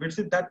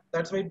Widsith.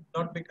 That's why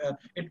not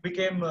it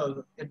became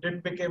it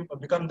didn't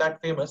become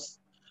that famous.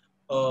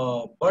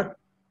 But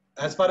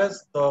as far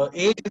as the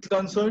age is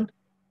concerned,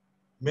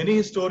 many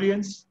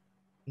historians,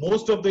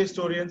 most of the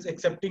historians,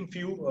 excepting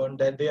few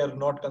that they are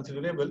not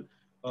considerable,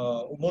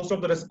 most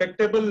of the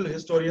respectable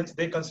historians,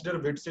 they consider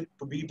Widsith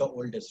to be the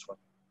oldest one.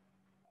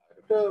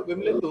 Dr.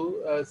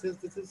 Vimlendu, since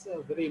this is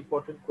a very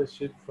important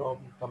question from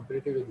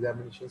competitive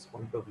examinations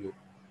point of view,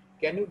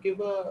 can you give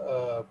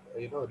a,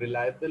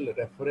 reliable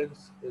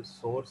reference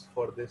source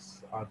for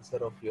this answer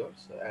of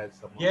yours, as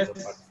some of the Yes,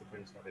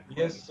 participants are inquiring?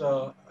 yes,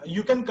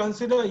 you can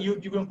consider,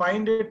 you can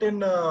find it in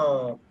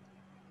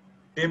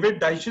David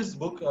Deish's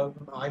book.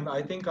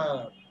 I think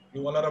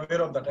you all are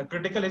aware of that, A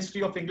Critical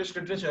History of English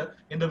Literature,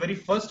 in the very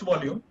first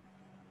volume.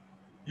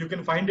 You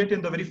can find it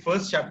in the very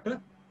first chapter.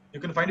 You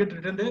can find it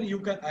written there. You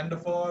can, and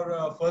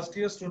for first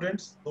year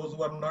students, those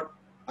who are not,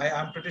 I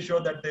am pretty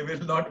sure that they will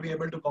not be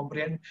able to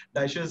comprehend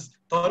Daish's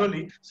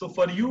thoroughly. So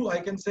for you, I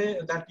can say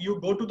that you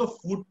go to the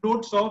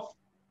footnotes of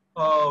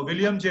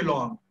William J.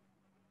 Long.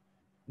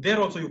 There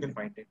also you can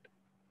find it.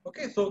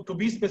 Okay, so to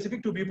be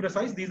specific, to be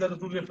precise, these are the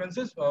two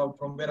references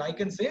from where I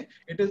can say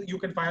it is. You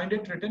can find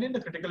it written in the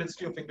Critical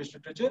History of English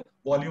Literature,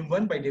 Volume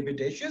 1 by David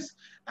Deish's,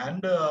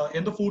 and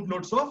in the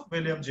footnotes of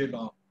William J.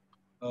 Long.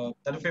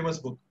 That's a famous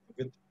book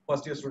with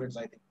first year students,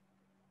 I think.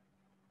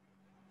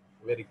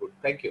 Very good.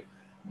 Thank you.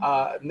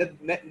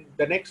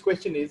 The next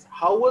question is,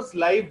 how was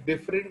life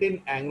different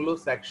in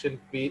Anglo-Saxon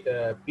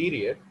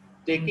period,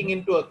 taking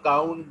into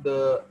account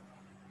the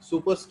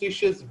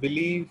superstitious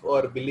belief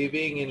or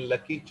believing in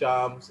lucky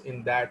charms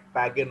in that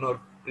pagan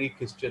or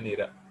pre-Christian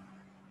era?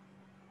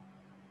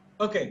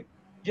 Okay.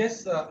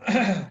 Yes,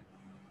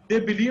 they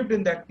believed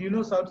in that. You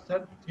know,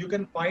 sir, you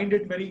can find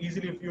it very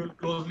easily if you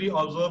closely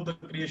observe the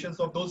creations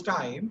of those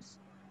times.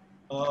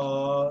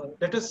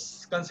 Let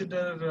us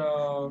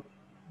consider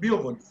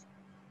Beowulf.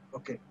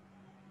 Okay.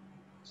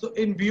 So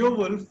in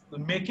Beowulf,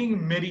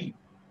 making merry,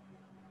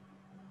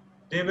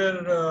 they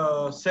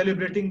were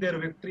celebrating their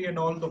victory, and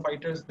all the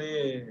fighters,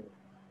 they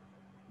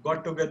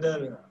got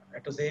together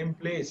at the same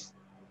place,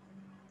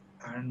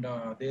 and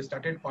they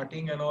started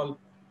partying and all.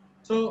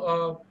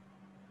 So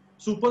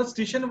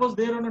superstition was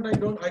there or not,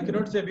 I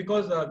cannot say,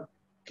 because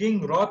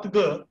King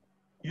Hrothgar,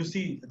 you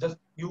see, just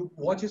you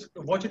watch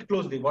it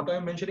closely. What I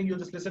am mentioning, you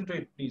just listen to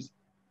it, please.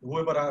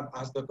 Whoever has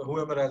asked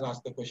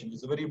the question,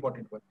 is a very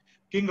important one.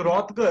 King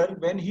Hrothgar,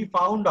 when he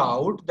found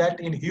out that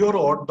in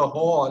Herod, the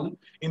hall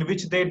in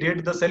which they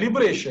did the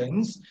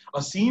celebrations,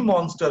 a sea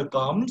monster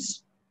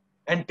comes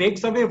and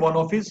takes away one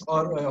of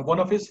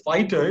his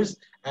fighters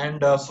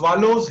and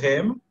swallows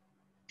him.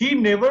 He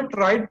never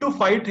tried to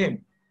fight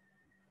him.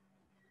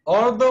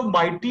 Or the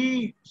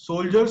mighty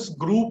soldiers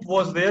group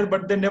was there,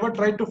 but they never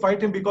tried to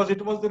fight him, because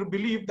it was their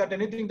belief that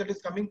anything that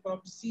is coming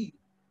from sea,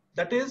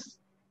 that is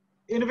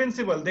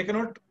invincible. They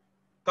cannot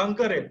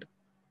conquer it.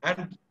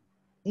 And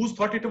whose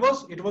thought it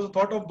was? It was a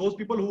thought of those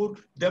people who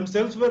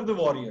themselves were the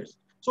warriors.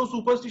 So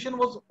superstition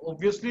was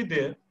obviously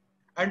there,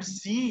 and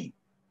sea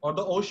or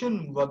the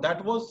ocean,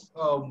 that was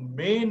a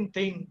main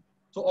thing.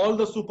 So all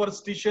the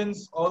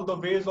superstitions, all the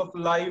ways of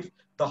life,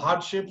 the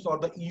hardships or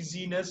the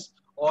easiness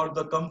or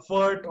the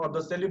comfort or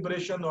the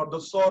celebration or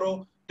the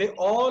sorrow, they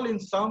all in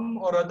some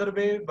or other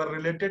way were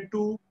related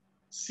to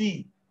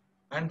sea.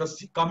 And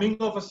the coming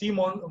of a sea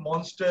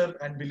monster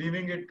and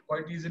believing it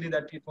quite easily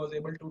that it was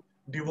able to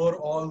devour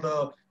all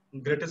the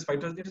greatest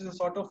fighters, it is a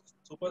sort of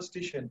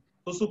superstition.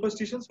 So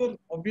superstitions were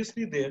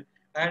obviously there.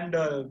 And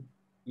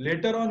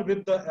later on,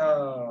 with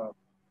the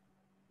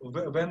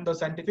when the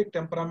scientific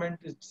temperament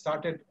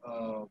started,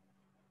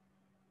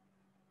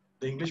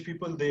 the English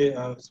people, they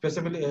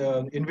specifically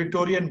in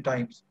Victorian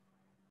times,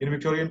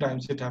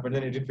 it happened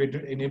in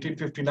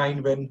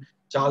 1859, when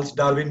Charles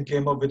Darwin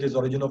came up with his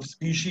Origin of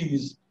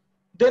Species.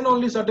 Then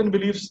only certain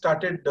beliefs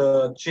started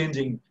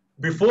changing.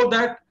 Before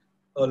that,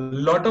 a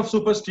lot of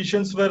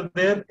superstitions were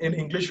there in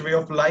English way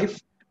of life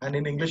and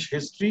in English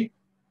history,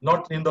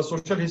 not in the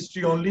social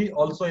history only,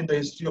 also in the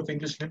history of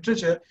English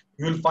literature.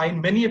 You will find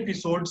many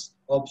episodes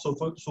of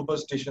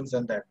superstitions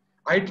and that.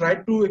 I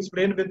tried to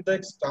explain with the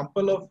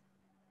example of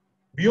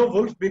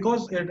Beowulf,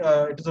 because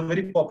it is a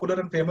very popular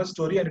and famous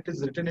story, and it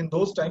is written in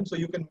those times, so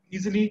you can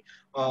easily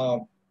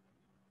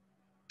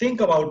think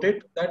about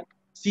it, that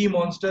sea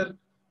monster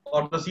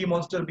or the sea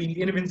monster being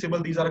invincible,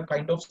 these are a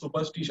kind of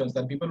superstitions,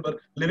 and people were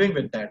living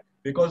with that,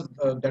 because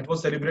that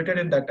was celebrated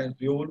in that time,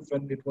 Beowulf,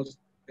 when it was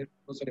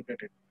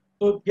celebrated.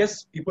 So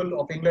yes, people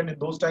of England in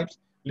those times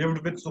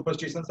lived with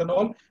superstitions and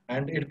all,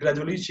 and it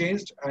gradually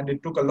changed, and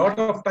it took a lot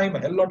of time, a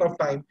hell lot of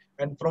time.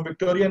 And from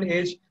Victorian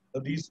age,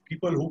 these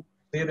people who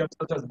say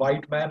themselves as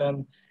white man,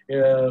 and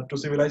to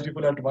civilize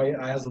people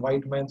as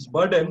white man's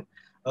burden,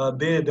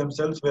 they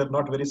themselves were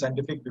not very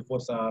scientific before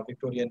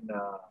Victorian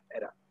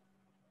era.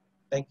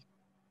 Thank you.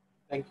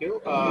 Thank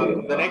you.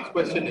 The next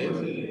question is,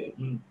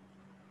 Hmm.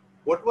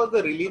 what was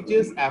the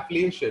religious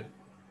affiliation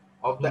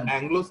of the Hmm.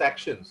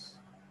 Anglo-Saxons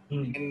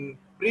Hmm. in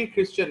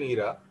pre-Christian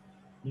era,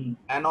 Hmm.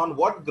 and on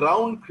what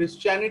ground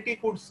Christianity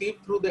could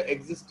seep through the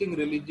existing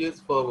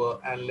religious fervor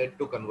and led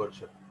to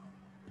conversion?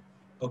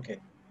 Okay.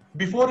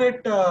 Before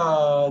it,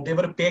 they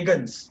were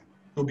pagans,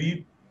 to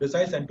be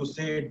precise, and to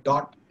say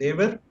dot, they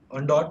were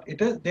on dot.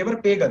 They were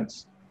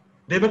pagans.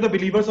 They were the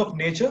believers of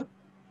nature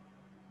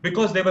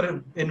because they were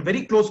in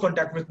very close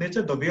contact with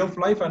nature, the way of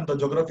life and the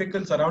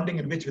geographical surrounding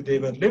in which they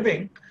were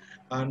living,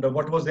 and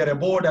what was their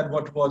abode and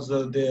what was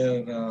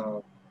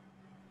their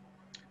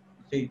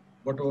see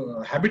what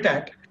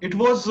habitat. It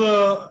was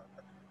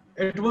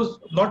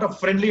not a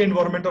friendly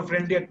environment or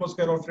friendly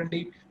atmosphere or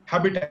friendly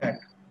habitat.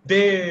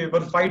 They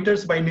were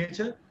fighters by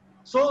nature,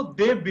 so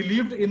they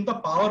believed in the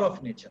power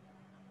of nature.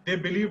 They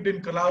believed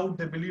in cloud,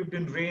 they believed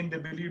in rain, they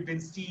believed in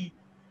sea,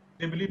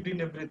 they believed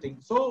in everything.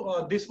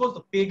 So this was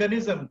the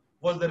paganism,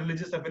 was the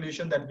religious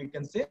affiliation that we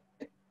can say.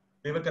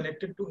 They were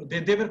connected to.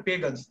 They were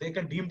pagans. They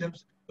can deem them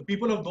the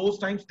people of those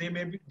times.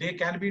 They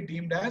can be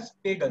deemed as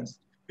pagans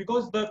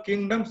because the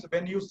kingdoms.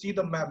 When you see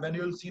the map, when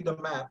you'll see the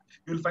map,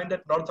 you'll find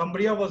that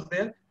Northumbria was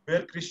there,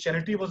 where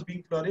Christianity was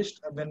being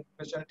flourished, when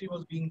Christianity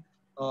was being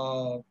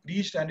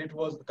preached, and it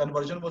was the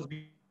conversion was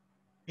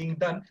being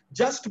done.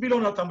 Just below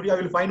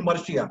Northumbria, you'll find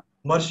Mercia.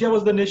 Mercia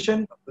was the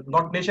nation,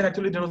 not nation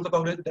actually. There was the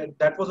Congress.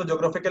 That was a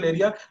geographical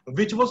area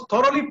which was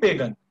thoroughly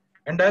pagan.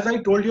 And as I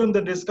told you in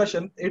the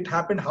discussion, it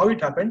happened how it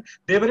happened.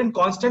 They were in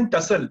constant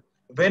tussle.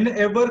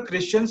 Whenever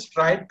Christians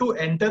tried to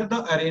enter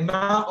the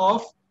arena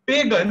of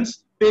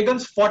pagans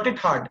fought it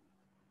hard.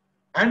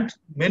 And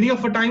many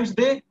of the times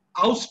they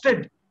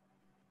ousted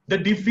the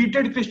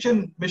defeated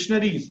Christian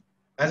missionaries.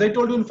 As I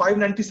told you, in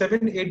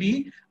 597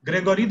 AD,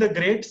 Gregory the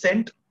Great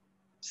sent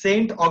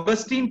Saint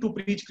Augustine to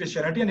preach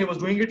Christianity, and he was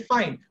doing it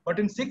fine. But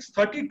in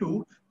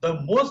 632,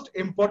 the most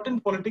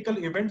important political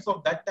events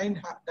of that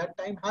time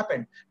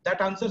happened.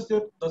 That answers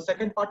the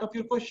second part of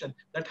your question: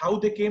 that how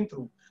they came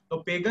through. The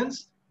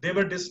pagans, they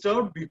were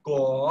disturbed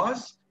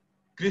because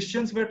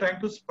Christians were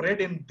trying to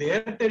spread in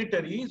their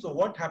territory. So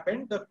what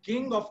happened? The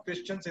king of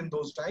Christians in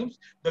those times,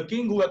 the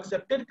king who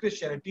accepted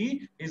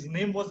Christianity, his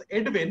name was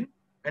Edwin,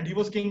 and he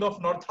was king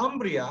of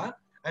Northumbria.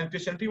 And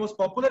Christianity was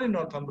popular in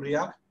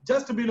Northumbria.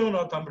 Just below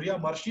Northumbria,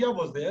 Mercia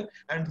was there,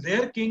 and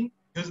their king,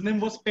 his name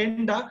was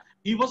Penda,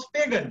 he was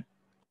pagan.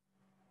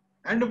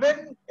 And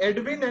when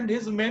Edwin and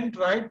his men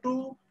tried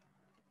to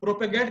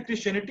propagate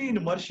Christianity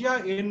in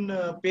Mercia, in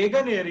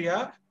pagan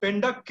area,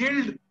 Penda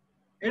killed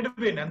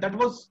Edwin, and that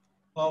was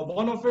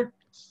one of it.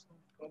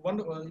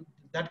 One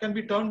that can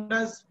be termed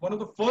as one of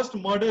the first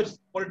murders,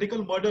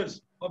 political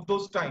murders of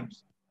those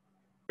times.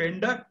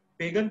 Penda,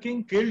 pagan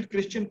king, killed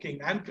Christian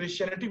king, and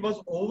Christianity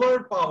was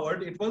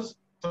overpowered. It was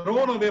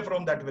thrown away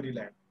from that very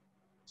land.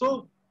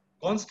 So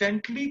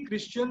constantly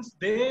Christians,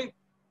 they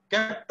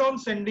kept on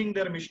sending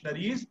their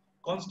missionaries.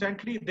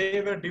 Constantly they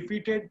were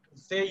defeated.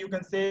 Say you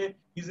can say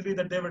easily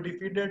that they were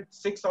defeated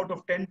 6 out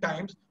of 10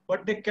 times,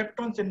 but they kept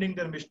on sending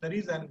their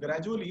missionaries and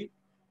gradually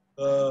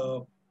uh,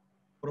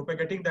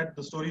 propagating that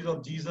the stories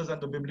of Jesus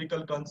and the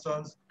biblical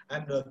concerns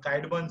and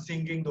Kaidban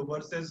singing the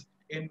verses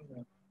in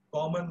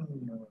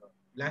common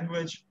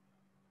language.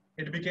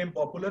 It became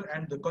popular,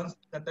 and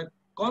the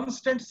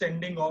constant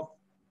sending of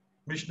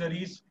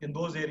missionaries in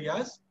those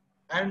areas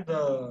and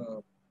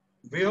the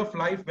way of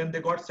life when they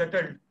got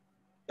settled,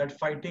 that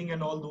fighting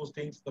and all those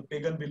things, the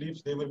pagan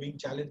beliefs, they were being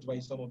challenged by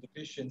some of the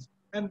Christians.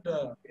 And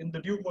in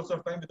the due course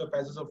of time, with the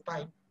passage of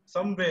time,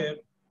 somewhere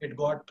it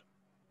got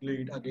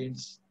lead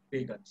against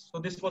pagans. So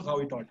this was how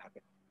it all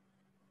happened.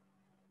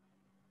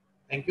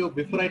 Thank you.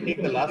 Before I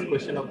take the last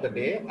question of the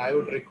day, I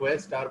would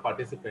request our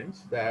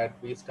participants that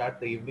we start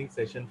the evening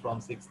session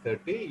from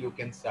 6:30. You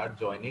can start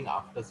joining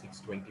after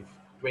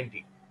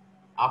 6:20.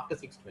 After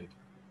 6:20.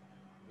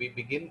 We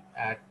begin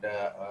at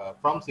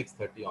from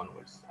 6:30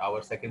 onwards,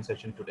 our second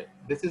session today.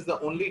 This is the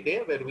only day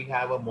where we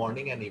have a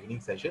morning and evening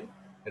session.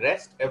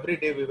 Rest, every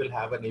day we will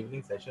have an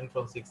evening session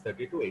from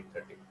 6:30 to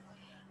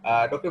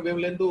 8:30. Dr.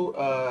 Vimlendu,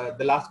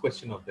 the last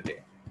question of the day.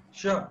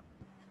 Sure.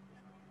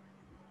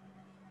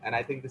 And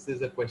I think this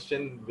is a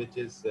question which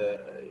is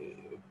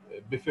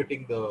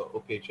befitting the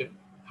occasion.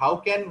 How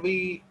can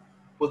we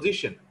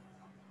position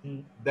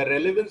the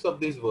relevance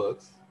of these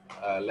works,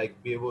 like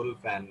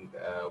Beowulf and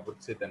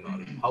Woodsit and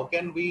all? How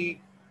can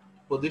we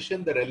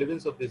position the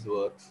relevance of these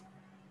works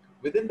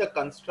within the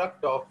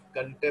construct of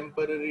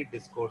contemporary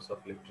discourse of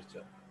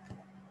literature?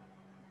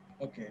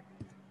 Okay.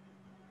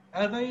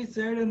 As I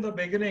said in the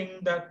beginning,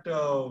 that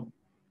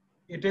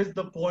it is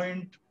the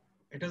point,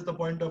 it is the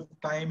point of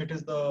time, it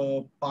is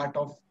the part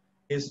of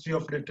history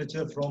of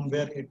literature from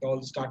where it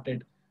all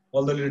started,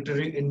 all the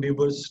literary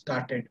endeavors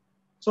started.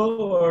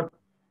 So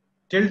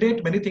till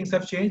date, many things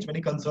have changed,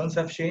 many concerns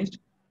have changed,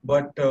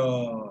 but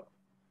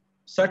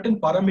certain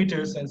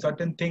parameters and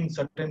certain things,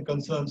 certain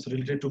concerns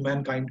related to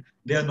mankind,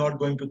 they are not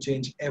going to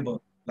change ever.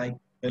 Like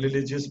the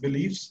religious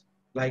beliefs,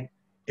 like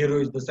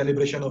heroism, the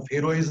celebration of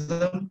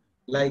heroism,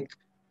 like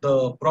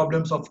the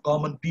problems of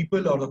common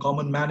people or the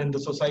common man in the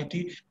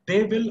society,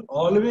 they will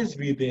always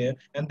be there,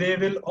 and they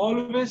will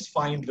always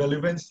find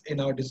relevance in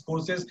our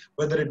discourses,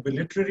 whether it be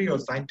literary or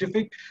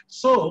scientific.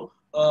 So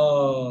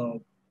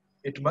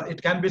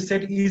it can be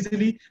said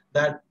easily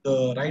that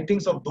the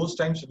writings of those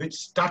times which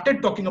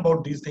started talking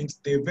about these things,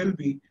 they will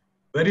be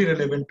very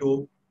relevant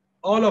to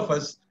all of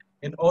us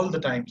in all the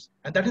times.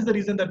 And that is the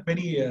reason that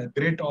many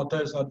great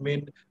authors or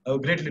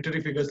great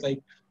literary figures like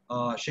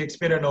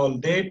Shakespeare and all,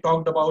 they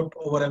talked about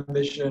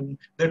overambition,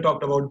 they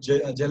talked about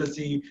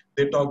jealousy,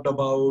 they talked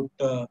about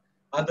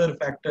other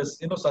factors,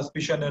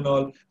 suspicion and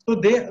all. So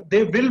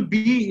they will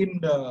be in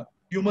the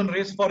human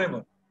race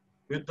forever.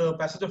 With the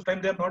passage of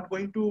time, they are not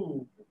going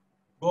to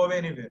go away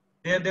anywhere.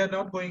 They are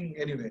not going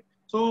anywhere.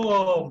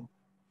 So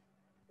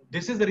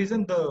this is the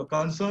reason the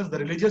concerns, the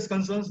religious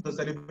concerns, the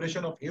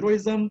celebration of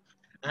heroism,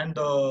 and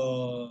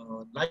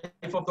the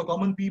life of the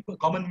common people,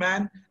 common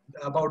man,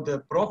 about the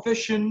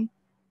profession,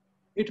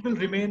 it will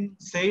remain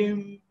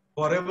same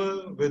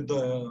forever with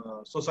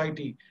the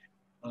society.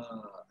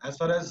 As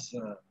far as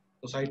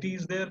society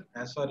is there,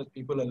 as far as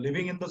people are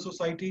living in the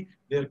society,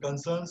 their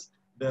concerns,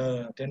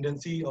 the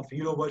tendency of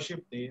hero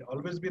worship, they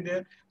always be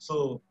there.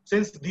 So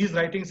since these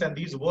writings and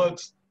these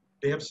works,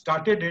 they have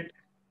started it,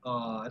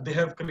 they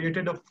have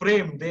created a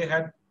frame. They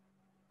had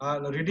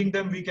reading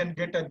them, we can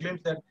get a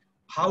glimpse at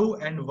how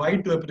and why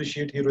to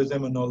appreciate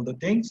heroism and all the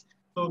things.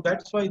 So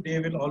that's why they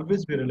will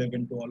always be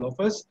relevant to all of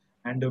us.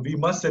 And we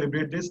must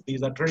celebrate this.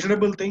 These are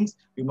treasurable things.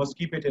 We must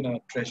keep it in our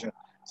treasure.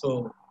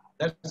 So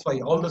that's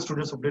why all the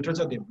students of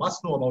literature, they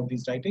must know about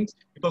these writings,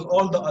 because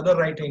all the other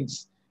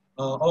writings,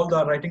 all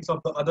the writings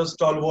of the other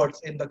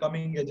stalwarts in the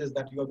coming ages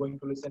that you are going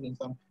to listen in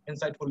some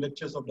insightful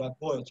lectures of that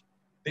voyage,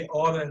 they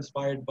all are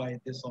inspired by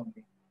this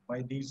only,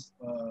 by these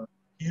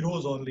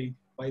heroes only,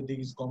 by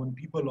these common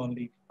people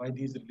only, by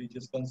these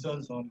religious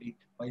concerns only,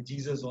 by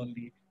Jesus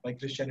only, by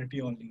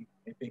Christianity only,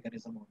 by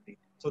paganism only.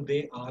 So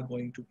they are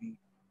going to be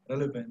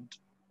relevant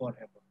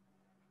forever.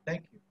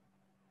 Thank you.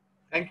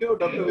 Thank you,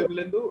 Dr.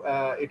 Vimlendu.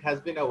 It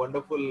has been a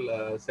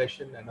wonderful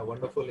session and a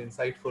wonderful,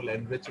 insightful,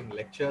 enriching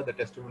lecture, the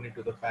testimony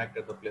to the fact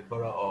that the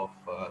plethora of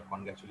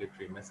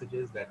congratulatory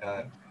messages that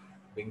are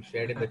being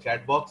shared in the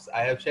chat box.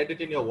 I have shared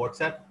it in your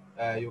WhatsApp.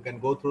 You can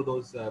go through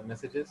those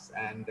messages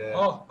and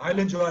oh, I'll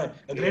enjoy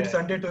a great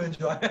Sunday to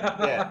enjoy.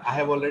 Yeah, I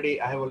have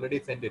already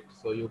sent it,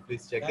 so you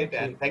please check it.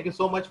 And thank you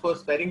so much for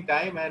sparing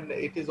time, and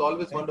it is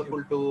always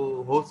wonderful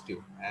to host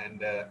you.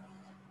 And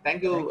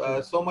thank you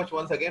so much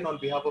once again on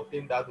behalf of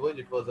Team DAATH.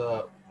 It was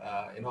a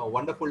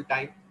wonderful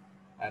time,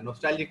 a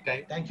nostalgic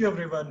time. Thank you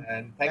everyone.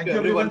 And thank you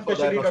everyone for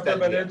the especially Dr.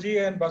 nostalgia.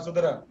 Banerjee and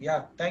Basudhara.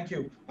 Yeah, thank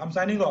you. I'm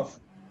signing off.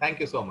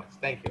 Thank you so much.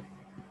 Thank you.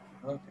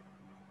 Okay.